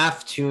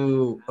have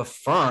to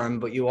affirm,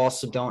 but you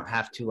also don't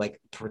have to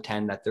like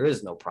pretend that there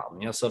is no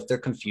problem. So if they're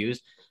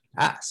confused,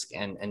 ask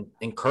and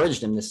encourage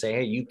them to say,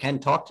 hey, you can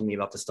talk to me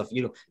about this stuff.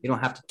 You don't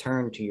have to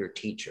turn to your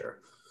teacher.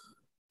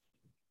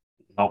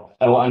 Oh,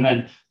 and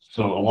then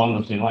so along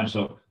those same lines,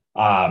 so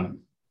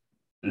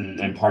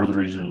and part of the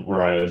reason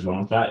where I was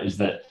going with that is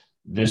that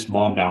this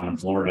mom down in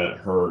Florida,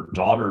 her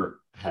daughter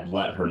had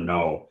let her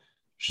know.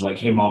 She's like,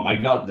 hey, Mom, I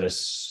got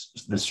this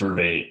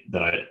survey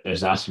that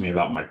is asking me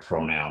about my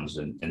pronouns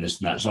and this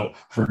and that. So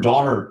her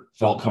daughter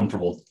felt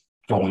comfortable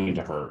going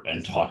to her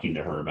and talking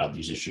to her about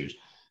these issues.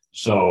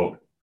 So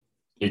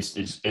it's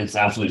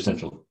absolutely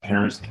essential.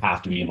 Parents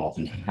have to be involved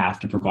and have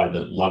to provide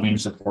the loving,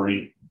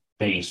 supporting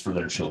base for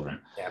their children.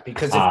 Yeah,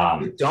 because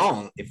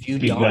if you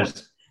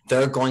don't,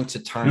 they're going to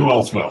turn. Who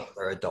else will?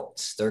 They're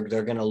adults. They're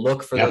going to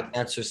look for the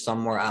answers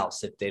somewhere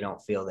else if they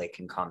don't feel they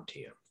can come to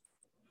you.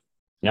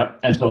 Yep.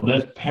 And so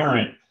this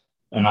parent,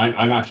 and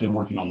I'm actually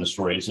working on this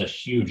story. It's a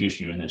huge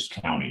issue in this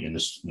county, in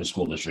this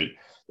school district.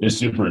 This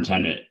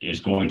superintendent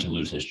is going to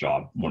lose his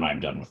job when I'm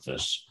done with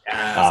this.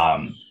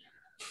 Yes.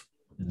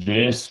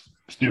 This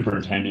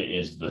superintendent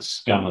is the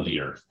scum of the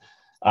earth.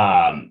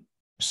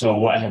 So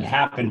what had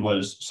happened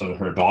was, so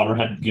her daughter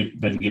had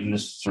been given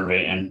this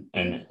survey, and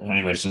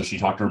anyway, so she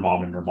talked to her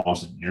mom, and her mom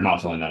said, you're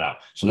not filling that out.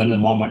 So then the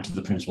mom went to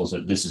the principal and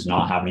said, this is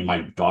not happening.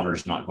 My daughter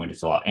is not going to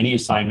fill out any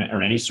assignment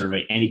or any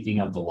survey, anything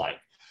of the like.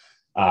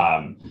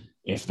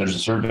 If there's a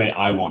survey,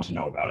 I want to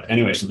know about it.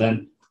 Anyway, so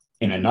then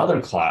in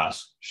another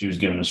class, she was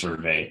given a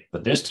survey,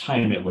 but this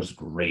time it was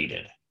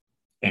graded,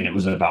 and it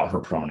was about her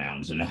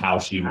pronouns and how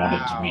she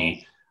wanted to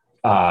be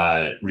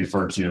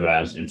referred to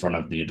as in front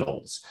of the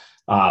adults.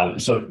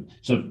 So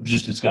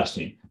just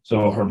disgusting.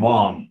 So her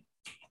mom,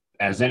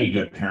 as any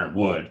good parent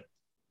would,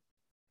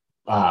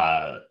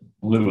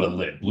 blew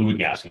a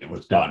gasket. It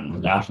was done. It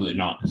was absolutely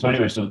not. So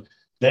anyway, so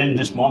then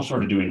this mom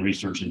started doing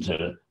research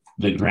into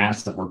the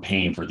grants that were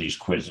paying for these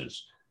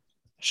quizzes.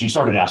 She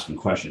started asking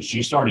questions.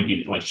 She started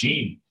getting,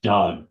 she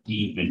dug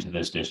deep into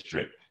this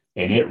district,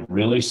 and it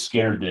really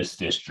scared this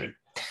district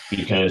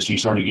because she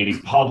started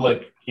getting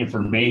public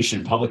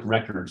information, public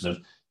records of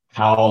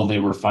how they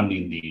were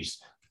funding these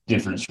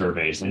different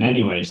surveys. And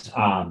anyways,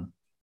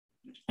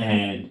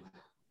 and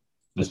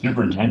the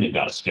superintendent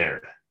got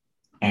scared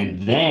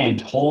and then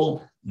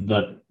told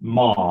the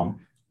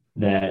mom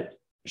that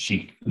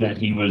he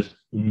was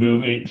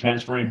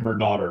transferring her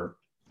daughter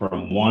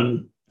from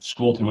one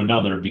school to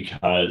another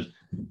because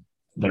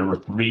there were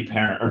three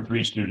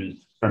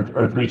students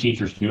or three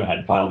teachers who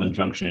had filed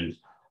injunctions,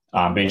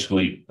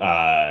 basically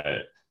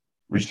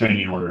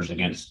restraining orders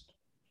against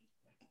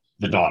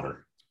the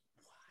daughter.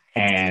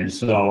 And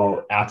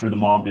so after the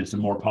mom did some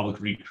more public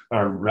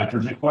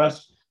records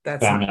requests,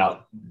 found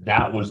out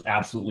that was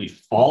absolutely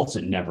false.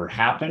 It never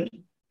happened.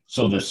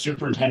 So the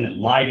superintendent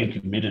lied and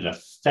committed a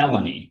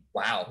felony.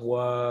 Wow.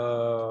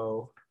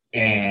 Whoa.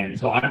 And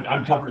so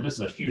I'm covering, this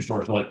is a huge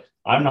story. So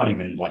I'm not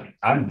even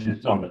I'm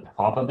just on the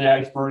top of the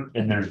iceberg,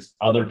 and there's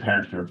other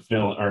parents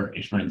who are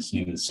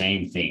experiencing the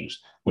same things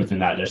within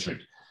that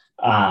district.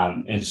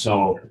 And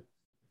so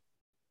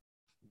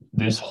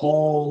this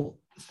whole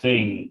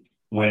thing,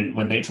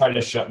 when they try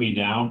to shut me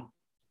down,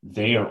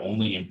 they are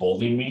only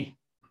emboldening me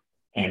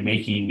and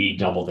making me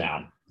double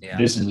down. Yeah.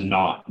 This is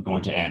not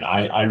going to end.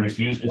 I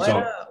refuse.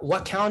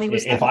 What county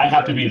was that? If I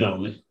have to be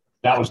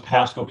that was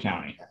Pasco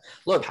County.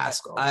 Look,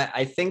 Pasco.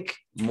 I think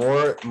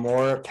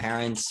more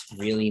parents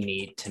really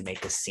need to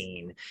make a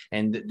scene.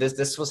 And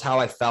this was how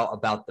I felt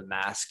about the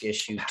mask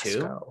issue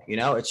too.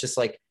 It's just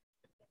like,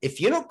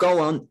 if you don't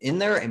go in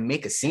there and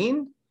make a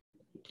scene,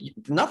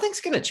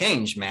 nothing's going to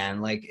change, man.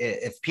 Like,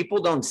 if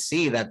people don't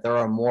see that there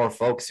are more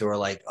folks who are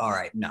like, all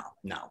right, no,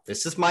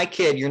 this is my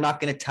kid. You're not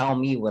going to tell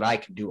me what I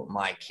can do with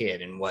my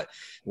kid and what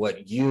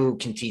you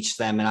can teach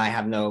them, and I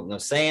have no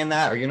say in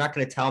that. Or you're not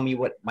going to tell me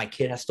what my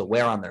kid has to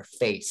wear on their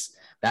face,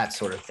 that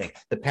sort of thing.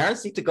 The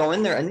parents need to go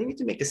in there and they need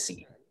to make a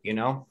scene,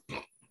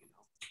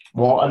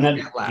 Well, and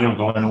then,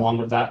 going along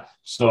with that,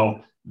 so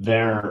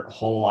their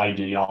whole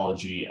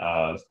ideology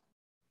of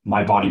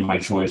my body, my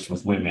choice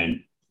with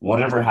women,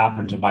 whatever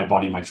happened to my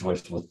body, my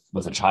choice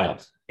with a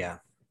child? Yeah.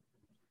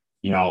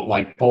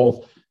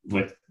 Both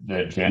with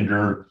the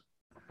gender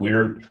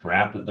weird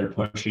crap that they're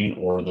pushing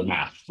or the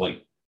mask,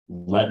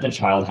 let the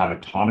child have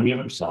autonomy of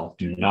himself.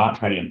 Do not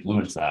try to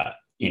influence that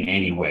in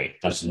any way.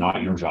 That's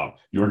not your job.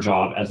 Your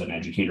job as an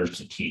educator is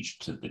to teach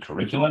to the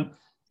curriculum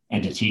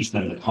and to teach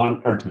them to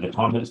the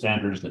content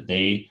standards that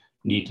they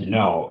need to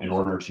know in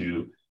order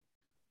to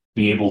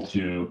be able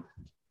to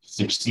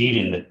succeed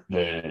in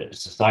the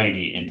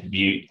society and to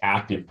be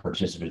active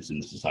participants in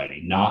the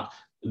society. Not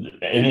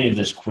any of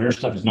this queer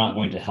stuff is not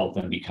going to help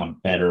them become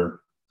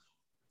better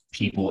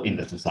people in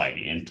the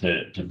society and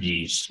to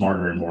be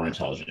smarter and more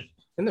intelligent.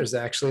 And there's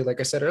actually, like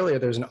I said earlier,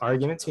 there's an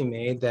argument to be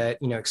made that,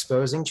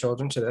 exposing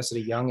children to this at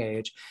a young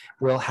age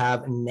will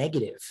have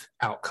negative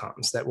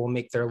outcomes that will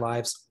make their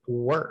lives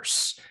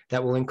worse,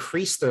 that will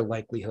increase their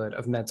likelihood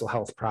of mental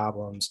health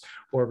problems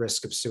or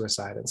risk of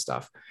suicide and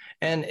stuff.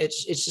 And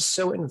it's just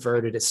so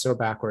inverted. It's so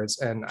backwards.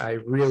 And I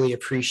really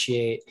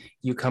appreciate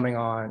you coming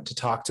on to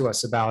talk to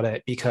us about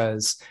it,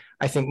 because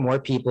I think more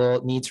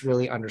people need to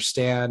really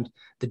understand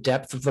the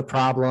depth of the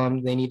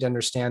problem. They need to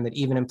understand that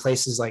even in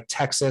places like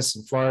Texas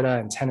and Florida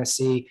and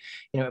Tennessee,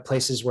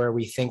 places where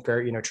we think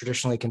are,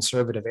 traditionally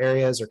conservative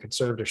areas or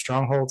conservative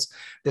strongholds,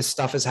 this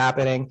stuff is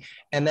happening.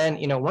 And then,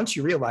 once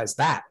you realize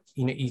that,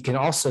 you can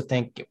also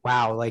think,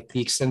 wow, like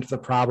the extent of the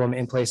problem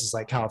in places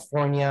like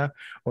California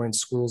or in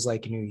schools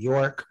like New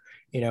York,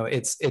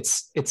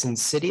 it's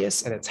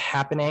insidious and it's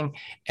happening.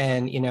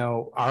 And,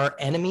 our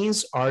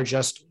enemies are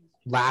just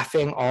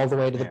laughing all the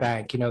way to the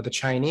bank. The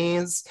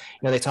Chinese,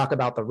 they talk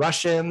about the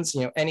Russians,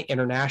 any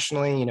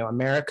internationally,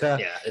 America.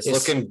 Yeah, it's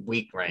looking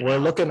weak right now. We're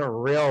looking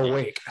real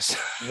weak.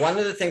 One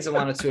of the things I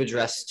wanted to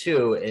address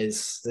too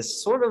is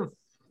this sort of,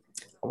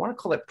 I want to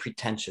call it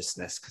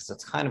pretentiousness, because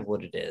that's kind of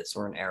what it is,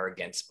 or an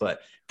arrogance,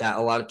 but that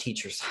a lot of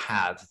teachers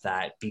have,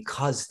 that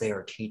because they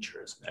are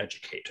teachers,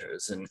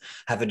 educators, and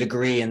have a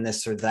degree in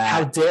this or that.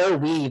 How dare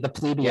we, the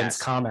plebeians,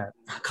 comment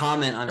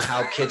on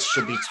how kids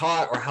should be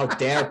taught, or how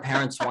dare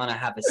parents want to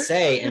have a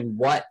say in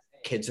what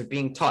kids are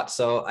being taught.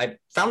 So I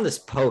found this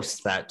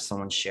post that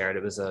someone shared.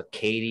 It was a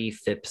Katie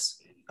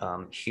Phipps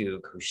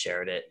Hugh who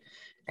shared it.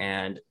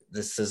 And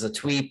this is a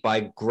tweet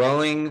by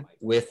Growing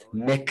with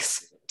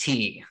Mix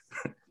T.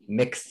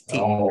 Mixed tea.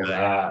 Oh,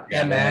 that.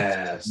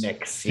 Yes.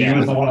 Mix. She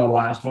was one of the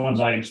last ones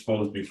I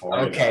exposed before.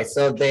 Okay,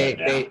 so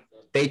they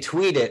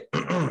tweeted,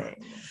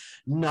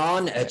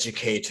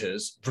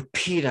 non-educators,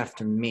 repeat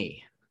after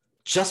me.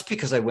 Just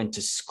because I went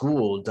to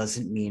school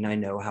doesn't mean I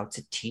know how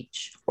to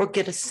teach or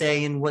get a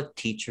say in what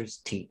teachers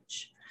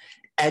teach.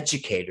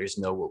 Educators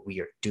know what we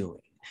are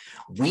doing.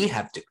 We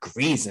have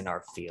degrees in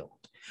our field.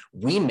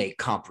 We make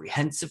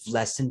comprehensive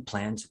lesson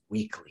plans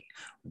weekly.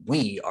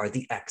 We are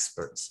the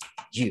experts.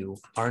 You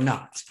are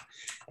not.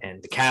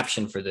 And the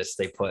caption for this,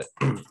 they put,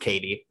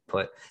 Katie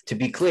put, to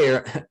be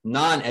clear,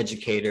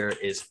 non-educator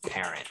is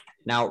parent.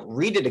 Now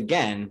read it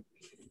again.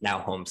 Now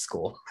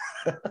homeschool.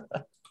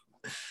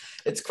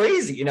 It's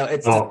crazy.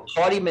 It's a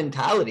haughty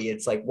mentality.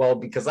 It's like, well,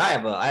 because I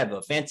have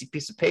a fancy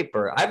piece of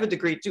paper. I have a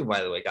degree too,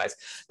 by the way, guys,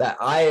 that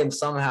I am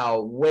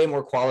somehow way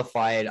more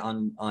qualified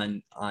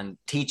on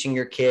teaching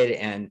your kid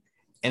and,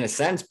 in a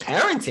sense,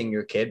 parenting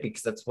your kid,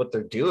 because that's what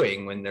they're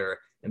doing when they're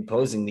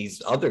imposing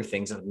these other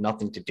things that have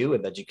nothing to do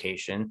with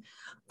education.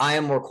 I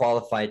am more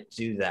qualified to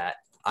do that.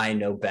 I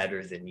know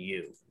better than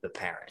you, the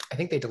parent. I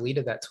think they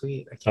deleted that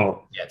tweet. Yeah,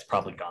 it's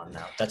probably gone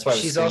now. That's why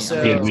she's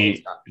also.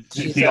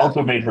 She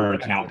also made her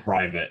account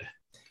private.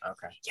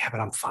 Okay. Yeah, but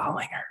I'm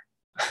following her.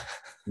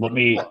 Let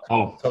me.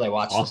 So they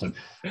watch. Awesome.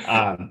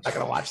 I'm not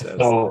gonna watch those.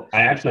 So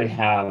I actually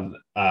have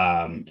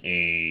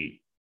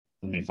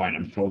Let me find.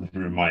 I'm scrolling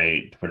through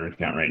my Twitter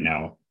account right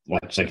now,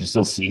 so I can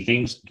still see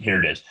things.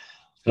 Here it is.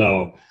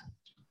 So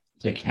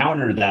to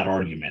counter that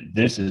argument,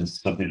 this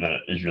is something that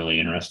is really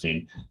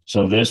interesting.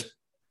 So this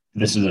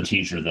is a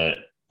teacher that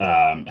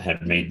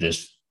had made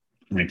this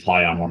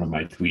reply on one of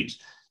my tweets.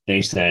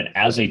 They said,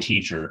 as a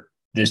teacher,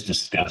 this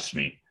disgusts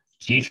me.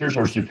 Teachers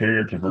are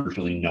superior to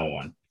virtually no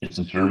one. It's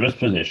a service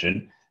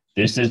position.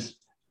 This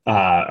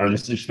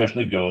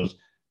especially goes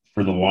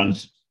for the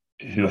ones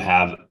who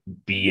have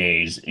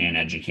BAs in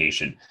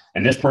education.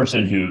 And this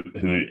person who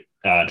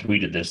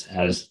tweeted this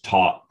has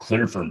taught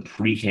clear from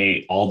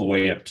pre-K all the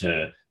way up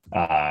to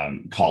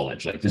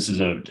college. Like, this is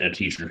a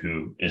teacher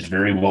who is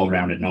very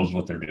well-rounded, knows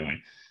what they're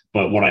doing.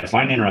 But what I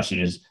find interesting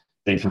is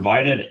they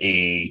provided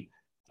a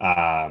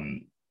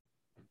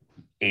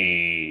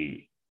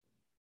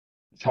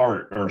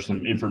chart or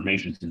some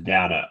information, some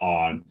data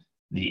on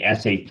the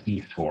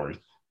SAT scores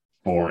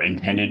for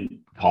intended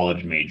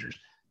college majors.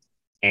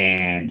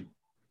 And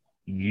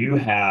you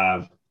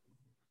have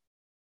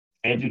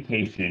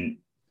education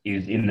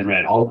is in the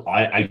red.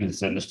 I can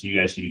send this to you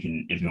guys so you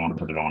can, if you want to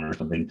put it on or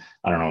something.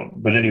 I don't know.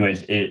 But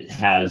anyways, it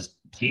has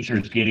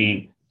teachers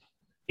getting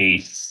a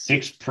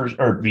 6%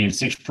 or being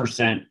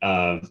 6%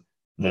 of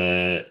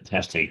the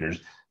test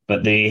takers,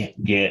 but they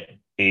get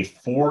a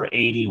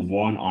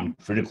 481 on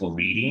critical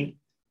reading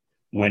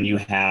when you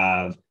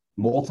have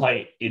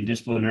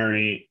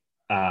multidisciplinary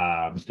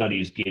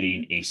studies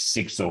getting a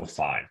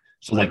 605.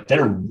 So like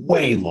they're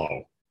way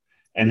low.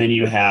 And then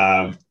you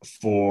have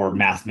for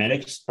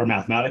mathematics,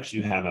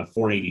 you have a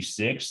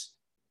 486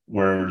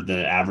 where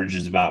the average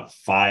is about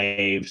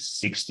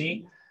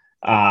 560.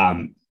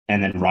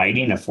 And then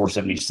writing a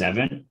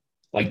 477.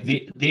 Like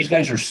these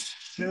guys are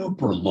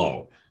super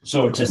low.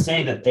 So to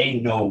say that they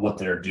know what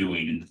they're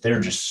doing and that they're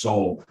just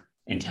so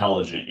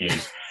intelligent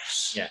is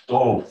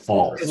so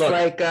false. It's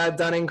like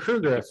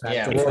Dunning-Kruger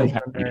effect.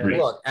 Yeah,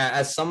 look,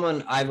 as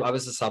someone, I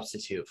was a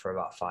substitute for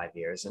about 5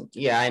 years, and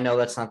yeah, I know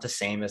that's not the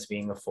same as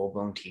being a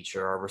full-blown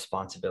teacher. Our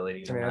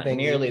responsibilities are not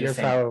nearly the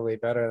same. You're probably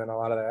better than a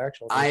lot of the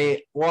actual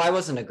teachers. I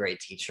wasn't a great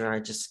teacher. I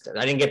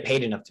didn't get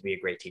paid enough to be a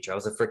great teacher. I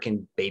was a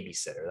freaking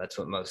babysitter. That's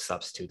what most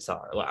substitutes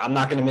are. I'm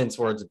not going to mince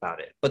words about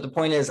it, but the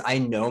point is, I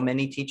know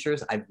many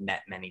teachers. I've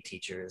met many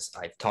teachers.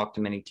 I've talked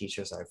to many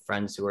teachers. I have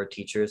friends who are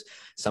teachers.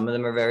 Some of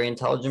them are very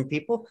intelligent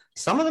people.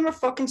 Some of them are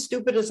fucking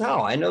stupid as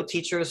hell. I know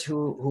teachers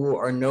who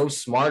are no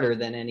smarter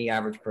than any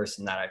average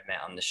person that I've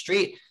met on the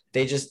street.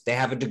 They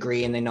have a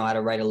degree and they know how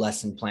to write a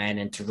lesson plan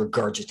and to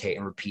regurgitate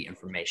and repeat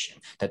information.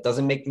 That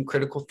doesn't make them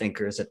critical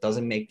thinkers. That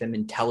doesn't make them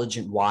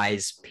intelligent,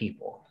 wise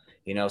people.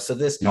 So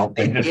they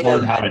just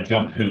learn how to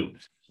jump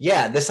hoops.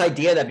 Yeah, this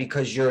idea that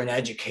because you're an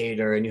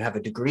educator and you have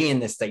a degree in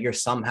this, that you're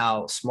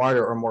somehow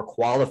smarter or more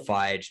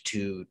qualified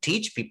to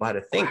teach people how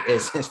to think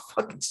is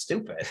fucking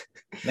stupid.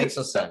 Makes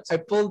no sense. I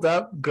pulled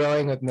up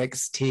Growing with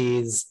Mixed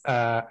T's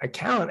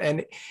account,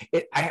 and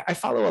I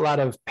follow a lot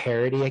of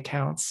parody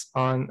accounts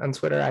on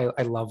Twitter.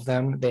 I love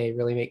them. They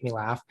really make me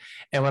laugh.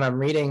 And when I'm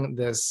reading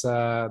this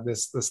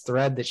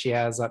thread that she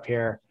has up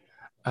here,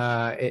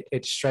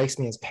 it strikes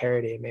me as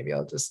parody. Maybe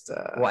I'll just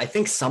well, I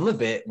think some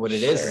of it, what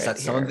it is that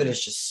some of it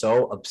is just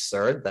so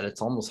absurd that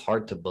it's almost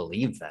hard to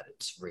believe that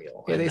it's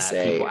real. Yeah, they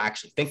say people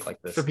actually think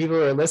like this. For people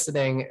who are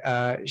listening,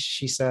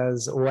 she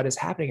says what is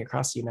happening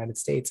across the United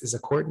States is a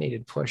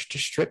coordinated push to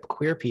strip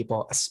queer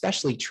people,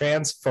 especially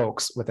trans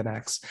folks with an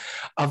X,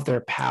 of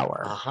their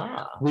power.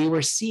 We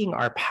were seeing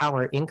our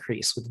power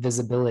increase with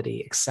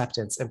visibility,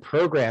 acceptance, and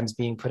programs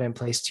being put in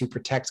place to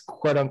protect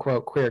quote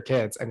unquote queer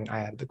kids. I mean, I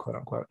added the quote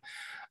unquote.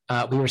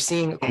 We were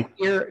seeing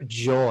queer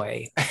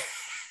joy.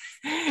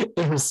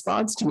 In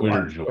response to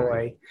our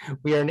joy,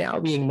 we are now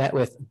being met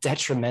with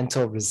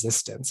detrimental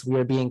resistance. We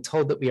are being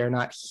told that we are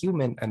not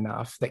human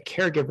enough, that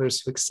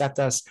caregivers who accept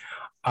us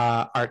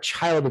are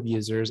child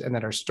abusers, and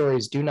that our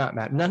stories do not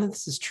matter. None of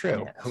this is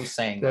true. Yeah, who's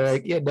saying this?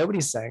 Like, yeah,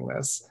 nobody's saying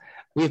this.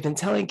 We have been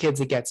telling kids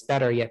it gets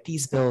better, yet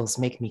these bills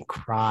make me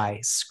cry,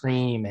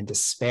 scream, and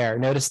despair.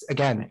 Notice,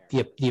 again,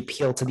 the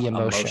appeal to the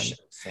emotion.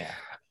 Yeah.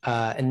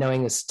 And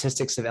knowing the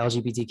statistics of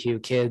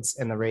LGBTQ kids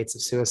and the rates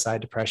of suicide,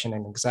 depression,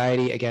 and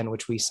anxiety, again,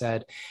 which we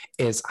said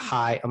is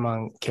high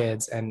among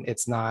kids. And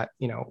it's not,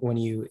 when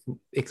you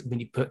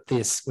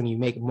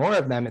make more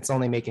of them, it's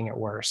only making it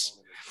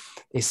worse.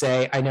 They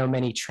say, I know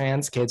many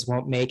trans kids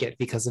won't make it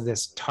because of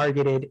this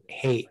targeted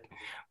hate.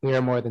 We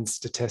are more than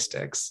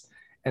statistics.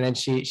 And then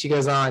she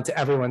goes on to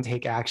everyone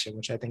take action,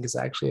 which I think is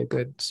actually a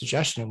good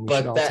suggestion. We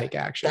should all take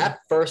action. That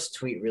first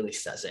tweet really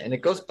says it. And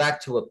it goes back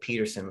to what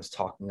Peterson was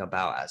talking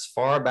about as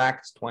far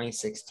back as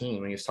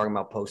 2016 when he was talking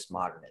about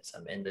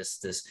postmodernism and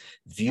this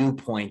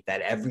viewpoint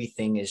that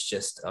everything is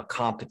just a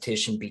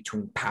competition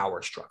between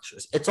power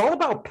structures. It's all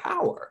about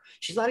power.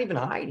 She's not even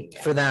hiding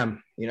it. For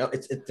them.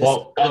 It's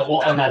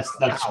and that's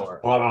power.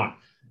 Spot on.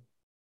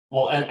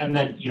 Well, and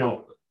then,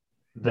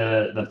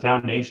 the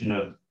foundation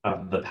of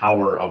the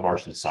power of our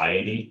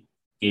society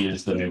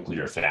is the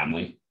nuclear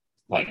family.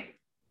 That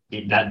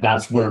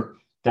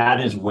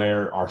is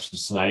where our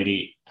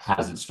society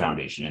has its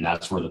foundation, and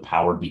that's where the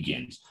power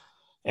begins.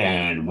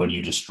 And when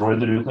you destroy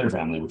the nuclear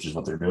family, which is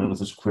what they're doing with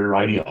this queer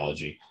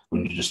ideology,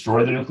 when you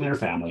destroy the nuclear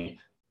family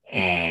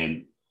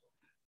and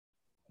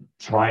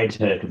try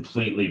to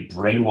completely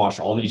brainwash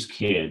all these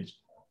kids,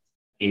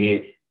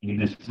 you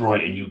destroy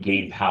and you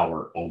gain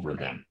power over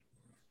them.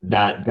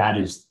 That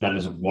is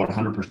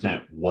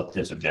 100% what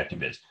this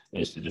objective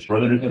is to destroy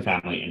the nuclear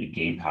family and to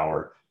gain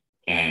power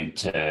and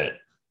to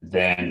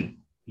then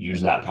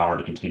use that power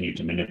to continue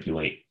to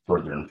manipulate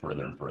further and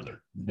further and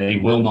further. They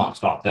will not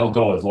stop. They'll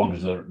go as long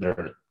as they'll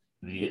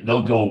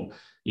go,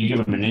 you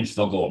give them an inch,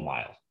 they'll go a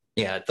mile.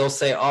 Yeah, they'll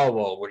say, oh,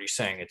 well, what are you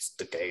saying? It's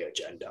the gay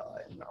agenda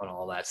and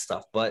all that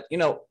stuff. But,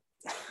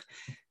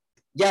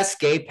 yes,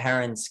 gay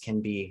parents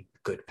can be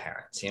good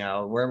parents.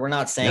 We're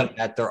not saying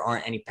that there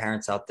aren't any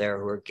parents out there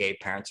who are gay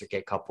parents or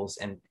gay couples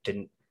and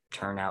didn't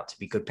turn out to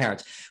be good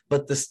parents,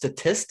 but the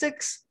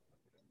statistics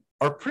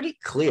are pretty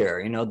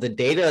clear. The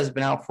data has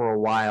been out for a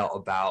while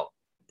about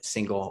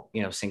single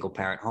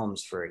parent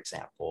homes, for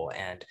example,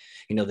 and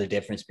the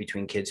difference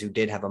between kids who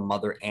did have a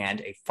mother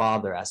and a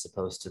father as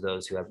opposed to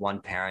those who have one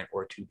parent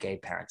or two gay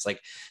parents. Like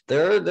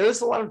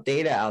there's a lot of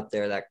data out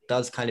there that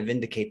does kind of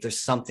indicate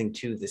there's something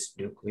to this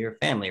nuclear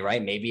family,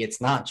 right? Maybe it's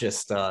not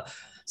just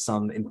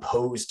some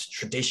imposed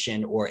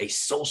tradition or a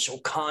social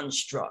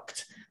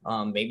construct.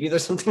 Maybe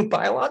there's something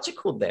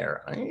biological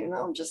there.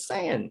 I'm just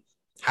saying.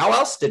 How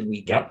else did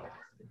we get?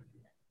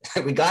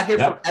 We got here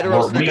from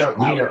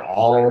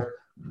heterosexual.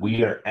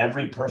 We are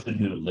every person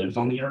who lives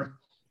on the earth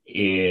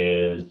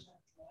is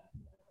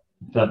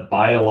the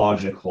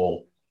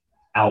biological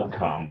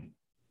outcome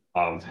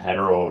of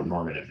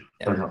heteronormative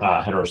or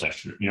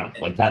heterosexual.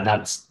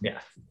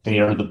 They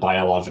are the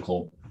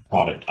biological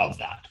product of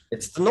that.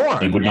 It's the norm.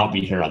 They would not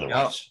be here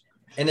otherwise.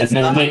 And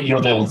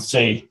then they'll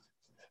say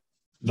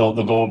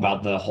they'll go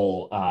about the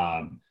whole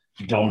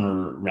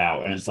donor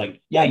route, and it's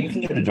like, yeah, you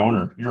can get a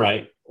donor, you're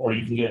right, or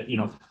you can get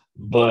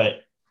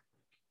but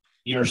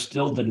you're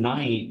still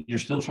trying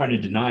to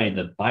deny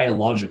the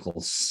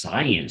biological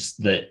science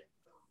that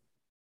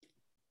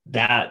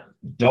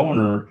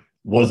donor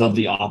was of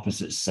the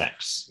opposite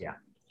sex. Yeah.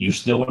 You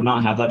still would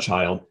not have that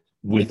child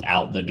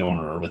without the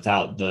donor or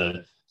without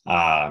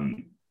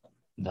I'm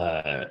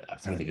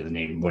trying to think of the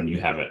name when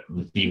you have it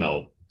with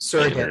female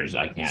Surrogate.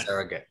 I can't.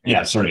 Surrogate.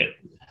 Yeah, surrogate.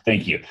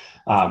 Thank you.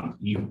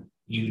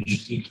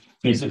 You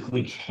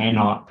physically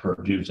cannot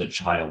produce a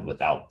child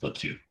without the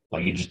two.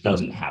 Like, it just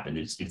doesn't happen.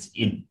 It's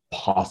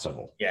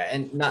impossible. Yeah,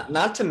 and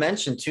not to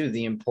mention too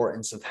the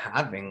importance of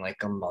having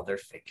like a mother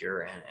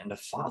figure and a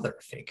father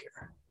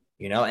figure.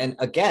 And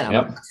again, I'm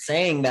not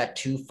saying that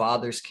two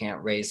fathers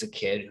can't raise a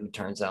kid who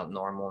turns out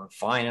normal and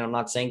fine. And I'm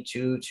not saying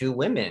two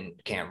women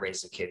can't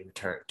raise a kid who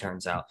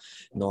turns out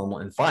normal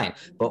and fine.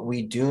 But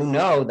we do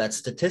know that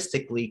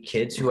statistically,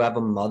 kids who have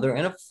a mother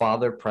and a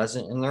father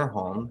present in their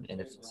home,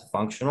 and if it's a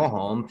functional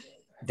home,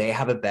 they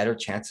have a better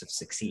chance of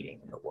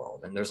succeeding in the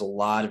world. And there's a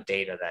lot of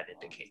data that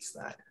indicates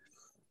that.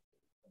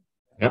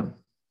 Yep.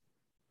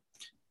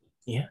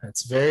 Yeah,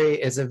 it's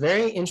a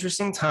very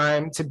interesting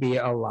time to be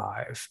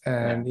alive.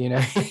 And,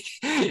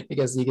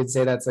 because you could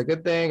say that's a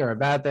good thing or a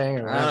bad thing.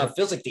 Or I don't know, it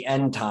feels like the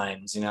end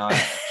times,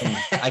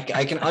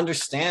 I can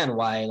understand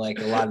why like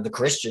a lot of the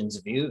Christians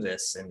view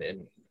this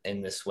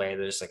in this way.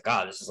 They're just like,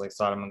 God, this is like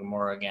Sodom and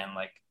Gomorrah again.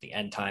 Like the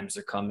end times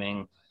are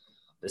coming.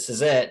 This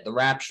is it. The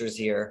rapture's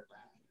here.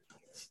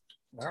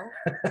 Well,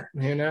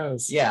 who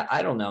knows? Yeah,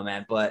 I don't know,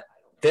 man, but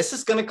this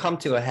is going to come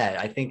to a head.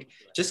 I think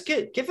just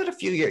give it a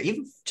few years,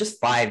 even just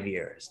 5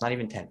 years, not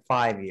even 10,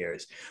 5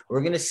 years.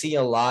 We're going to see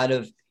a lot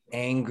of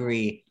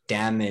angry,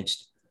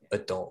 damaged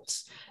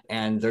adults.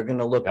 And they're going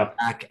to look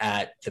back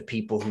at the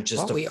people who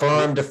just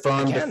affirmed.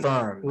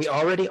 We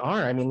already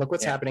are. I mean, look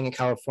what's happening in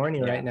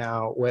California right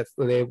now with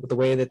the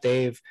way that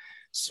they've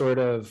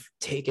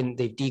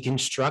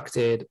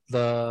deconstructed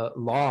the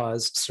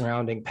laws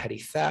surrounding petty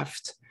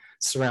theft,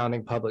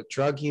 surrounding public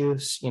drug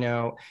use.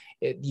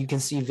 You can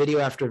see video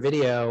after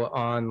video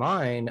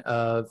online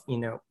of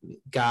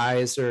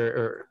guys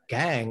or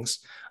gangs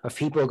of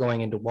people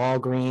going into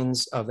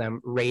Walgreens, of them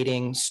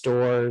raiding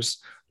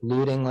stores,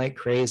 looting like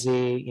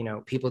crazy,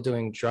 people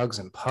doing drugs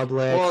in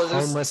public.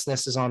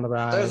 Homelessness is on the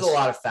rise. There's a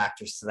lot of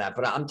factors to that,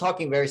 but I'm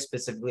talking very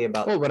specifically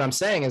about. Well, what I'm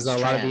saying is a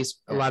lot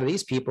of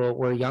these people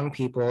were young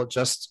people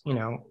just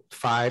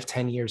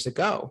 5-10 years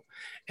ago.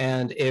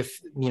 And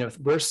if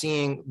we're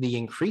seeing the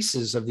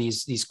increases of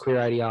these queer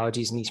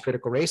ideologies and these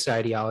critical race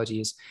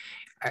ideologies,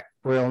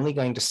 we're only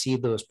going to see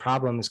those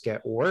problems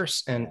get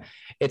worse. And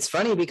it's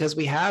funny because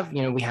we have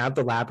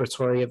the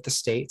laboratory of the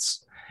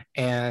states.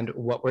 And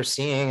what we're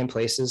seeing in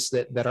places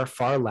that are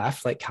far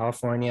left, like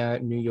California,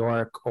 New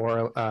York,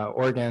 or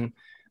Oregon,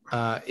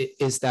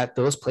 is that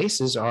those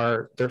places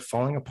they're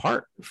falling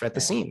apart at the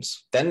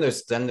seams. Then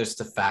there's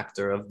the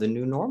factor of the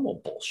new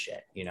normal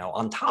bullshit,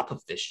 on top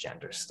of this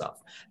gender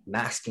stuff,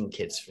 masking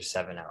kids for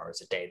 7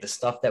 hours a day, the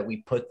stuff that we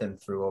put them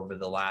through over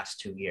the last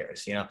 2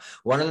 years.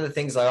 One of the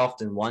things I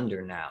often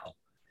wonder now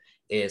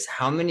is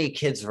how many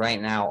kids right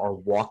now are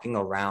walking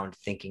around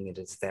thinking it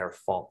is their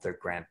fault their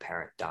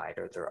grandparent died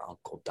or their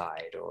uncle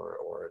died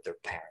or their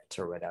parents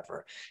or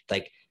whatever.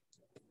 Like,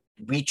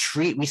 we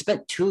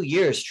spent 2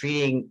 years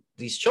treating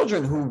these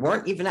children who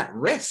weren't even at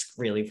risk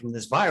really from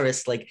this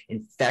virus, like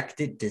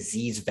infected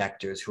disease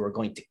vectors who are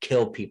going to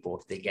kill people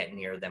if they get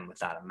near them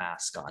without a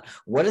mask on.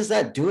 What is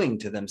that doing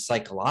to them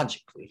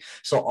psychologically?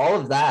 So all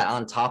of that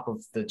on top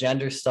of the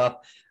gender stuff,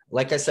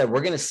 like I said, we're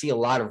going to see a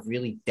lot of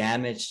really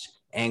damaged,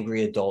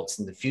 angry adults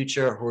in the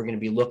future who are going to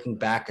be looking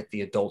back at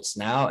the adults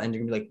now and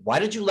they're going to be like, why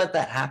did you let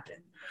that happen?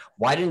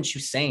 Why didn't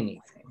you say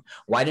anything?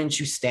 Why didn't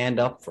you stand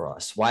up for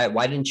us? Why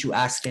didn't you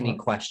ask any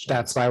questions?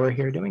 That's why we're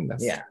here doing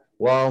this. Yeah.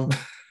 Well,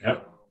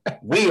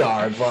 we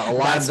are, but a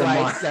lot of them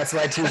are. That's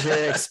why Teacher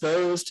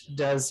Exposed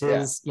does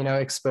his,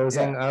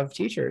 exposing of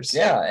teachers.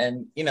 Yeah.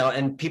 And,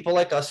 and people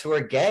like us who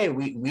are gay,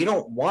 we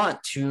don't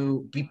want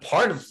to be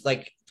part of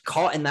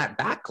caught in that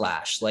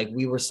backlash, like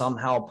we were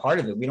somehow a part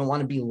of it. We don't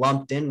want to be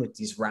lumped in with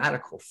these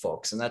radical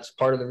folks. And that's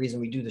part of the reason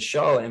we do the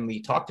show. And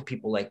we talk to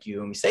people like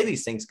you and we say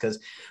these things because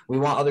we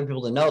want other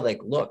people to know,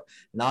 like, look,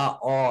 not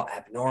all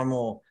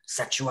abnormal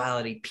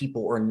sexuality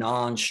people or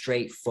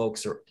non-straight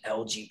folks or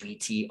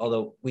LGBT,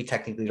 although we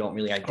technically don't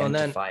really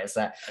identify as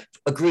that,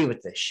 agree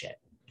with this shit.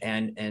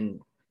 And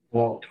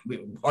we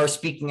are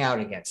speaking out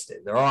against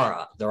it. There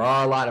are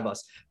a lot of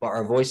us, but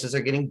our voices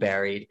are getting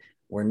buried.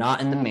 We're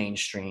not in the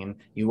mainstream.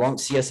 You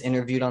won't see us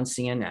interviewed on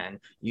CNN.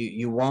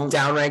 You won't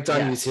downranked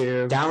on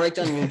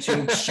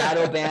YouTube,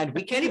 shadow banned.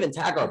 We can't even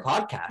tag our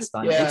podcast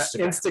on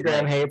Instagram.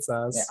 Instagram hates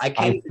us. Yeah,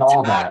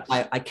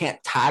 I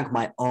can't tag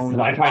my own.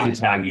 I tried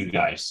to tag you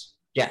guys.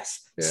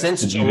 Yes,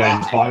 since you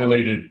guys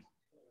violated.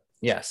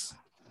 Yes,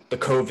 the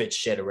COVID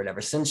shit or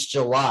whatever. Since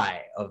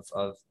July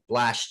of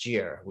last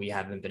year, we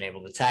haven't been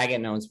able to tag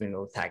it. No one's been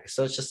able to tag it.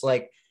 So it's just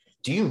like,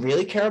 do you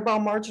really care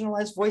about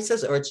marginalized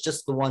voices, or it's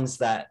just the ones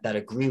that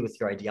agree with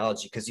your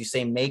ideology? Because you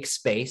say make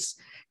space,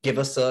 give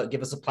us a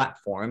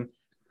platform,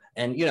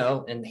 and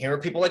and here are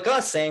people like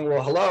us saying,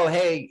 well, hello,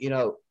 hey,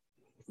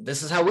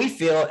 this is how we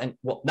feel. And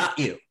well, not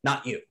you.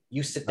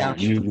 You sit down.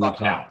 You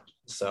walk out.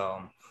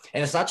 So,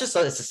 and it's not just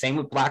it's the same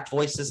with Black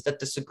voices that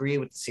disagree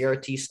with the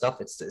CRT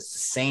stuff. It's the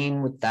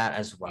same with that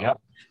as well.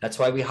 Yep. That's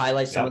why we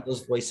highlight some of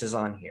those voices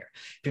on here.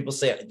 People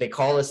say they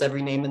call us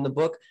every name in the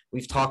book.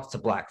 We've talked to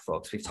Black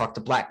folks. We've talked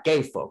to Black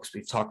gay folks.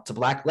 We've talked to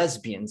Black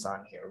lesbians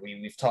on here.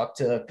 We've talked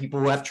to people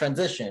who have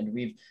transitioned.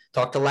 We've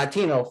talked to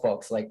Latino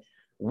folks. Like,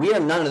 we are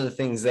none of the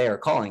things they are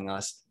calling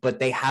us, but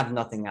they have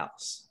nothing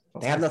else.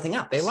 They have nothing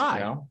else. They lie.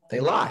 You know? They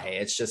lie.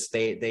 It's just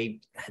they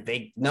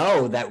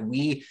know that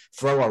we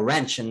throw a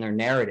wrench in their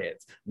narrative.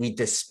 We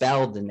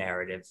dispel the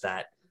narrative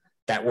that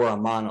we're a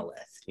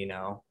monolith, you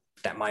know,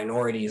 that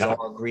minorities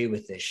all agree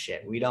with this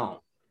shit. We don't.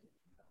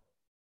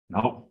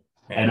 No.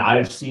 And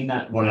I've seen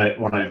that what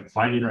I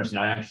find interesting,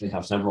 I actually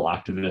have several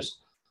activists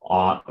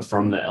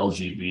from the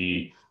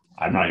LGBT.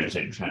 I'm not going to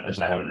say trans,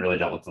 I haven't really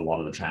dealt with a lot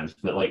of the trans,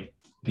 but like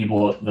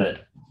people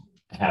that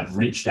have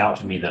reached out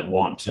to me that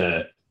want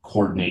to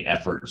coordinate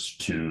efforts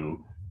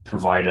to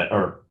provide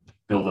or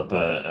build up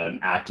an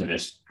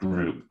activist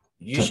group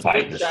to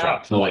fight this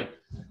stuff. So like,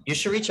 you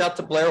should reach out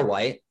to Blair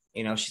White.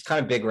 You know, she's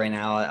kind of big right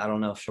now. I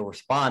don't know if she'll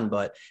respond,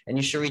 and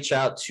you should reach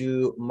out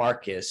to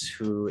Marcus,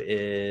 who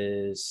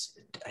is,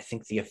 I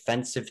think, the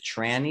Offensive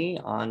Tranny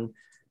on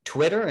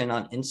Twitter and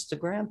on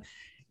Instagram.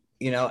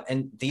 You know,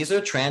 and these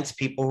are trans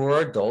people who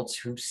are adults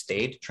who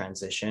stayed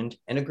transitioned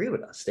and agree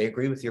with us. They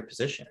agree with your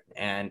position.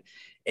 And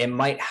it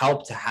might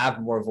help to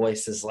have more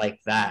voices like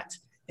that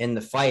in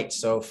the fight,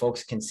 so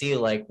folks can see,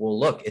 like, well,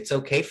 look, it's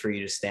okay for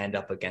you to stand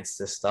up against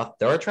this stuff.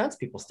 There are trans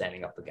people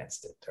standing up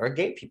against it. There are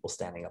gay people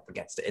standing up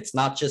against it. It's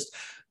not just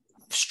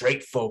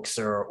straight folks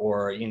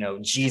or you know,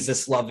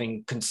 Jesus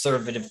loving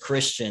conservative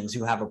Christians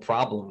who have a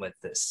problem with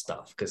this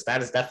stuff, because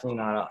that is definitely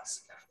not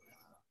us.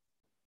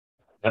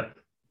 Yep.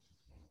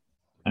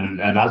 And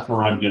that's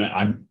where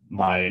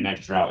my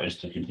next route is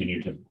to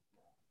continue to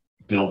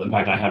build. In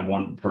fact, I had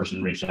one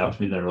person reach out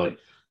to me. They were like,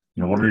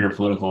 you know, what are your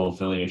political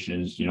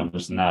affiliations? You know,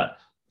 this and that,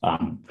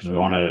 because we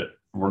want to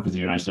work with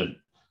you. And I said,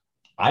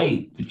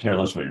 I could care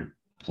less what your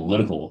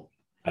political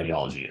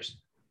ideology is.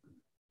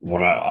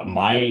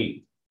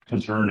 My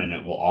concern in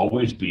it will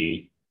always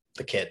be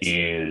the kids,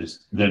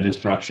 is the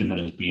destruction that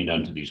is being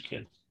done to these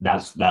kids.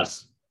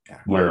 That's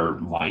where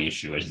my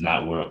issue is, and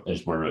that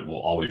is where it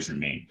will always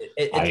remain.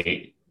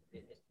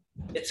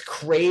 It's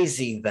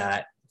crazy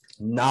that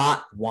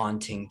not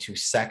wanting to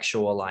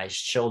sexualize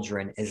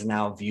children is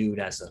now viewed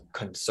as a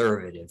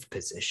conservative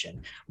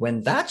position,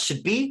 when that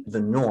should be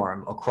the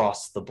norm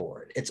across the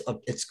board.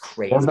 It's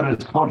crazy. Or that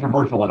it's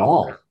controversial at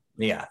all.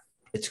 Yeah,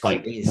 it's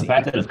like crazy. The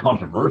fact that it's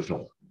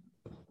controversial.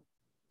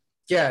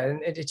 Yeah,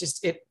 and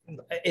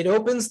it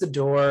opens the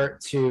door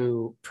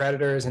to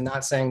predators, and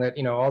not saying that,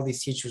 you know, all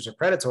these teachers are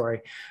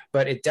predatory,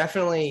 but it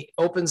definitely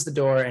opens the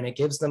door, and it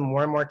gives them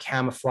more and more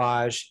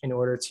camouflage in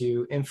order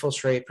to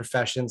infiltrate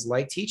professions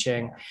like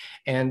teaching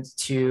and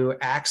to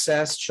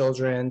access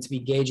children, to be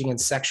engaging in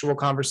sexual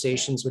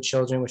conversations with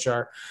children, which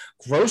are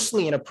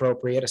grossly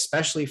inappropriate,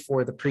 especially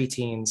for the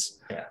preteens.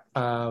 Yeah.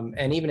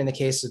 And even in the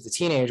case of the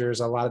teenagers,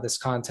 a lot of this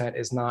content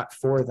is not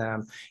for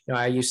them. You know,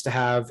 I used to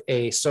have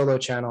a solo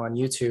channel on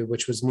YouTube,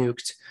 which was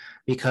nuked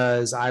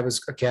because I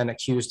was, again,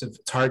 accused of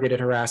targeted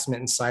harassment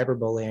and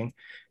cyberbullying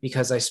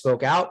because I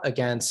spoke out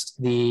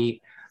against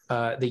the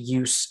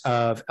use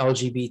of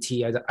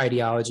LGBT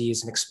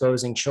ideologies and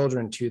exposing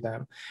children to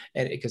them.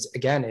 And because,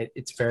 again,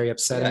 it's very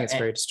upsetting. It's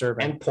very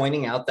disturbing. And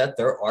pointing out that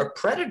there are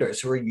predators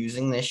who are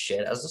using this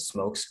shit as a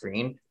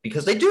smokescreen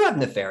because they do have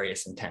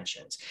nefarious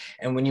intentions.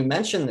 And when you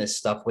mention this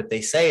stuff, what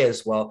they say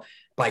is, well,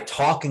 by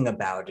talking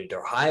about it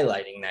or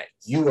highlighting that,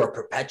 you are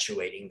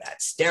perpetuating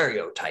that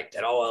stereotype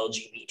that all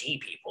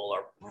LGBT people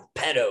are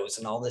pedos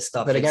and all this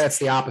stuff. But again, it's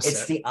the opposite.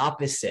 It's the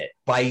opposite.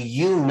 By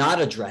you not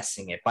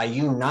addressing it, by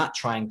you not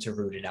trying to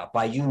root it out,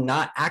 by you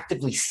not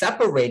actively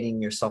separating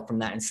yourself from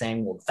that and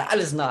saying, well, that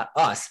is not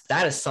us,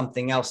 that is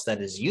something else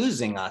that is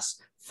using us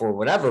for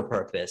whatever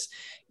purpose,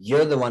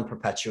 you're the one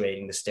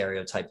perpetuating the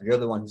stereotype. You're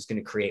the one who's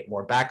going to create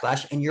more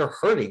backlash, and you're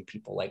hurting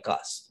people like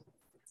us.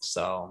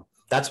 So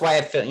that's why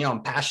I feel, you know,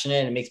 I'm passionate,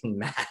 and it makes me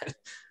mad.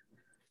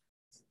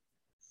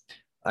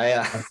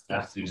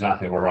 That's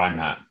exactly where I'm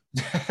at.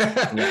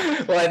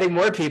 Yeah. Well, I think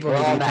more people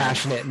will be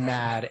passionate and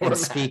mad and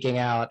speaking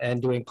out and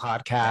doing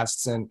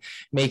podcasts and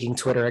making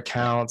Twitter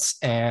accounts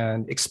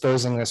and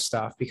exposing this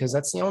stuff, because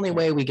that's the only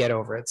way we get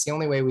over it. It's the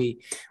only way we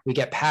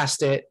get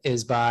past it,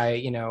 is by,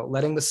 you know,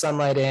 letting the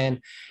sunlight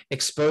in,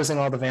 exposing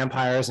all the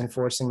vampires and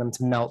forcing them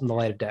to melt in the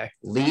light of day.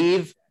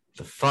 Leave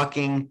the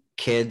fucking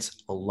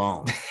kids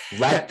alone.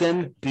 Let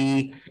them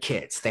be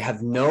kids. They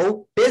have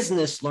no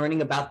business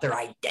learning about their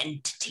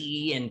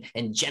identity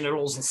and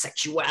genitals and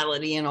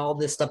sexuality and all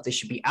this stuff. They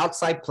should be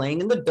outside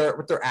playing in the dirt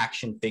with their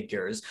action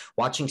figures,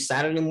 watching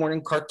Saturday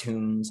morning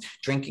cartoons,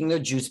 drinking their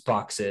juice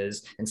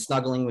boxes, and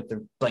snuggling with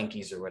their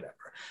blankies or whatever.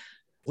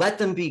 Let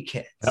them be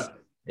kids. Yep.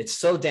 It's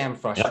so damn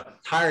frustrating.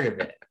 Yep.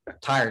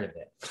 Tired of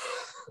it.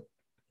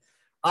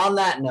 On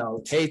that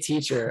note, hey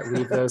teacher,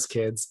 leave those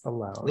kids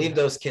alone. Leave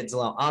those kids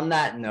alone. On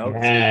that note,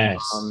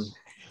 yes.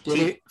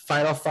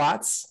 Final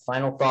thoughts?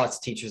 Final thoughts,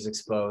 teachers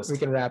exposed. We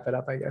can wrap it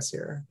up, I guess,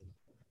 here.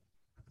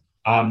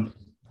 To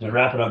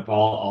wrap it up,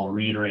 I'll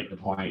reiterate the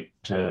point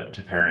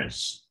to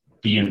parents: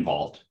 be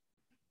involved.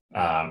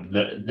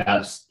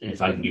 That's,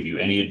 if I can give you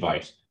any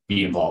advice,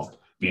 be involved.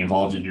 Be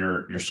involved in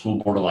your school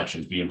board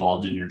elections. Be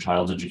involved in your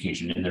child's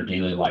education, in their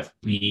daily life.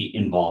 Be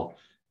involved.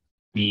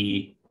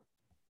 It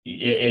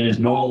is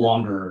no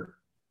longer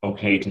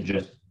okay to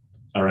just,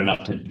 or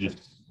enough to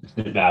just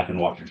sit back and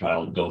watch your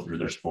child go through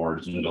their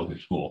sports and go through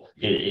school.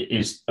 It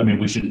is, I mean,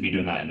 we shouldn't be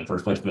doing that in the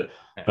first place, but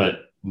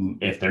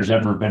if there's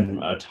ever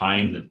been a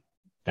time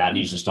that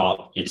needs to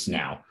stop, it's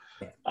now.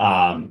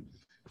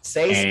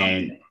 Say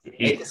something.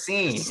 Make a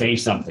scene. Say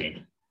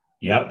something.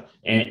 Yep.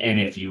 And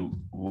if you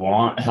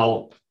want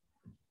help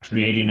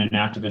creating an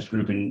activist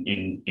group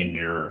in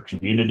your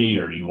community,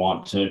 or you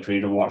want to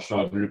create a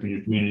watchdog group in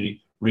your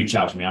community, reach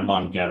out to me. I'm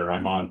on Getter.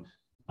 I'm on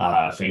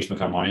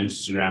Facebook. I'm on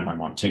Instagram. I'm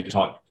on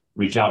TikTok.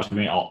 Reach out to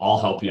me. I'll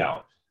help you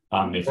out.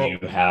 If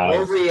you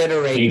have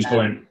things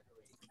going.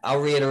 I'll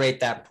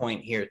reiterate that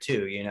point here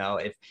too. You know,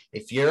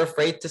 if you're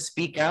afraid to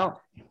speak out,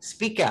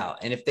 speak out.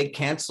 And if they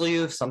cancel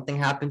you, if something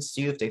happens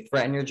to you, if they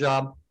threaten your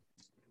job,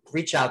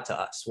 reach out to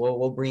us.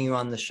 We'll bring you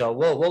on the show.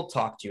 We'll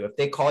talk to you. If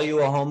they call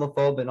you a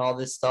homophobe and all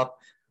this stuff,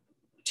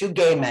 two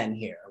gay men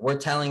here, we're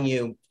telling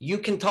you, you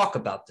can talk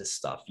about this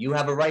stuff. You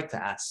have a right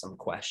to ask some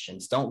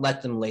questions. Don't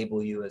let them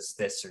label you as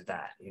this or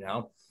that, you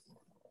know?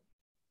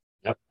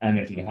 Yep. And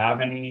if you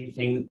have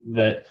anything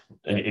that,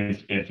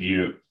 if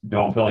you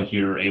don't feel like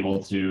you're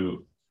able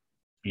to,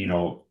 you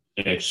know,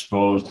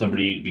 expose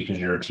somebody because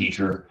you're a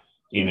teacher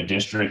in a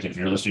district, if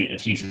you're listening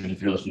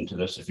to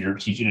this, if you're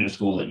teaching in a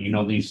school that you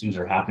know these things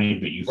are happening,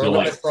 but you feel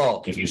like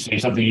if you say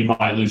something, you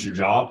might lose your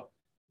job,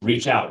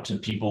 reach out to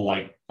people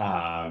like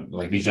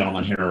these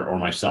gentlemen here or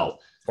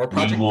myself. Or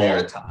Project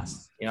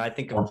Veritas. You know, I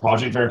think or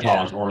Project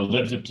Veritas or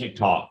Libs of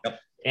TikTok. Yep.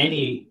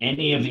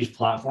 Any of these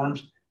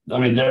platforms. I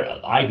mean,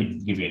 I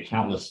could give you a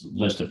countless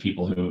list of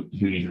people who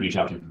you can reach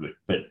out to,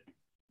 but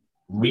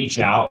reach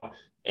out,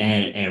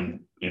 and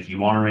if you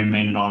want to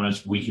remain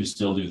anonymous, we can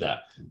still do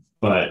that.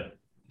 But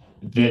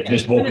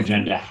this woke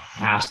agenda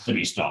has to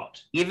be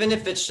stopped. Even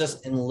if it's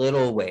just in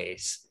little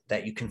ways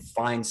that you can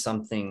find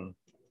something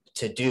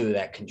to do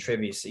that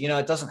contributes. You know,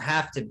 it doesn't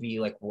have to be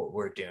like what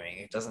we're doing.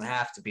 It doesn't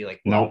have to be like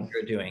what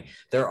you're doing.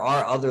 There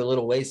are other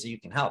little ways that you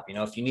can help. You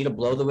know, if you need to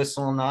blow the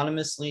whistle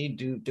anonymously,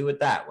 do it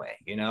that way.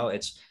 You know,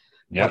 it's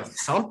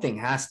something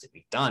has to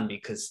be done,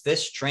 because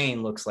this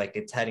train looks like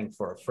it's heading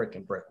for a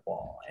freaking brick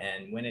wall.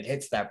 And when it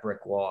hits that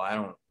brick wall, I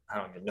don't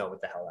even know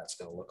what the hell that's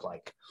going to look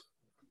like.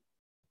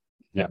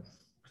 Yeah.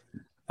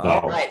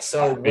 All right.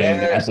 So in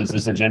essence,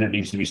 this agenda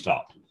needs to be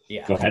stopped.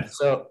 Yeah. Go ahead.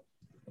 So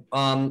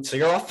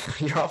you're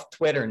off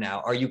Twitter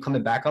now. Are you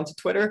coming back onto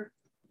Twitter?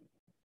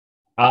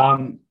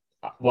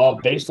 Well,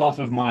 based off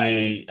of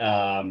my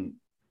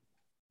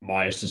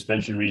my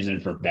suspension reason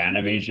for ban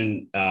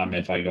evasion,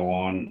 if I go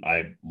on,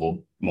 I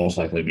will most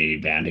likely be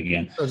banned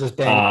again. So just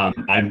ban.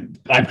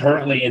 I'm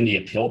currently in the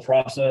appeal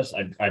process.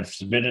 I've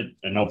submitted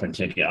an open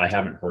ticket. I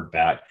haven't heard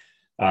back.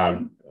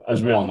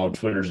 As we all know,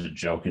 Twitter's a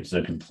joke. It's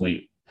a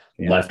complete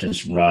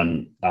leftist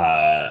run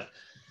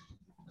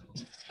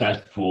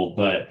cesspool.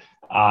 But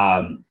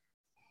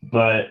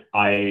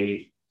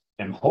I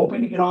am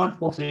hoping to get on.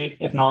 We'll see.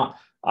 If not,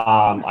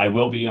 I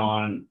will be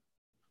on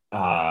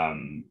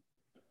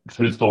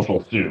Truth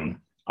Social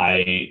soon.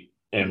 I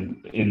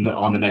am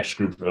on the next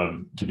group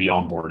to be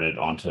onboarded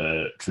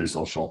onto Truth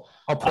Social.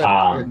 I'll put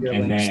your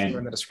links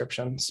in the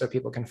description so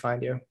people can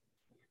find you.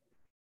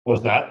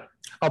 What's that?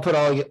 I'll put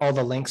all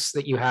the links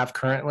that you have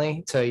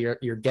currently to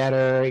your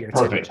Getter, your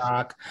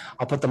TikTok.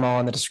 I'll put them all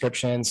in the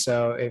description.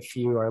 So if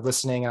you are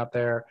listening out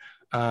there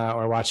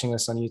or watching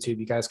this on YouTube,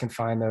 you guys can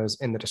find those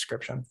in the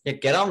description. Yeah,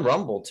 get on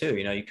Rumble too.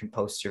 You know, you can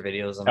post your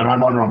videos on. And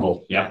I'm on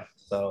Rumble. Yeah.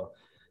 So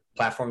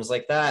platforms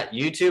like that.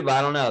 YouTube,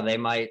 I don't know. They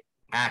might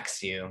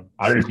axe you.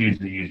 I refuse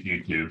to use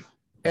YouTube.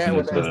 Yeah,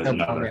 well, there's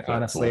no point,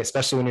 honestly,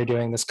 especially when you're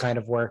doing this kind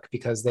of work,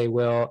 because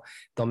they'll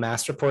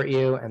mass report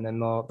you and then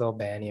they'll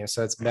ban you.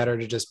 So it's better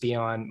to just be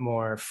on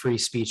more free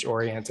speech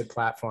oriented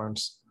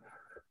platforms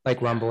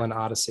like Rumble and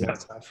Odyssey and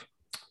stuff.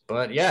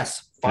 But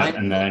yes,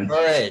 find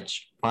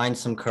courage. Find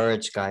some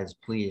courage, guys.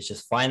 Please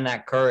just find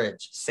that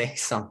courage. Say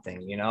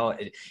something. You know,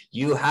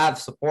 you have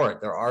support.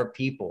 There are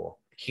people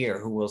here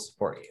who will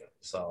support you.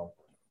 So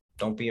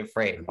don't be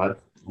afraid.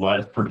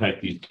 Let's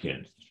protect these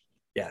kids.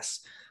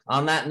 Yes.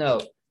 On that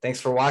note, thanks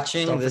for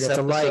watching. Don't this forget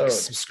to episode. like,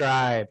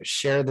 subscribe,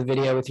 share the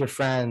video with your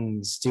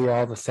friends, do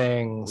all the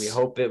things. We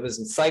hope it was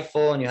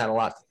insightful and you had a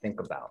lot to think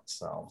about.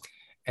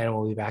 And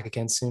we'll be back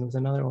again soon with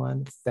another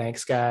one.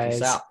 Thanks, guys.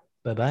 Peace out.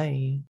 Bye-bye.